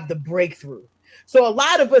have the breakthrough. So a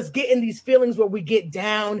lot of us get in these feelings where we get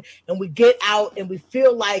down and we get out and we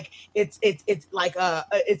feel like it's like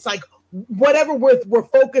whatever we're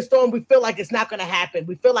focused on, we feel like it's not going to happen.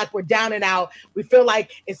 We feel like we're down and out. We feel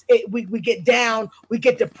like we get down, we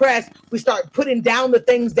get depressed. We start putting down the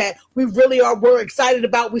things that we're excited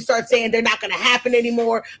about. We start saying they're not going to happen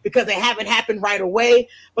anymore because they haven't happened right away.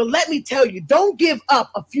 But let me tell you, don't give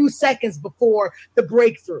up a few seconds before the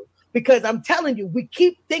breakthrough, because I'm telling you, we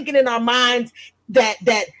keep thinking in our minds that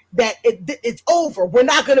it's over. We're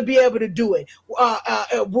not going to be able to do it.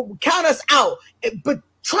 Count us out. But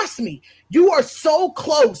trust me, you are so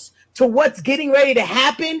close to what's getting ready to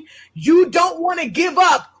happen. You don't want to give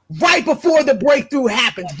up right before the breakthrough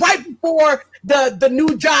happens, right before the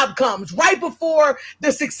new job comes, right before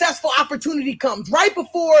the successful opportunity comes, right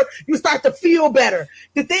before you start to feel better.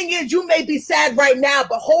 The thing is, you may be sad right now,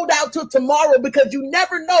 but hold out till tomorrow, because you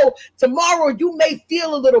never know. Tomorrow you may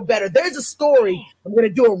feel a little better. There's a story. I'm going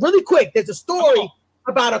to do it really quick. There's a story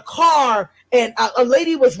about a car, and a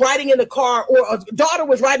lady was riding in the car, or a daughter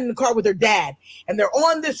was riding in the car with her dad, and they're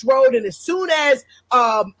on this road, and as soon as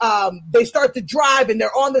they start to drive and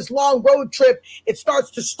they're on this long road trip, it starts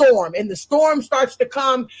to storm, and the storm starts to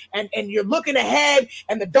come, and you're looking ahead,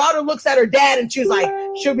 and the daughter looks at her dad and she's like,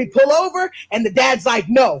 should we pull over? And the dad's like,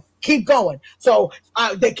 no, keep going. So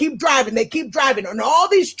they keep driving, and all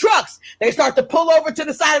these trucks, they start to pull over to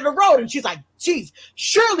the side of the road, and she's like, geez,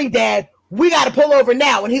 surely, Dad, we got to pull over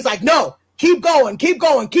now. And he's like, no, keep going.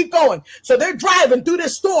 So they're driving through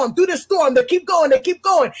this storm. They keep going.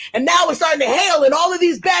 And now it's starting to hail, and all of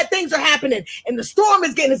these bad things are happening. And the storm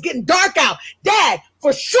is getting dark out. Dad,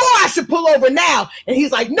 for sure I should pull over now. And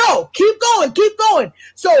he's like, no, keep going.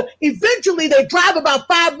 So eventually they drive about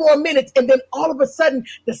 5 more minutes, and then all of a sudden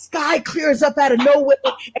the sky clears up out of nowhere,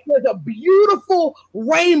 and there's a beautiful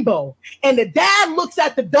rainbow. And the dad looks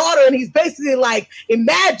at the daughter, and he's basically like,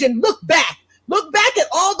 imagine, look back at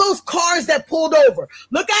all those cars that pulled over.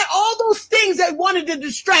 Look at all those things that wanted to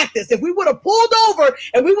distract us. If we would have pulled over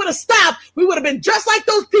and we would have stopped, we would have been just like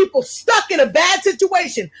those people, stuck in a bad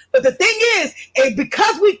situation. But the thing is,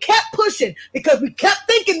 because we kept pushing, because we kept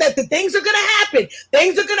thinking that the things are going to happen,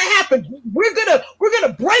 we're going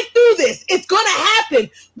to break through this. It's going to happen.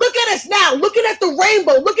 Look at us now, looking at the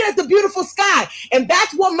rainbow, looking at the beautiful sky. And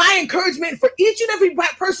that's what my encouragement for each and every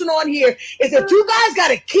person person on here is that you guys got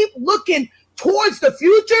to keep looking towards the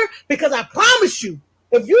future, because I promise you,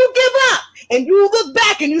 if you give up and you look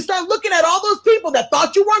back and you start looking at all those people that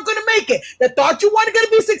thought you weren't going to make it, that thought you weren't going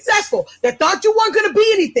to be successful, that thought you weren't going to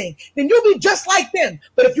be anything, then you'll be just like them.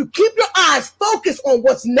 But if you keep your eyes focused on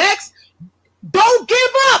what's next, don't give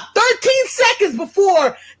up 13 seconds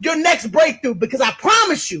before your next breakthrough, because I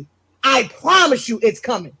promise you it's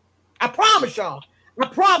coming. I promise y'all. I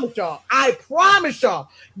promise y'all. I promise y'all.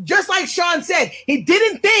 Just like Sean said, he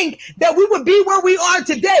didn't think that we would be where we are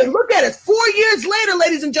today. Look at us. 4 years later,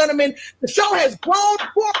 ladies and gentlemen, the show has grown.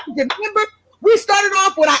 Remember, we started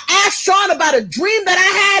off when I asked Sean about a dream that I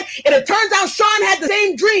had, and it turns out Sean had the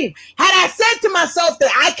same dream. Had I said to myself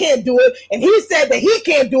that I can't do it, and he said that he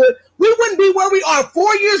can't do it, we wouldn't be where we are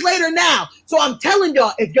 4 years later now. So I'm telling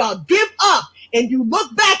y'all, if y'all give up and you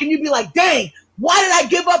look back and you be like, dang, why did I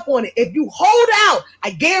give up on it? If you hold out, I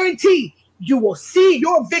guarantee you will see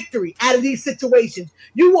your victory out of these situations.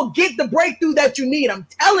 You will get the breakthrough that you need. I'm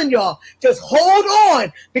telling y'all, just hold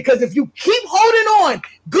on, because if you keep holding on,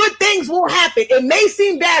 good things will happen. It may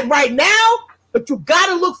seem bad right now, but you got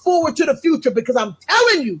to look forward to the future, because I'm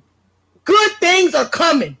telling you, good things are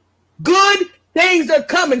coming. Good things are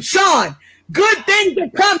coming. Sean, good things are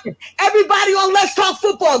coming. Everybody on Let's Talk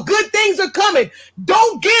Football, good things are coming.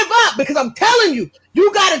 Don't give up, because I'm telling you,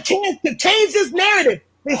 you got a chance to change this narrative.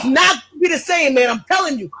 It's not going to be the same, man. I'm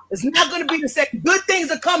telling you, it's not going to be the same. Good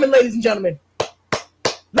things are coming, ladies and gentlemen.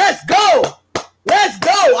 Let's go. Let's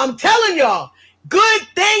go. I'm telling y'all, good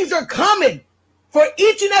things are coming for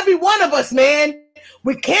each and every one of us, man.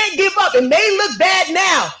 We can't give up. It may look bad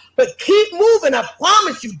now, but keep moving. I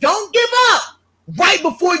promise you, don't give up right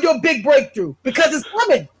before your big breakthrough, because it's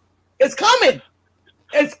coming. It's coming.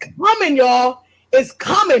 It's coming, y'all. It's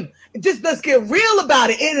coming. Just let's get real about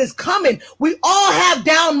it. It is coming. We all have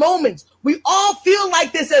down moments. We all feel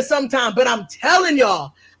like this at some time, but I'm telling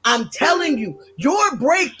y'all, I'm telling you, your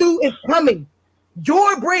breakthrough is coming.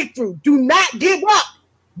 Your breakthrough. Do not give up.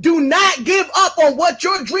 Do not give up on what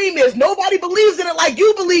your dream is. Nobody believes in it like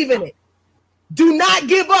you believe in it. Do not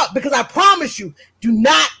give up, because I promise you, do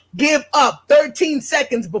not give up 13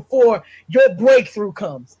 seconds before your breakthrough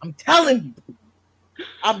comes. I'm telling you.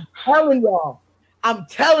 I'm telling y'all. I'm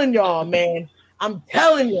telling y'all, man. I'm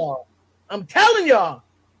telling y'all. I'm telling y'all.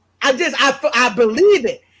 I believe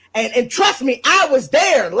it. And trust me, I was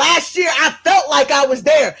there. Last year, I felt like I was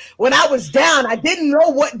there. When I was down, I didn't know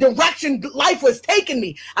what direction life was taking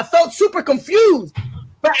me. I felt super confused.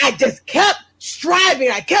 But I just kept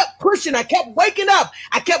striving. I kept pushing. I kept waking up.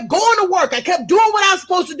 I kept going to work. I kept doing what I was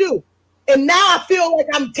supposed to do. And now I feel like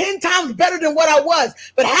I'm 10 times better than what I was.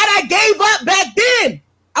 But had I gave up back then,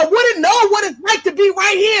 I wouldn't know what it's like to be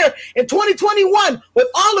right here in 2021 with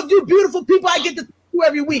all of you beautiful people I get to do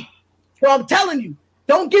every week. So I'm telling you,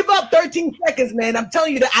 don't give up 13 seconds, man. I'm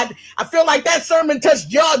telling you that I feel like that sermon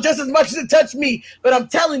touched y'all just as much as it touched me. But I'm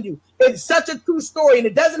telling you, it's such a true story, and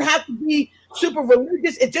it doesn't have to be super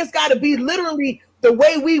religious. It just got to be literally the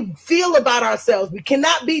way we feel about ourselves. We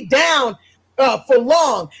cannot be down for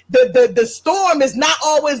long. The storm is not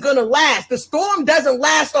always going to last. The storm doesn't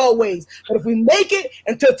last always. But if we make it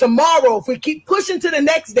until tomorrow, if we keep pushing to the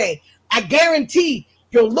next day, I guarantee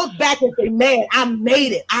you'll look back and say, man, I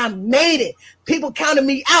made it. I made it. People counted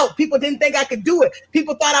me out. People didn't think I could do it.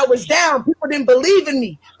 People thought I was down. People didn't believe in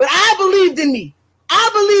me. But I believed in me. I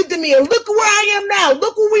believed in me. And look where I am now.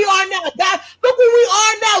 Look where we are now. God, look where we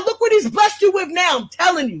are now. Look what he's blessed you with now. I'm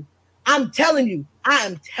telling you. I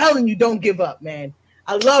am telling you, don't give up, man.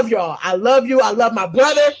 I love y'all. I love you. I love my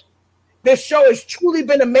brother. This show has truly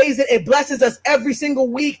been amazing. It blesses us every single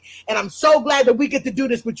week. And I'm so glad that we get to do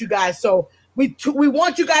this with you guys. So we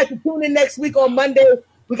want you guys to tune in next week on Monday.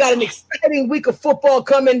 We got an exciting week of football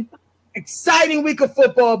coming. Exciting week of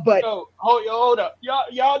football, but hold up.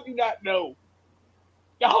 Y'all do not know.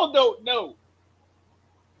 Y'all don't know.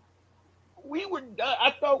 We were done.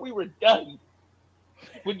 I thought we were done.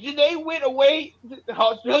 When Janae went away to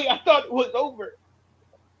Australia, I thought it was over.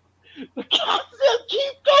 But God said,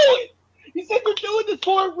 keep going. He said, you're doing this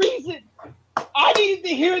for a reason. I needed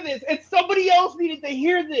to hear this, and somebody else needed to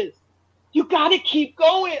hear this. You got to keep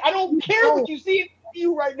going. I don't care what you see in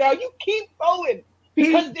you right now. You keep going.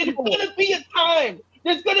 Because there's going to be a time.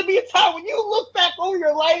 There's going to be a time when you look back over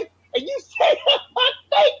your life and you say,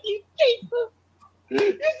 thank you, Jesus.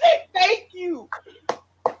 You say, thank you.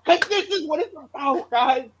 Because this is what it's about,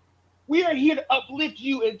 guys. We are here to uplift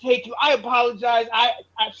you and take you. I apologize.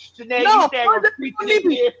 Janae,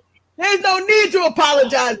 there's no need to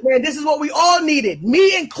apologize, man. This is what we all needed,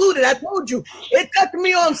 me included. I told you, it touched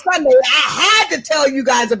me on Sunday. I had to tell you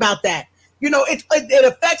guys about that. You know, it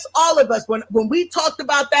affects all of us. When we talked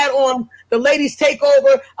about that on the Ladies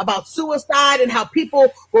Takeover about suicide and how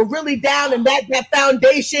people were really down, and that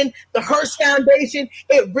foundation, the Hearst Foundation,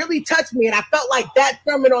 it really touched me. And I felt like that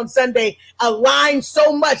sermon on Sunday aligned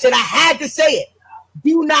so much that I had to say it.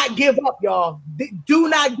 Do not give up, y'all. Do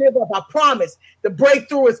not give up. I promise. The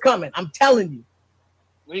breakthrough is coming. I'm telling you.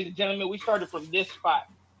 Ladies and gentlemen, we started from this spot.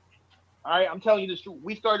 All right, I'm telling you the truth.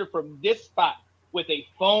 We started from this spot with a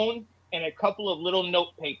phone and a couple of little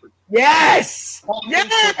note papers. Yes.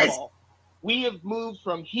 Yes. Football. We have moved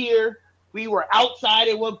from here. We were outside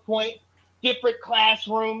at one point, different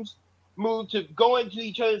classrooms, moved to going to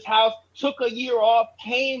each other's house, took a year off,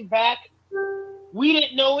 came back. We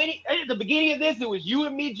didn't know any. At the beginning of this, it was you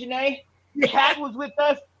and me, Janae. Kat was with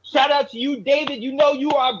us. Shout out to you, David. You know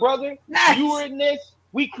you are our brother. Yes. You were in this.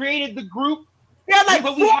 We created the group. We had like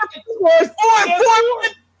four.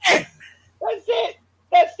 That's it.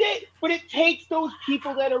 That's it. But it takes those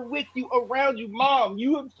people that are with you, around you. Mom,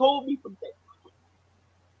 you have told me from this.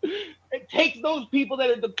 It takes those people that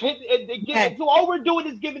are dependent. So all we're doing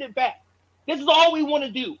is giving it back. This is all we want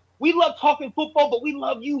to do. We love talking football, but we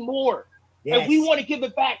love you more. Yes. And we want to give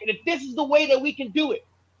it back. And if this is the way that we can do it,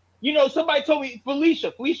 you know, somebody told me,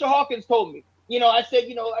 Felicia Hawkins told me, you know, I said,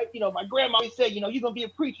 my grandma always said, you're going to be a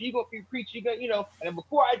preacher. You're going to be a preacher. And then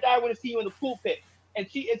before I die, I want to see you in the pulpit. And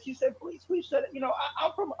she said, please, said,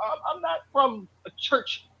 I'm not from a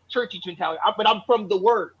churchy mentality, but I'm from the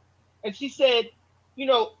word. And she said, you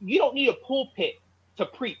don't need a pulpit to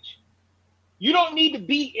preach. You don't need to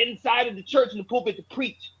be inside of the church in the pulpit to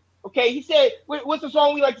preach. Okay. He said, what's the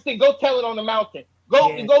song we like to sing? Go tell it on the mountain.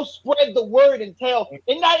 Go spread the word and tell. And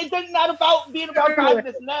it's not about being about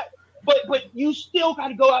godliness and that. But you still got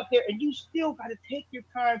to go out there and you still got to take your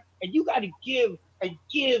time and you got to give and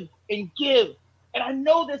give and give. And I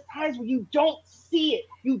know there's times when you don't see it.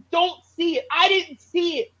 You don't see it. I didn't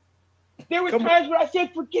see it. There were times when I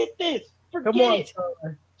said, forget this. Forget it.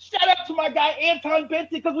 Shout out to my guy, Anton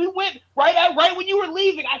Benson, because we went right when you were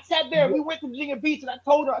leaving. I sat there and we went to Virginia Beach and I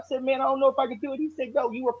told her, I said, man, I don't know if I can do it. He said,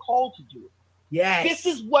 no, you were called to do it. Yes. This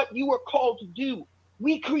is what you were called to do.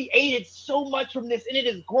 We created so much from this and it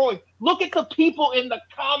is growing. Look at the people in the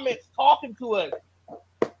comments talking to us.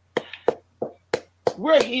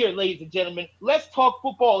 We're here, ladies and gentlemen. Let's Talk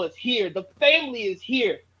Football is here. The family is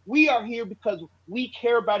here. We are here because we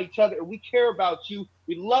care about each other and we care about you.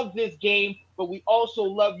 We love this game, but we also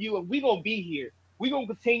love you, and we're going to be here. We're going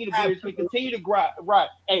to continue to be here. We continue to grind. Right.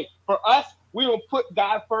 Hey, for us, we're going to put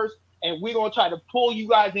God first, and we're going to try to pull you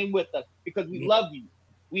guys in with us because we love you.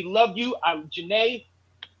 We love you. I'm Janae.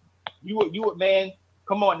 You, man.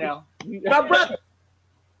 Come on now. My brother.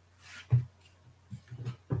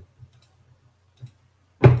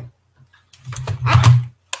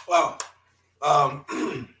 Wow.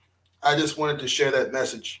 I just wanted to share that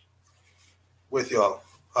message with y'all.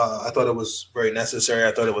 I thought it was very necessary.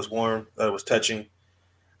 I thought it was warm. I thought it was touching.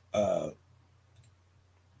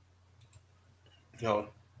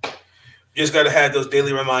 Just got to have those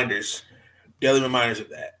daily reminders of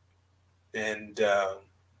that. And I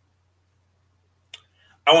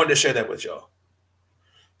wanted to share that with y'all.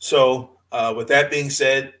 So with that being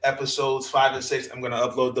said, episodes 5 and 6, I'm going to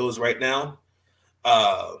upload those right now.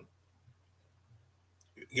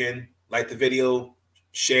 Again, like the video,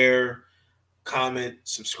 share, comment,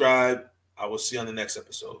 subscribe. I will see you on the next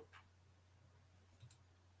episode.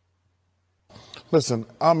 Listen,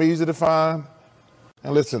 I'm easy to find.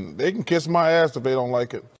 And listen, they can kiss my ass if they don't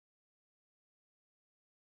like it.